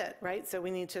 This is it, right? So we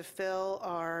need to fill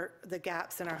the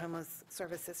gaps in our homeless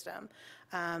service system.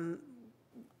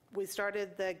 We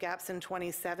started the gaps in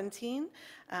 2017,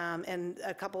 and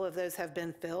a couple of those have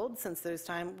been filled since those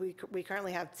time. We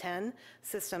currently have 10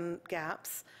 system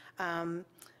gaps.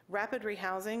 Rapid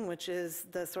rehousing, which is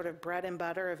the sort of bread and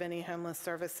butter of any homeless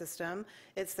service system,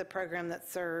 it's the program that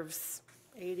serves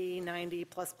 80, 90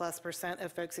 plus %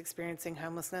 of folks experiencing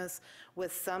homelessness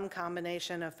with some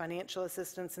combination of financial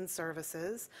assistance and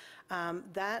services.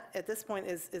 That, at this point,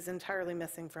 is entirely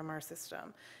missing from our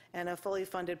system. And a fully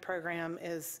funded program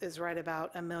is right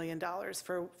about $1 million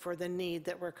for the need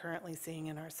that we're currently seeing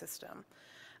in our system.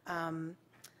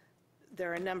 There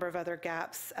are a number of other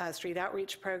gaps. Street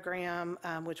outreach program,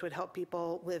 which would help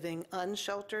people living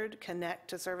unsheltered connect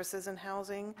to services and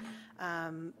housing.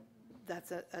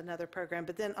 That's another program.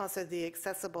 But then also the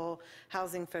accessible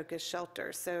housing-focused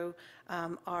shelter. So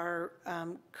our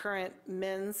current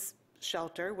men's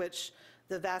shelter, which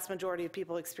the vast majority of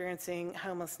people experiencing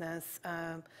homelessness,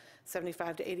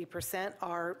 75 to 80%,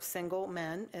 are single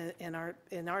men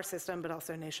in our system, but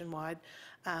also nationwide.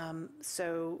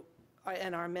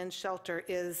 And our men's shelter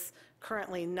is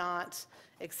currently not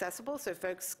accessible, so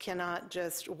folks cannot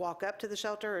just walk up to the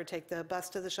shelter or take the bus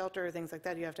to the shelter or things like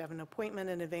that. You have to have an appointment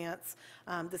in advance.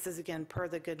 This is, again, per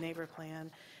the Good Neighbor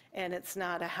Plan. And it's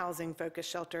not a housing-focused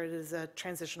shelter. It is a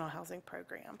transitional housing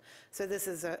program. So this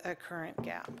is a current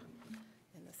gap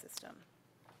in the system.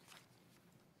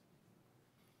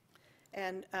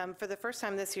 And for the first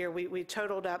time this year, we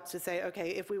totaled up to say, okay,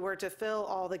 if we were to fill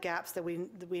all the gaps that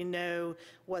we know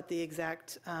what the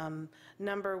exact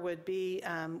number would be,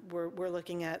 we're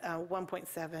looking at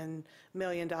 $1.7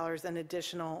 million in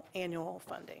additional annual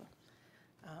funding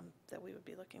that we would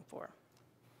be looking for.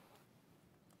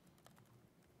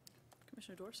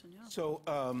 Commissioner Dorson, yeah. So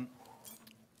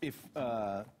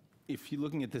if you're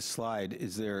looking at this slide,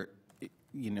 is there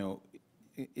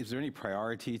any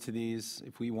priority to these?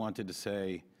 If we wanted to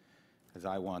say, as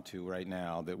I want to right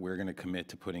now, that we're going to commit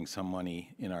to putting some money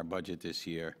in our budget this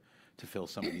year to fill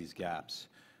some of these gaps,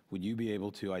 would you be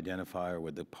able to identify, or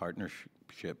would the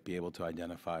partnership be able to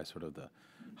identify sort of the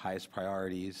highest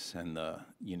priorities and the,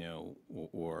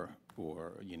 or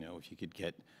if you could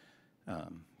get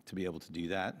to be able to do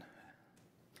that?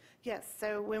 Yes,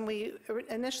 so when we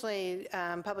initially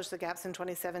published the gaps in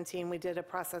 2017, we did a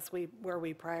process where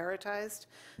we prioritized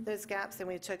those gaps, and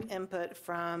we took input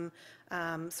from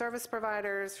service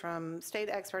providers, from state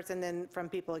experts, and then from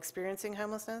people experiencing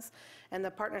homelessness. And the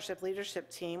partnership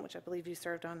leadership team, which I believe you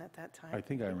served on at that time. I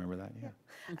think I remember that, yeah.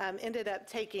 Ended up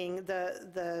taking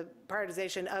the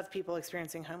prioritization of people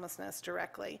experiencing homelessness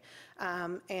directly.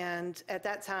 And at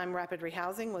that time, rapid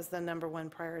rehousing was the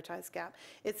 #1 prioritized gap.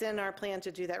 It's in our plan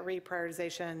to do that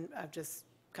reprioritization. I've just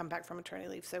come back from maternity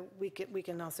leave, so we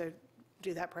can also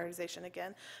do that prioritization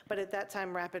again. But at that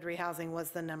time, rapid rehousing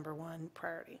was the #1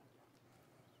 priority.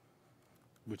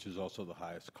 Which is also the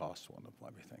highest cost one of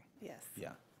everything. Yes.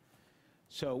 Yeah.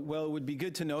 So, well, it would be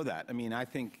good to know that. I mean, I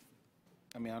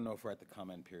don't know if we're at the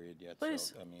comment period yet.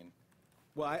 Please.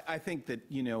 So, I think that,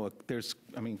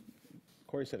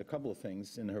 Corey said a couple of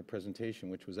things in her presentation,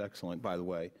 which was excellent, by the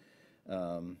way,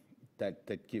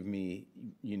 that give me,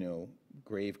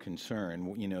 grave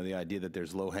concern. The idea that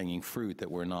there's low-hanging fruit that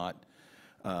we're not,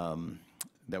 I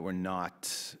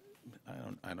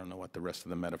don't know what the rest of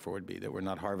the metaphor would be, that we're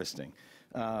not harvesting.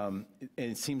 And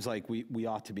it seems like we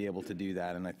ought to be able to do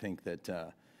that, and I think that,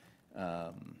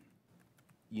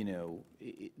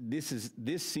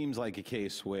 this seems like a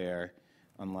case where,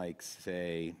 unlike,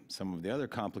 say, some of the other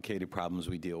complicated problems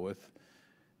we deal with,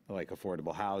 like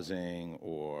affordable housing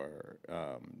or,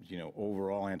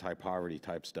 overall anti-poverty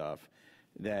type stuff,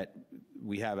 that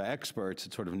we have experts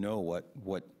that sort of know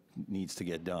what needs to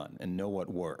get done and know what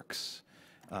works.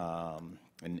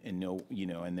 And know,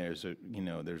 and there's a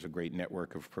great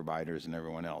network of providers and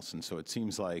everyone else. And so it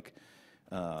seems like,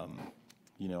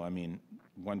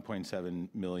 1.7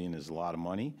 million is a lot of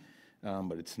money,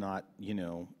 but it's not,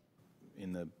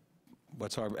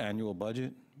 what's our annual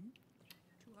budget?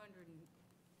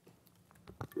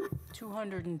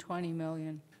 220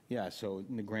 million. Yeah, so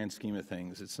in the grand scheme of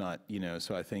things, it's not,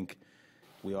 so I think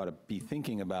we ought to be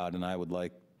thinking about, and I would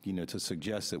like, to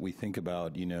suggest that we think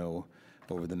about,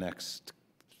 over the next,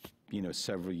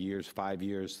 several years, 5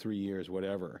 years, 3 years,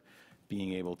 whatever,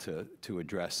 being able to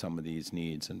address some of these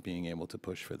needs and being able to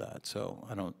push for that. So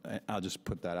I'll just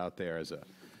put that out there as a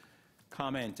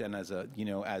comment, and as a,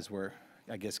 as we're,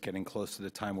 I guess, getting close to the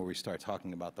time where we start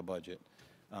talking about the budget,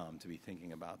 to be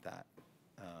thinking about that.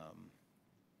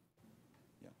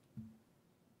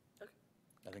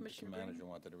 I think the manager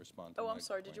wanted to respond to Oh, my I'm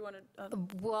sorry, did you want to?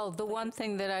 Well, the one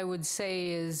thing that I would say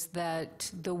is that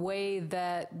the way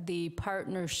that the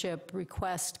partnership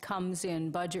request comes in,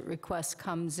 budget request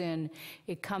comes in,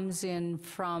 it comes in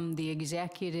from the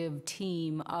executive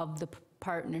team of the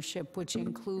partnership, which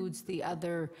includes the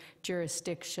other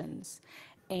jurisdictions.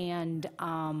 And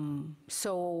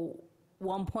so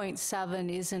 1.7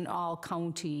 isn't all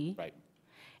county. Right.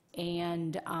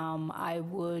 And I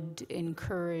would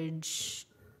encourage,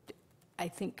 I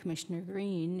think Commissioner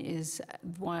Green is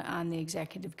one on the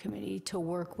executive committee, to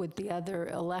work with the other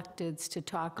electeds to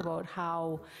talk about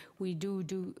how we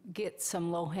do get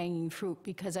some low-hanging fruit,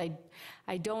 because I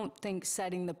don't think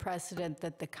setting the precedent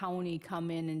that the county come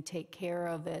in and take care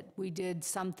of it. We did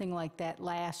something like that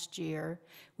last year.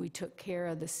 We took care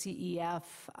of the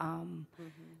CEF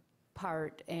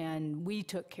part, and we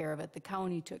took care of it, the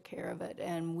county took care of it,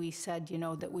 and we said,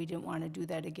 that we didn't want to do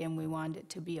that again. We wanted it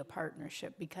to be a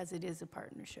partnership, because it is a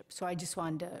partnership. So I just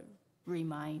wanted to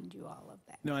remind you all of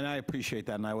that. No, and I appreciate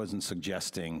that, and I wasn't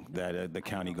suggesting that the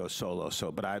county goes solo,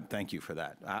 but I thank you for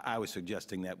that. I was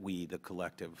suggesting that we, the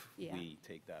collective, we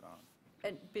take that on.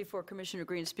 And before Commissioner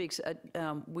Green speaks,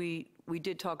 we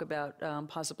did talk about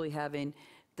possibly having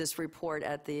this report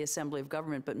at the Assembly of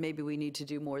Government, but maybe we need to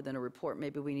do more than a report.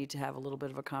 Maybe we need to have a little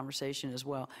bit of a conversation as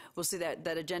well. We'll see.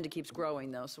 That agenda keeps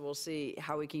growing, though, so we'll see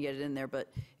how we can get it in there. But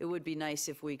it would be nice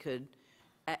if we could,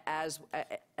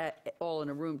 all in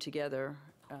a room together.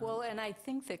 Well, and I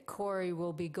think that Corey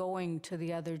will be going to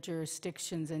the other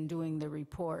jurisdictions and doing the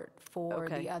report for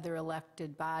the other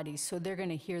elected bodies. So they're going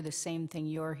to hear the same thing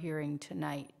you're hearing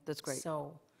tonight. That's great.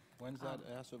 So, when's that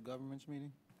ASO of Governments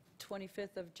meeting?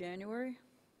 25th of January?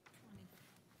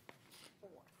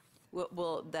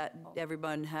 Will that,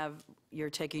 everyone you're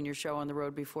taking your show on the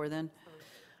road before then?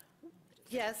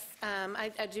 Yes,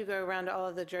 I do go around to all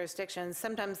of the jurisdictions.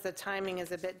 Sometimes the timing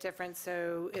is a bit different,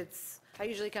 so I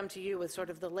usually come to you with sort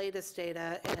of the latest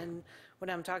data, and when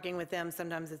I'm talking with them,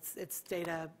 sometimes it's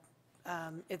data,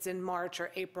 it's in March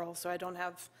or April, so I don't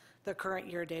have the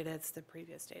current year data, it's the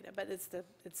previous data, but it's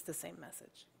the same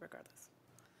message regardless.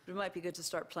 It might be good to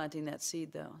start planting that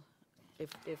seed, though,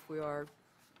 if we are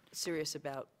serious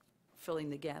about filling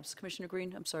the gaps. Commissioner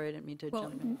Green, I'm sorry, I didn't mean to Well,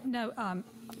 jump in. no,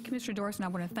 Commissioner Dorson, I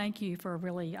want to thank you for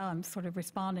really sort of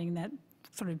responding in that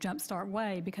sort of jumpstart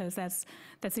way, because that's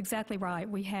exactly right.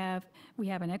 We have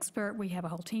an expert, we have a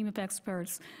whole team of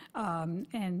experts,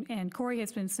 and Corey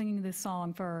has been singing this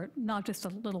song for not just a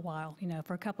little while,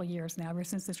 for a couple of years now, ever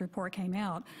since this report came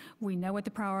out. We know what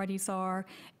the priorities are,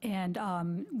 and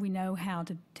we know how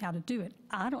to do it.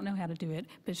 I don't know how to do it,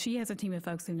 but she has a team of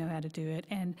folks who know how to do it,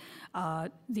 and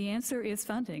the answer is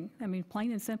funding. I mean,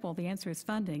 plain and simple, the answer is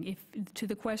funding. To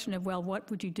the question of, well, what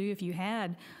would you do if you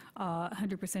had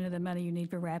 100% of the money you need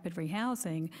for rapid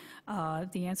rehousing,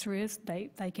 the answer is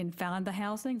they can find the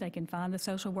housing, they can find the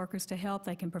social workers to help,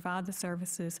 they can provide the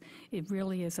services. It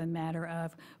really is a matter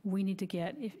of we need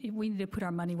to put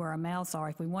our money where our mouths are.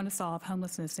 If we want to solve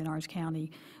homelessness in Orange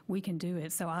County, we can do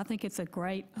it. So I think it's a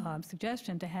great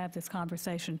suggestion to have this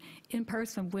conversation in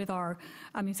person with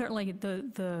certainly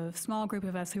the small group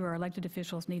of us who are elected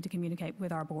officials need to communicate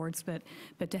with our boards,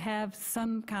 but to have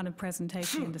some kind of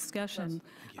presentation and discussion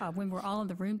when we're all in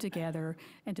the room together,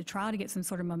 and to try to get some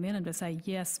sort of momentum to say,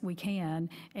 yes, we can,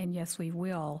 and yes, we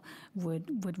will,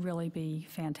 would really be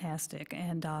fantastic.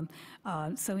 And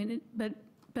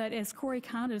but as Corey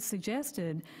kind of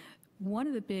suggested, one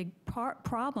of the big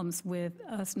problems with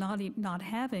us not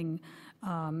having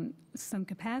some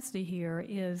capacity here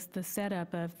is the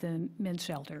setup of the men's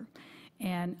shelter.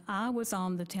 And I was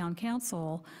on the town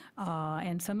council,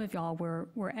 and some of y'all were,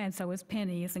 and so was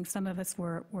Penny. I think some of us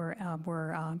were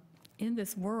in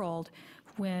this world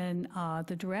when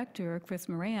the director, Chris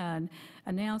Moran,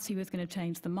 announced he was going to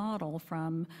change the model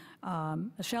from a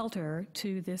shelter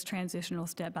to this transitional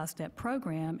step-by-step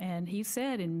program. And he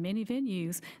said in many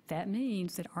venues, that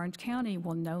means that Orange County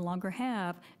will no longer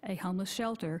have a homeless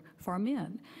shelter for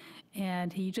men.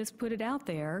 And he just put it out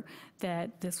there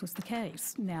that this was the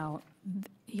case. Now,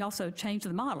 he also changed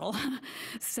the model.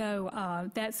 So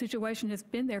that situation has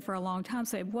been there for a long time.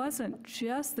 So it wasn't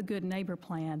just the good neighbor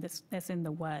plan that's in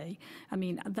the way. I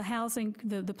mean, the housing,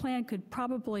 the plan could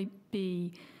probably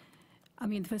be,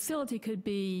 the facility could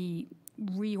be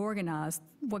reorganized.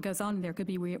 What goes on in there could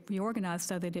be reorganized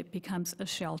so that it becomes a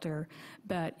shelter.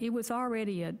 But it was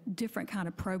already a different kind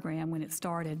of program when it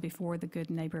started before the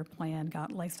Good Neighbor Plan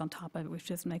got laced on top of it, which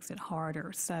just makes it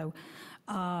harder. So,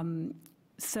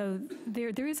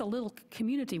 there is a little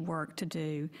community work to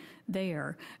do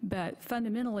there, but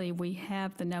fundamentally we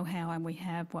have the know-how and we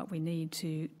have what we need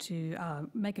to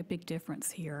make a big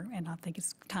difference here. And I think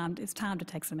it's time to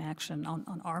take some action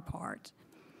on our part.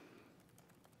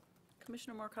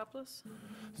 Commissioner Markopoulos?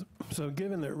 So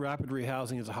given that rapid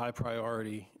rehousing is a high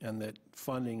priority and that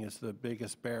funding is the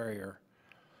biggest barrier,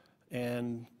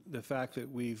 and the fact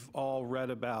that we've all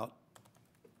read about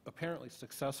apparently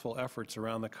successful efforts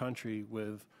around the country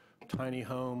with tiny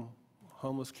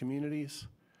homeless communities,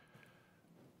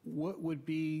 what would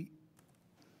be,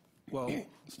 well,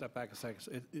 step back a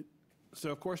second. So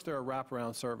of course there are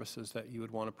wraparound services that you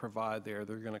would want to provide there.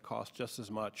 They're going to cost just as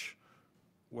much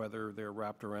whether they're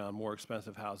wrapped around more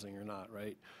expensive housing or not,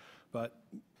 right? But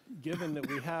given that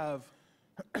we have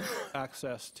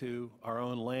access to our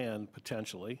own land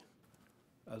potentially,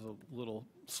 as a little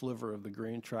sliver of the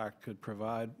green tract could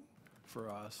provide for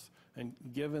us, and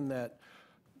given that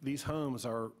these homes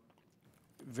are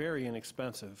very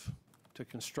inexpensive to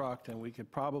construct, and we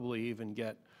could probably even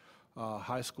get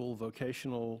high school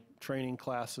vocational training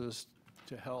classes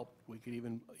to help. We could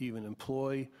even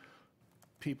employ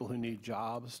people who need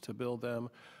jobs to build them.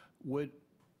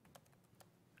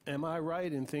 Am I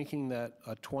right in thinking that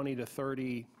a 20 to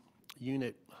 30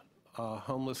 unit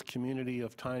homeless community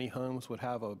of tiny homes would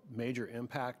have a major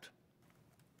impact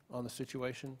on the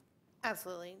situation?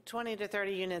 Absolutely. 20 to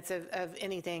 30 units of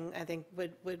anything, I think,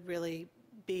 would really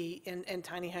be in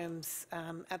tiny homes.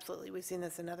 Absolutely. We've seen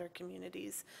this in other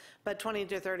communities. But 20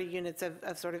 to 30 units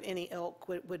of sort of any ilk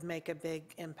would make a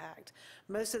big impact.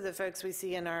 Most of the folks we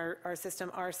see in our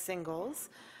system are singles.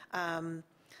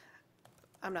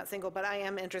 I'm not single, but I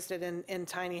am interested in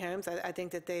tiny homes. I think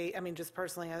that just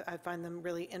personally, I find them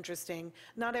really interesting.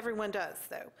 Not everyone does,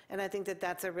 though. And I think that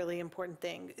that's a really important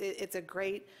thing. It's a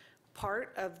great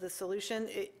part of the solution.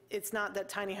 It's not that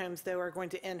tiny homes, though, are going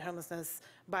to end homelessness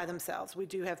by themselves. We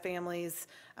do have families,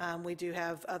 we do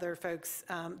have other folks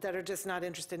that are just not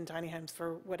interested in tiny homes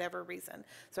for whatever reason.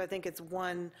 So I think it's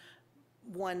one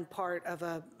part of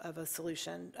a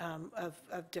solution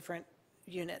of different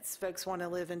units. Folks want to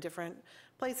live in different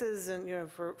places and,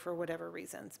 for whatever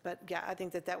reasons. But yeah, I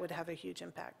think that would have a huge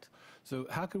impact. So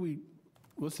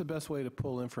what's the best way to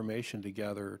pull information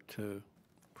together to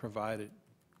provide it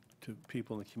to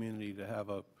people in the community to have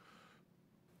a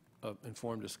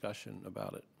informed discussion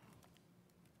about it.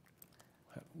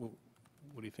 What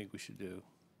do you think we should do?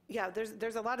 Yeah,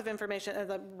 there's a lot of information.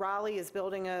 Raleigh is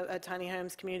building a tiny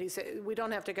homes community, so we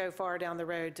don't have to go far down the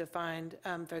road to find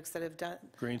folks that have done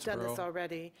this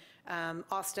already.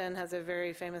 Austin has a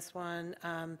very famous one.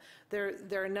 There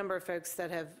are a number of folks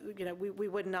that have, we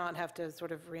would not have to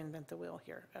sort of reinvent the wheel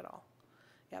here at all.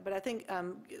 Yeah, but I think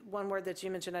one word that you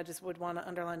mentioned I just would want to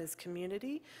underline is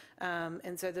community.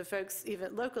 And so the folks,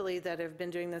 even locally, that have been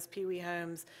doing this, Pee Wee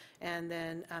Homes, and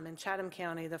then in Chatham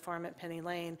County, the farm at Penny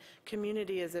Lane,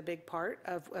 community is a big part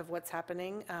of what's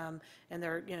happening. And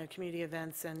there are, community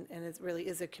events, and it really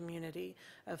is a community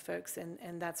of folks,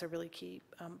 and that's a really key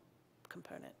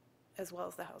component, as well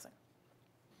as the housing.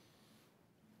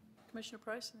 Commissioner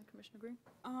Price and then Commissioner Green.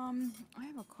 I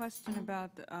have a question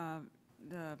about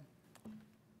the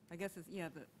I guess it's,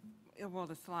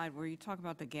 the slide where you talk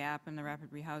about the gap and the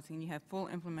rapid rehousing. You have full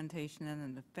implementation and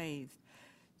then the phased.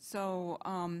 So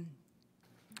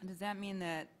does that mean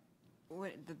that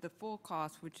the full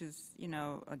cost, which is,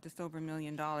 just over $1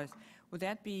 million, would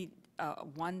that be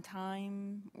one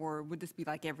time, or would this be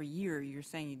like every year? You're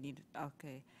saying you need,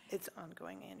 okay. It's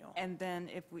ongoing annual. And then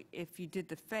if you did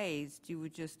the phased, you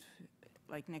would just,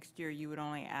 like next year, you would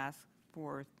only ask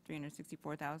for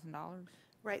 $364,000?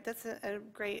 Right, that's a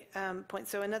great point.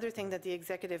 So another thing that the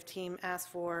executive team asked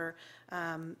for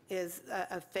is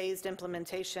a phased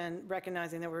implementation,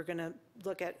 recognizing that we're going to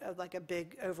look at like a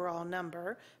big overall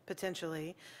number,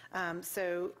 potentially.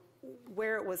 So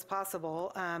where it was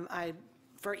possible, I,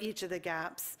 for each of the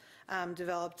gaps,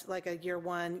 developed like a year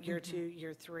 1, year 2,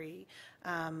 year 3.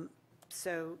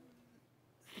 So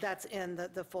that's in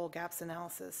the full gaps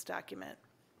analysis document.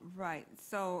 Right,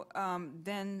 so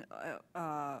then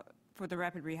for the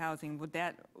rapid rehousing, would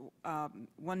that $1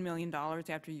 million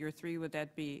after year 3, would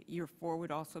that be, year 4 would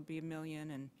also be $1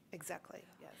 million? And exactly,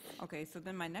 yes. Okay, so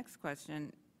then my next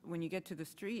question, when you get to the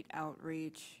street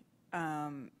outreach,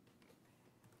 the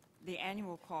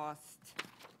annual cost,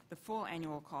 the full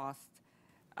annual cost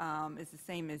is the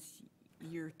same as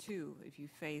year 2 if you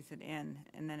phase it in,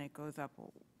 and then it goes up.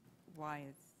 Why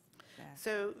is that?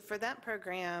 So for that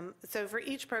program, so for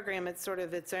each program, it's sort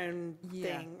of its own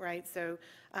thing, right? So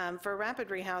for rapid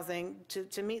rehousing,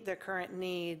 to meet the current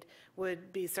need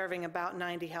would be serving about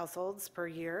 90 households per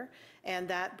year, and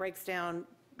that breaks down,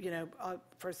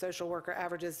 for social worker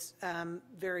averages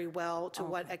very well to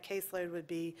what a caseload would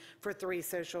be for 3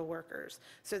 social workers.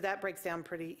 So that breaks down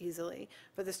pretty easily.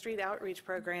 For the street outreach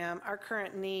program, our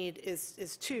current need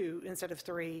is 2 instead of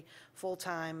 3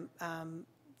 full-time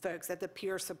folks at the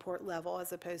peer support level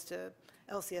as opposed to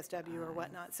LCSW or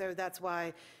whatnot. So that's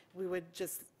why we would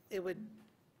just,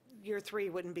 year 3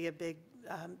 wouldn't be a big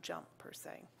jump per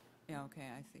se. Yeah, okay,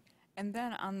 I see. And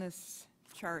then on this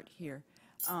chart here,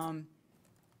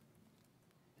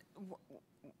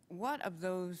 what of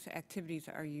those activities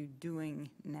are you doing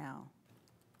now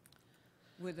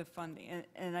with the funding?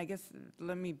 And I guess,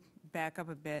 let me back up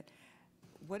a bit.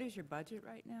 What is your budget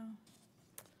right now?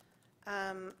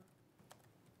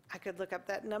 I could look up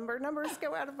that number. Numbers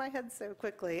go out of my head so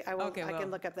quickly. I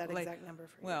can look up that exact number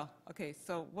for you. Well, okay,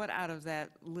 so what out of that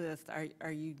list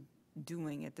are you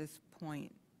doing at this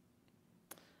point?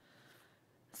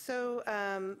 So,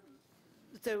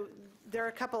 so there are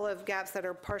a couple of gaps that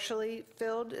are partially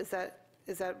filled. Is that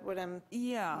what I'm?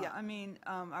 Yeah. I mean,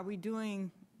 are we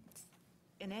doing,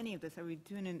 in any of this, are we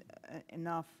doing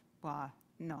enough? Well,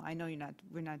 no, I know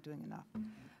we're not doing enough.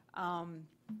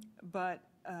 But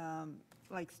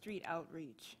like street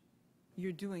outreach,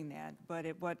 you're doing that, but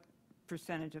at what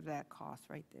percentage of that cost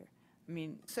right there? I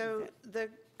mean, so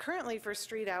currently for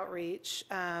street outreach,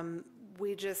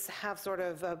 we just have sort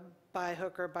of a by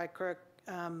hook or by crook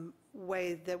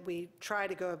way that we try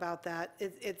to go about that.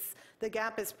 The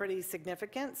gap is pretty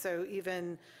significant, so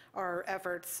even our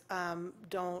efforts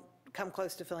don't come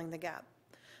close to filling the gap.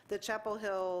 The Chapel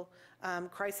Hill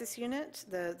Crisis Unit,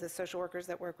 the social workers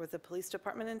that work with the police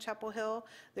department in Chapel Hill,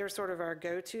 they're sort of our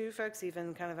go-to folks,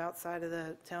 even kind of outside of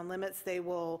the town limits. They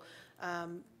will,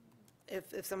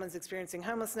 if someone's experiencing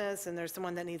homelessness and there's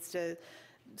someone needs to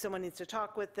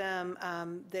talk with them,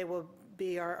 they will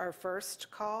be our first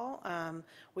call.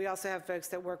 We also have folks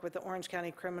that work with the Orange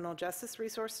County Criminal Justice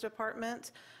Resource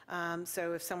Department.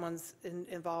 So if someone's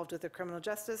involved with the criminal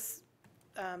justice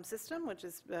system, which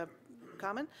is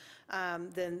common,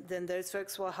 then those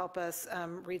folks will help us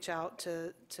reach out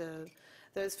to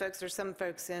those folks. There's some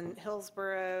folks in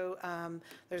Hillsborough.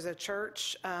 There's a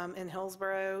church in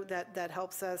Hillsborough that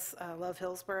helps us, Love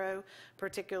Hillsborough,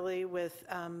 particularly with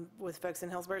folks in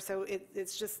Hillsborough. So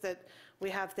it's just that we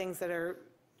have things that are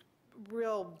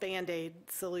real Band-Aid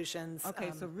solutions.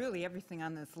 Okay, so really, everything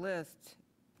on this list,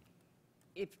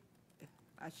 if,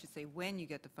 I should say, when you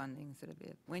get the funding instead of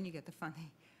if, when you get the funding,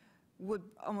 would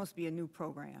almost be a new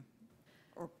program,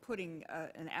 or putting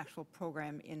an actual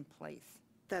program in place.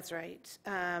 That's right.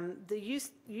 The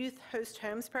Youth Host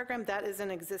Homes program, that is an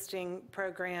existing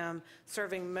program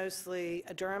serving mostly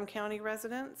Durham County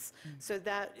residents. So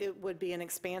that it would be an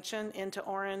expansion into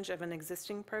Orange of an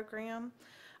existing program.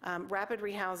 Rapid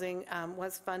rehousing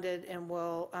was funded and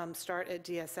will start at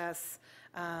DSS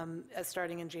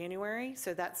starting in January.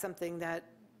 So that's something that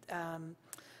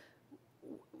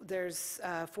there's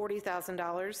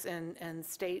 $40,000 in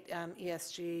state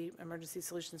ESG Emergency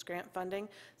Solutions Grant funding.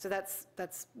 So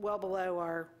that's well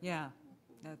below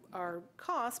our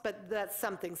cost, but that's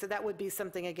something. So that would be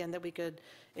something, again, that we could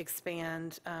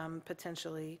expand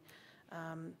potentially.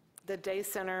 The day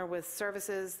center with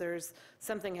services, there's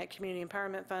something at Community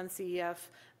Empowerment Fund, CEF,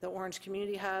 the Orange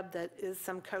Community Hub that is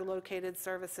some co-located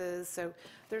services. So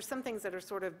there's some things that are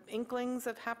sort of inklings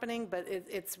of happening, but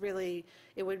it's really,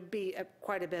 it would be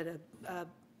quite a bit of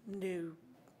new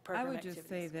program I would activities. just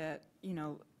say that,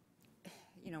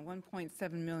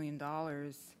 $1.7 million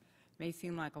may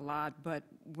seem like a lot, but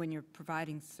when you're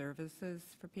providing services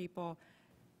for people,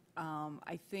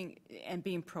 I think, and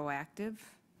being proactive,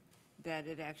 that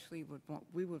it actually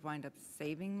we would wind up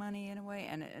saving money in a way,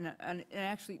 and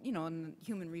actually, in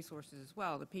human resources as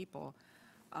well, the people.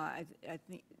 I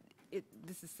think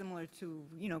this is similar to,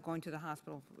 going to the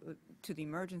hospital, to the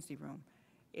emergency room.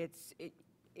 It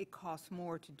costs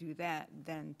more to do that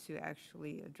than to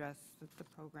actually address the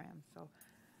program. So,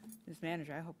 Ms.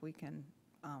 Manager, I hope we can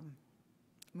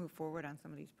move forward on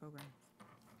some of these programs.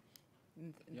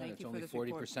 And Yeah, thank it's you for only this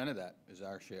report. 40% of that is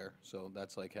our share, so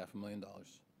that's like $500,000.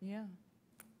 Yeah.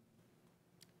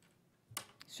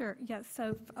 Sure, yes.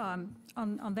 So on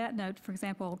that note, for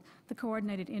example, the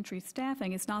coordinated entry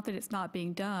staffing, it's not that it's not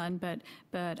being done, but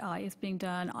it's being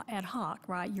done ad hoc,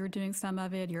 right? You're doing some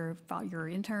of it, your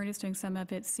intern is doing some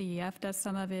of it, CEF does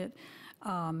some of it.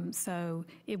 So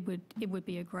it would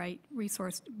be a great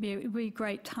resource, it would be a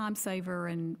great time saver,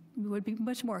 and it would be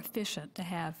much more efficient to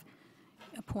have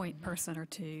a point person or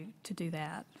two to do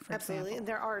that, for Absolutely, example. and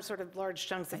there are sort of large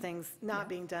chunks of things not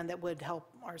being done that would help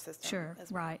our system. Sure,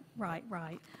 as well.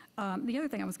 right. The other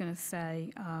thing I was going to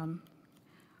say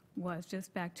was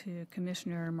just back to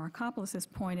Commissioner Markopoulos's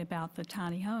point about the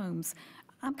tiny homes.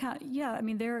 I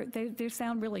mean, they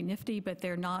sound really nifty, but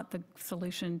they're not the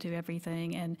solution to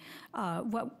everything. And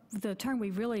what the term we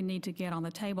really need to get on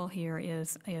the table here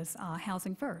is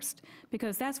housing first,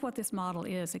 because that's what this model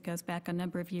is. It goes back a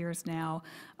number of years now,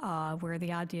 where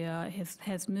the idea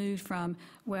has moved from,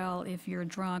 well, if you're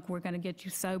drunk, we're going to get you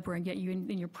sober and get you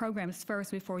in your programs first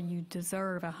before you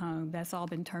deserve a home. That's all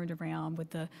been turned around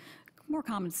with the more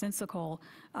commonsensical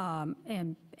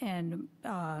and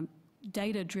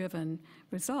data-driven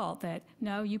result that,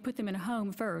 no, you put them in a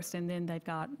home first, and then they've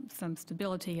got some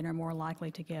stability and are more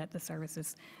likely to get the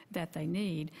services that they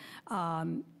need.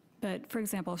 But, for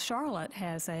example, Charlotte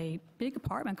has a big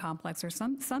apartment complex or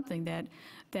something that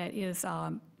is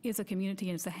a community,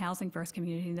 and it's a housing-first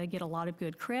community, and they get a lot of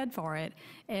good cred for it.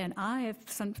 And I have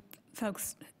some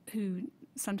folks who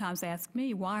sometimes ask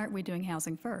me, why aren't we doing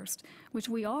housing first? Which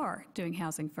we are doing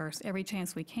housing first every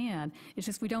chance we can. It's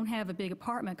just we don't have a big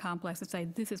apartment complex to say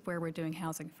this is where we're doing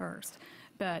housing first.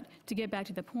 But to get back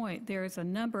to the point, there's a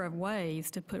number of ways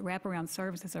to put wraparound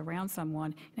services around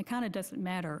someone, and it kind of doesn't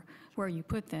matter where you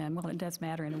put them. Well, it does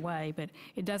matter in a way, but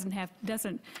it doesn't,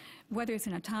 whether it's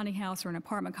in a tiny house or an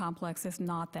apartment complex, it's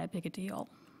not that big a deal.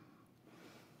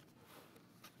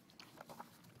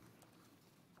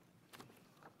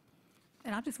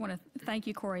 And I just want to thank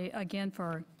you, Corey, again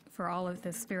for all of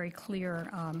this very clear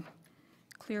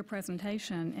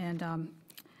presentation, and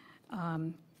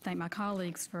thank my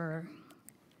colleagues for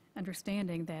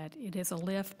understanding that it is a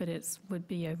lift, but it would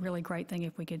be a really great thing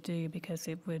if we could do, because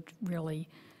it would really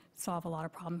solve a lot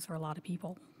of problems for a lot of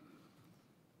people.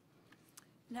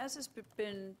 And has this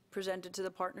been presented to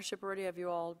the partnership already? Have you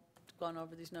all gone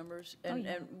over these numbers? And,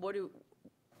 yeah. and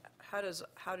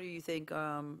how do you think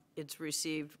it's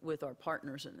received with our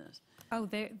partners in this? Oh,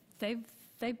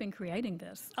 they've been creating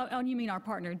this. Oh, you mean our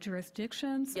partner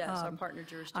jurisdictions? Yes, our partner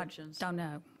jurisdictions. I don't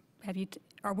know.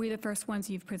 Are we the first ones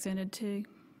you've presented to?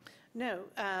 No,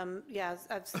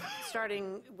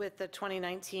 starting with the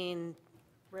 2019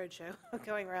 roadshow,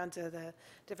 going around to the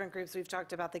different groups, we've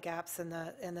talked about the gaps and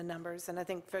the numbers, and I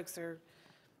think folks are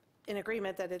in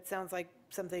agreement that it sounds like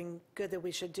something good that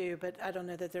we should do, but I don't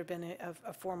know that there's been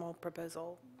a formal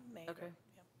proposal made. Okay.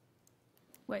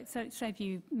 Wait, so have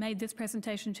you made this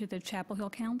presentation to the Chapel Hill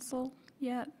Council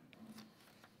yet?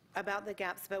 About the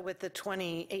gaps, but with the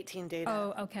 2018 data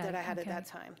Oh, okay, that I had at okay. that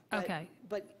time. But- Okay.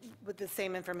 But with the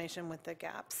same information with the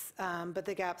gaps, but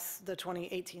the gaps, the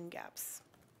 2018 gaps,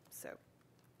 so.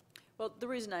 Well, the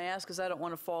reason I ask is I don't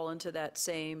want to fall into that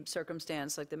same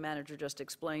circumstance like the manager just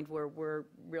explained, where we're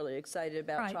really excited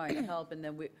about Right. trying to help, and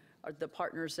then the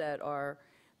partners that are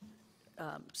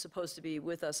supposed to be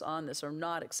with us on this are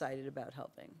not excited about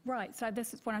helping. Right, so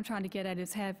this is what I'm trying to get at,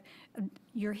 is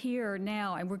you're here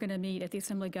now, and we're going to meet at the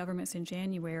Assembly of Governments in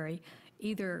January,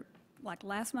 either like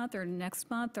last month or next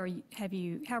month, or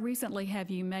how recently have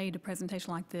you made a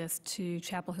presentation like this to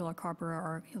Chapel Hill or Carrboro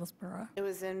or Hillsborough? It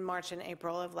was in March and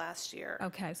April of last year.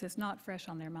 Okay, so it's not fresh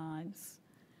on their minds.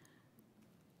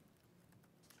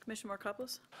 Commissioner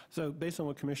Markopoulos? So based on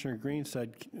what Commissioner Green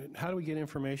said, how do we get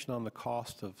information on the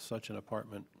cost of such an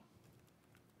apartment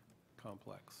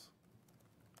complex?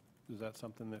 Is that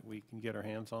something that we can get our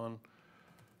hands on?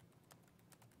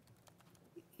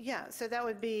 Yeah, so that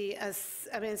would be,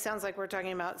 I mean, it sounds like we're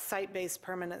talking about site-based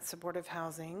permanent supportive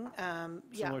housing. Yeah,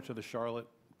 Similar to the Charlotte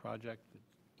project that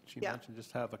she Yeah. mentioned,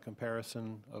 just have a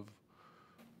comparison of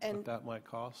what that might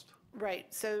cost? right.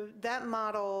 So that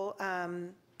model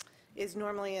is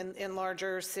normally in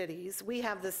larger cities. We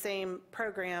have the same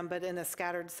program, but in a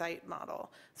scattered site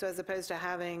model. So as opposed to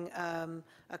having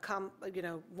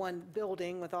one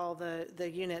building with all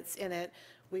the units in it,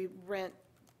 we rent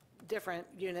different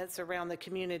units around the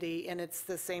community, and it's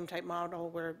the same type model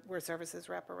where services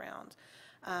wrap around.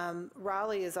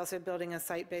 Raleigh is also building a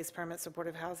site-based permanent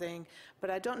supportive housing, but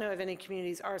I don't know of any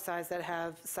communities our size that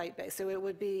have site-based. So it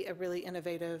would be a really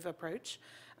innovative approach.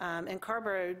 And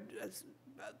Carrboro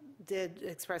did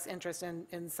express interest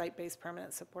in site-based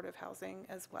permanent supportive housing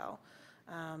as well.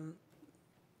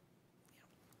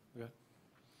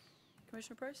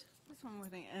 Commissioner Price? Just one more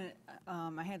thing.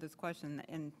 I had this question,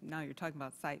 and now you're talking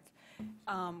about sites.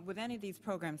 With any of these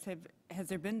programs, has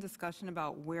there been discussion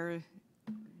about where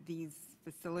these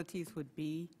facilities would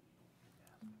be?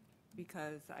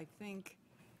 Because I think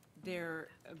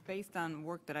based on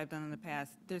work that I've done in the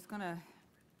past, there's going to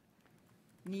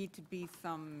need to be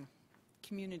some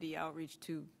community outreach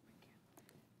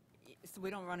so we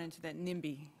don't run into that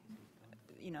NIMBY,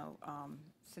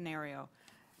 scenario.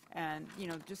 And,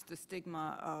 just the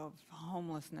stigma of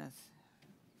homelessness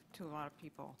to a lot of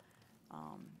people.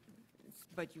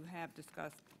 But you have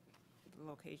discussed the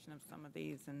location of some of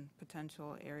these and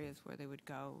potential areas where they would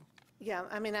go. Yeah,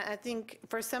 I mean, I think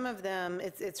for some of them,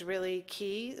 it's really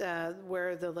key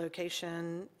where the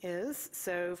location is.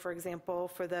 So, for example,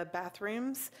 for the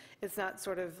bathrooms, it's not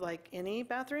sort of like any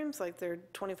bathrooms, like there are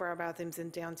 24-hour bathrooms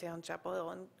in downtown Chapel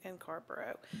Hill and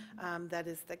Carrboro. That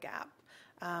is the gap.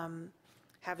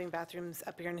 Having bathrooms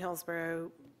up here in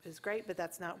Hillsborough is great, but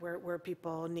that's not where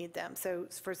people need them. So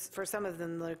for some of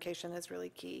them, the location is really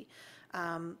key.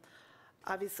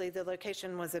 Obviously, the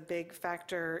location was a big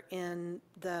factor in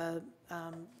the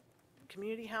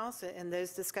community house and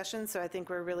those discussions, so I think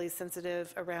we're really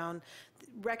sensitive around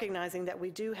recognizing that we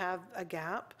do have a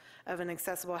gap of an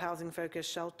accessible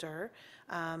housing-focused shelter.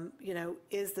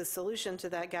 Is the solution to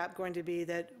that gap going to be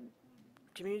that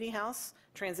community house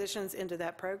transitions into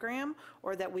that program,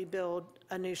 or that we build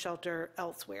a new shelter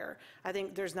elsewhere? I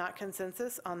think there's not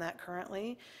consensus on that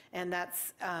currently, and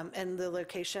and the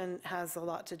location has a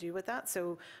lot to do with that.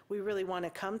 So we really want to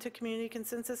come to community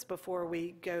consensus before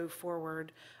we go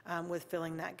forward with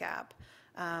filling that gap.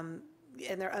 And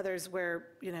there are others where,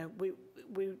 we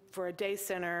for a day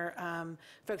center,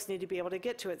 folks need to be able to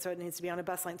get to it, so it needs to be on a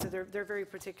bus lane. So they're very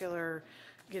particular,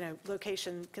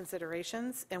 location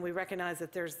considerations, and we recognize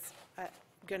that there's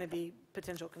going to be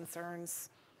potential concerns.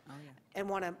 Oh, yeah. And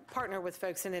want to partner with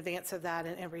folks in advance of that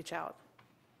and reach out.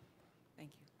 Thank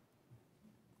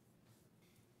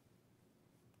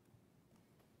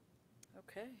you.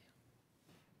 Okay.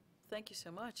 Thank you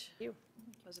so much. Thank you.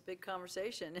 It was a big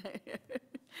conversation.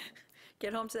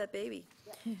 Get home to that baby.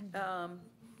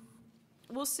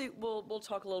 We'll see, we'll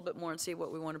talk a little bit more and see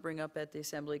what we want to bring up at the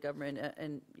Assembly of Government,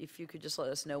 and if you could just let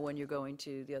us know when you're going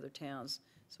to the other towns,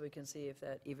 so we can see if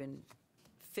that even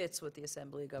fits with the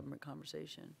Assembly of Government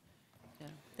conversation. Yeah,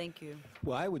 thank you.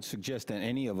 Well, I would suggest that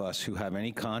any of us who have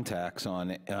any contacts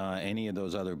on any of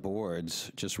those other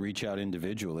boards just reach out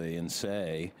individually and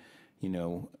say,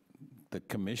 the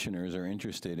commissioners are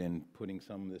interested in putting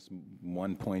some of this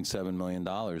 $1.7 million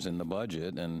in the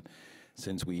budget, and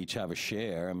since we each have a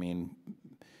share, I mean,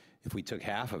 if we took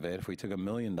half of it, if we took $1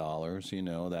 million,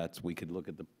 we could look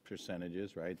at the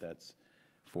percentages, right? That's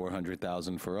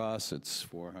 $400,000 for us, it's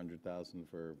 $400,000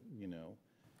 for,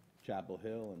 Chapel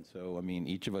Hill. And so, I mean,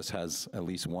 each of us has at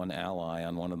least one ally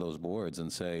on one of those boards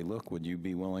and say, look, would you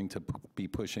be willing to be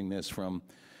pushing this from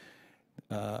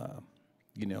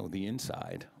the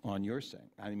inside on your thing.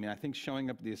 I mean, I think showing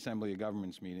up at the Assembly of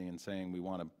Governments meeting and saying we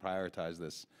want to prioritize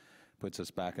this puts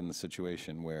us back in the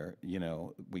situation where,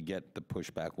 we get the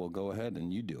pushback, well, go ahead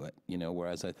and you do it,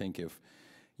 whereas I think if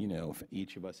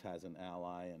each of us has an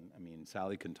ally, and I mean,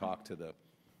 Sally can talk to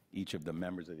each of the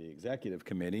members of the executive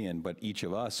committee, but each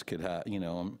of us could have,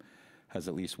 has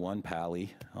at least one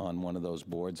pally on one of those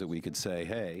boards that we could say,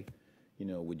 hey,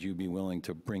 would you be willing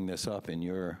to bring this up in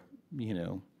your,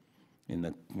 in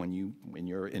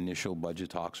your initial budget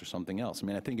talks or something else? I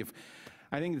mean, I think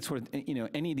it's sort of,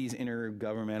 any of these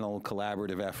intergovernmental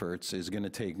collaborative efforts is going to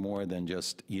take more than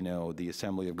just, the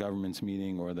Assembly of Governments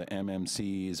meeting or the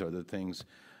MMCs or the things,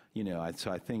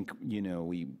 so I think,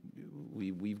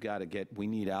 we've got to we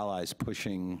need allies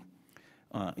pushing,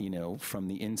 from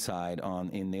the inside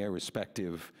in their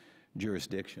respective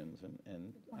jurisdictions.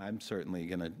 And I'm certainly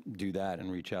going to do that and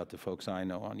reach out to folks I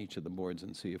know on each of the boards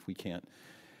and see if we can't.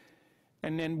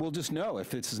 And then we'll just know if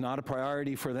this is not a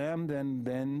priority for them,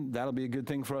 then that'll be a good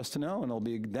thing for us to know,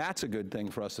 and that's a good thing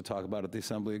for us to talk about at the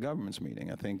Assembly of Governments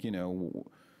meeting. I think,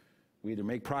 we either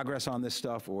make progress on this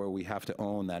stuff or we have to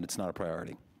own that it's not a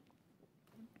priority.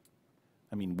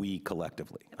 I mean, we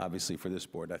collectively. Obviously, for this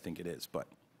board, I think it is, but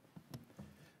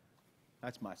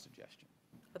that's my suggestion.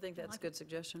 I think that's a good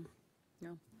suggestion. Yeah.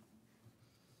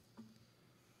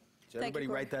 So everybody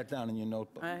write that down in your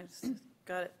notebook. I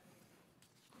got it.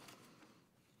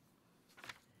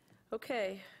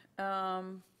 Okay,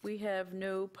 we have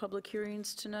no public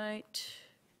hearings tonight,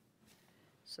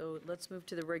 so let's move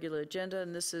to the regular agenda,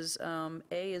 and this is,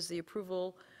 A is the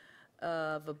approval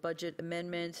of a budget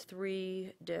amendment,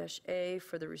 3-A,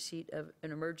 for the receipt of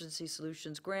an emergency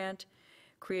solutions grant,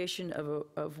 creation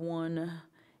of one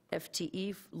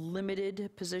FTE limited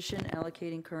position,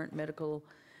 allocating current mental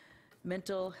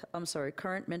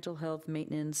health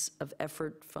maintenance of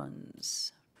effort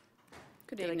funds.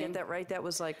 Good Did evening. I get that right? That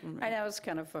was like... I know, it's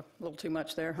kind of a little too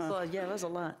much there, huh? Well, yeah, it was a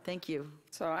lot. Thank you.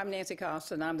 So I'm Nancy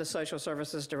Costa, and I'm the Social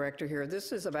Services Director here.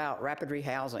 This is about rapid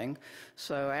rehousing.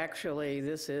 So actually,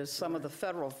 this is some of the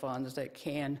federal funds that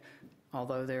can,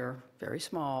 although they're very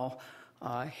small,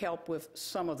 help with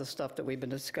some of the stuff that we've been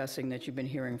discussing that you've been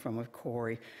hearing from with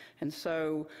Corey. And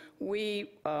so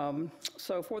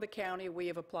so for the county, we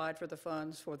have applied for the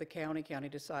funds for the county. County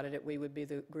decided that we would be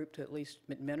the group to at least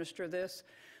administer this.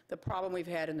 The problem we've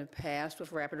had in the past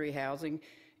with rapid rehousing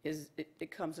is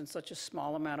it comes in such a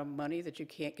small amount of money that you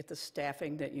can't get the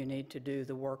staffing that you need to do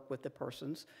the work with the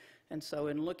persons. And so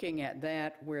in looking at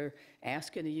that, we're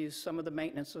asking to use some of the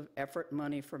maintenance of effort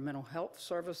money for mental health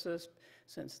services,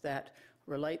 since that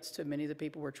relates to many of the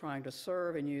people we're trying to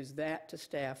serve, and use that to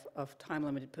staff a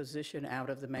time-limited position out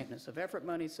of the maintenance of effort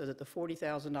money so that the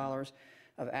 $40,000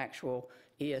 of actual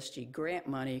ESG grant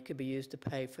money could be used to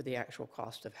pay for the actual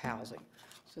cost of housing.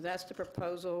 So that's the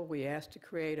proposal. We asked to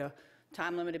create a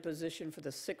time-limited position for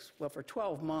for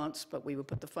 12 months, but we would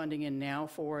put the funding in now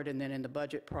for it, and then in the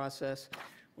budget process,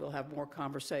 we'll have more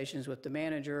conversations with the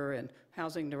manager and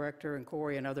housing director and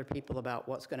Corey and other people about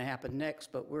what's going to happen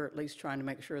next, but we're at least trying to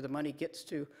make sure the money gets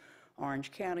to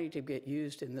Orange County to get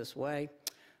used in this way.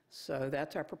 So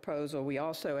that's our proposal. We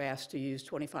also asked to use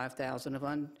 $25,000 of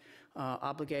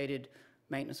unobligated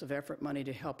maintenance of effort money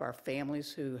to help our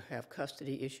families who have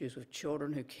custody issues with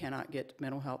children who cannot get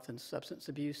mental health and substance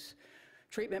abuse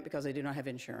treatment because they do not have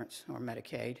insurance or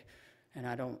Medicaid, and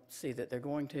I don't see that they're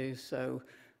going to. So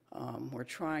we're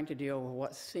trying to deal with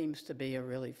what seems to be a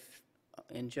really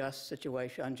unjust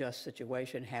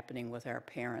situation happening with our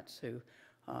parents who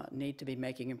need to be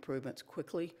making improvements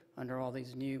quickly under all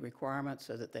these new requirements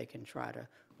so that they can try to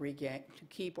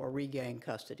keep or regain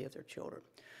custody of their children.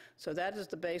 So that is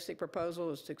the basic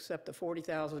proposal, is to accept the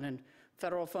 $40,000 in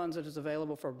federal funds that is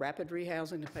available for rapid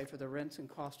rehousing to pay for the rents and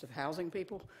cost of housing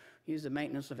people, use the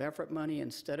maintenance of effort money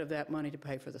instead of that money to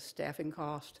pay for the staffing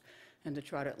cost, and to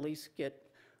try to at least get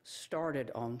started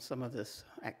on some of this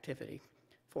activity.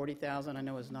 $40,000 I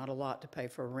know is not a lot to pay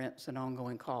for rents and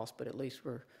ongoing costs, but at least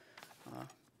we're,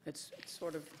 it's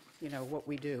sort of, what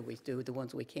we do. We do the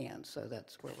ones we can, so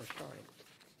that's where we're starting.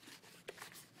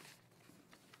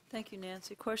 Thank you,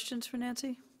 Nancy. Questions for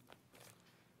Nancy?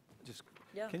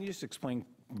 Yeah. Can you just explain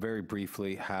very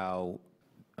briefly how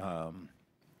they're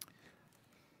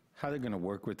going to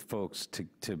work with folks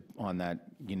to on that,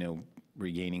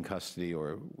 regaining custody,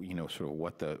 or, sort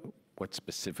of what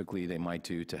specifically they might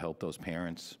do to help those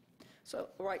parents? So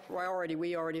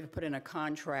we already have put in a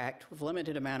contract with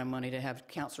limited amount of money to have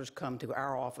counselors come to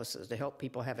our offices to help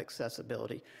people have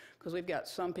accessibility, because we've got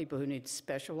some people who need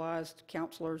specialized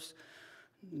counselors,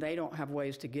 they don't have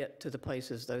ways to get to the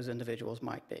places those individuals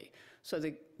might be. So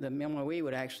the MOE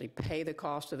would actually pay the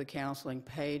cost of the counseling,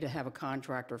 pay to have a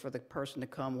contractor for the person to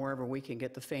come wherever we can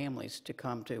get the families to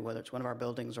come to, whether it's one of our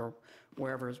buildings or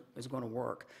wherever is going to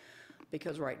work.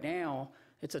 Because right now,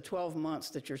 it's a 12 months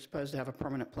that you're supposed to have a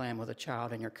permanent plan with a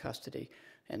child in your custody.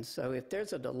 And so if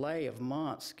there's a delay of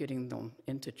months getting them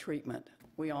into treatment,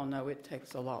 we all know it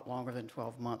takes a lot longer than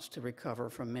 12 months to recover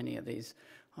from many of these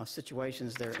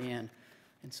situations they're in.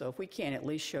 And so if we can't at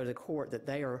least show the court that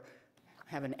they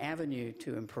have an avenue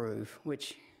to improve,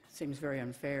 which seems very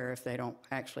unfair if they don't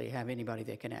actually have anybody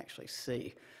they can actually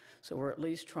see. So we're at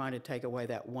least trying to take away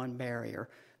that one barrier,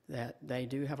 that they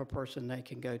do have a person they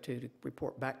can go to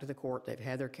report back to the court. They've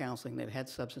had their counseling, they've had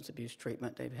substance abuse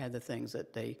treatment, they've had the things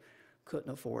that they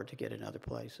couldn't afford to get in other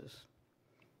places.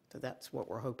 So that's what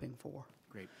we're hoping for.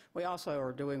 Great. We also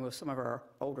are doing with some of our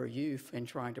older youth and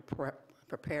trying to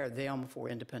prepare them for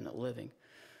independent living.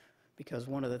 Because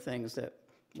one of the things that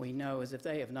we know is if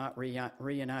they have not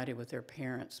reunited with their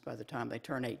parents by the time they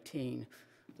turn 18,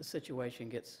 the situation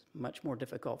gets much more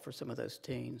difficult for some of those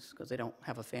teens because they don't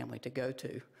have a family to go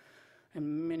to.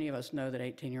 And many of us know that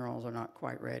 18-year-olds are not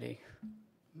quite ready.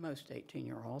 Most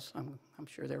 18-year-olds, I'm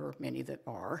sure there are many that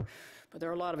are, but there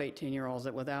are a lot of 18-year-olds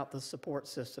that without the support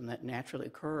system that naturally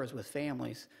occurs with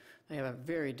families, they have a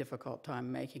very difficult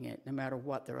time making it no matter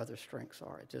what their other strengths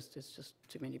are. It's just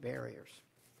too many barriers.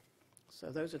 So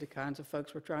those are the kinds of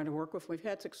folks we're trying to work with. We've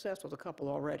had success with a couple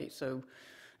already, so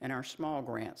in our small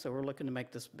grant, so we're looking to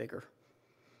make this bigger.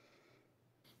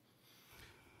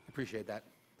 Appreciate that.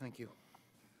 Thank you.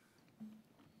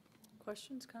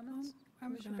 Questions, comments? I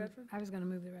was going to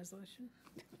move the resolution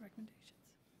recommendations.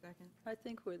 Second. I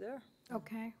think we're there.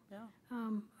 Okay. Yeah.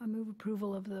 I move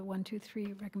approval of the 1, 2,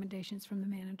 3 recommendations from the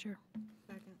manager.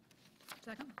 Second.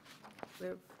 Second. We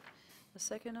have a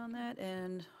second on that,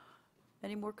 and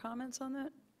any more comments on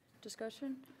that?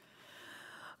 Discussion?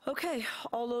 Okay,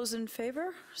 all those in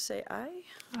favor, say aye.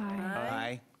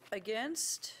 Aye.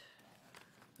 Against?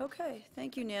 Okay,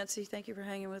 thank you, Nancy. Thank you for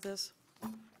hanging with us.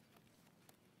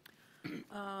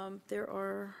 There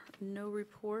are no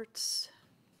reports.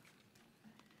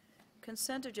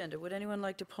 Consent agenda. Would anyone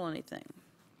like to pull anything?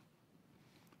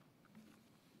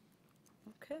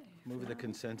 Okay. Move the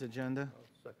consent agenda.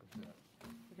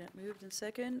 We got moved in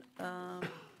second.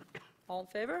 All in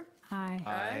favor? Aye.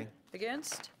 Aye.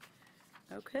 Against?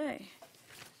 Okay.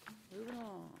 Moving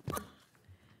on.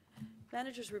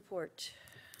 Manager's report.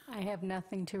 I have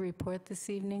nothing to report this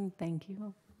evening. Thank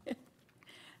you.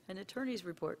 An attorney's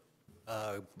report.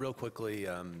 Real quickly,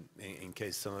 in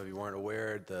case some of you weren't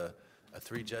aware, a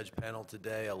 3-judge panel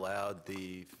today allowed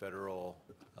the federal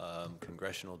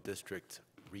congressional district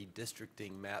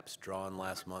redistricting maps drawn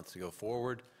last month to go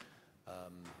forward.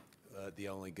 The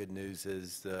only good news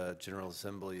is the General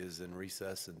Assembly is in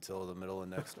recess until the middle of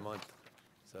next month,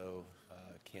 so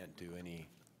can't do any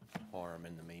harm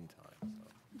in the meantime.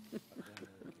 So.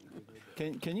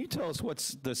 Can you tell us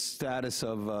what's the status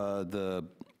of the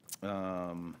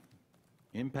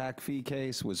impact fee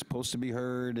case? Was supposed to be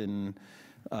heard in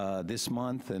this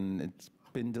month, and it's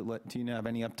been. Do you have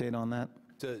any update on that?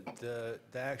 The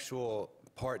actual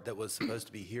part that was supposed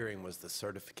to be hearing was the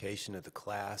certification of the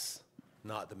class,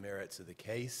 not the merits of the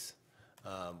case.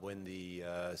 When the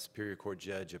Superior Court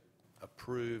judge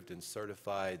approved and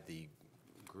certified the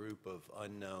group of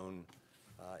unknown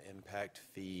impact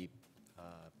fee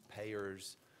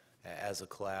payers as a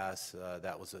class,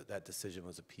 that decision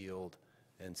was appealed,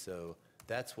 and so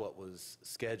that's what was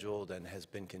scheduled and has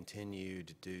been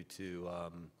continued due to,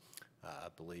 I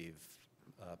believe,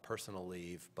 personal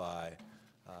leave by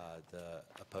the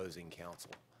opposing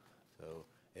counsel. So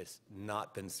it's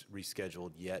not been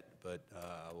rescheduled yet, but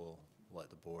I will let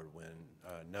the board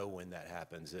know when that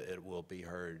happens. It will be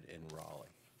heard in Raleigh.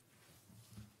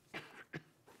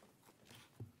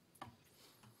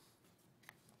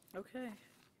 Okay.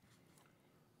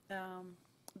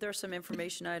 There are some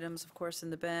information items, of course, in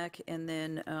the back, and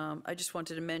then I just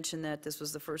wanted to mention that this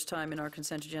was the first time in our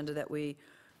consent agenda that we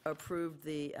approved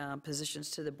the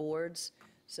positions to the boards.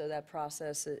 So that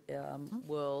process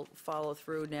will follow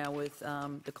through now with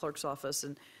the clerk's office,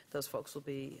 and those folks will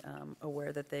be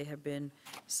aware that they have been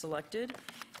selected.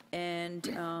 And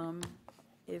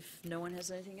if no one has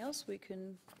anything else, we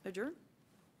can adjourn.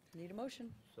 Need a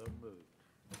motion? So moved.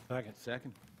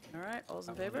 Second. All right, all's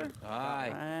in favor?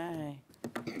 Aye. Aye.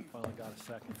 Finally got a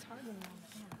second. It's hard to know.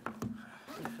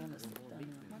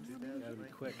 Gotta be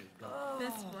quick.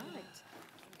 That's right.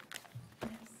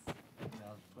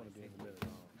 Want to be in the middle.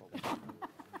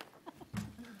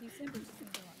 December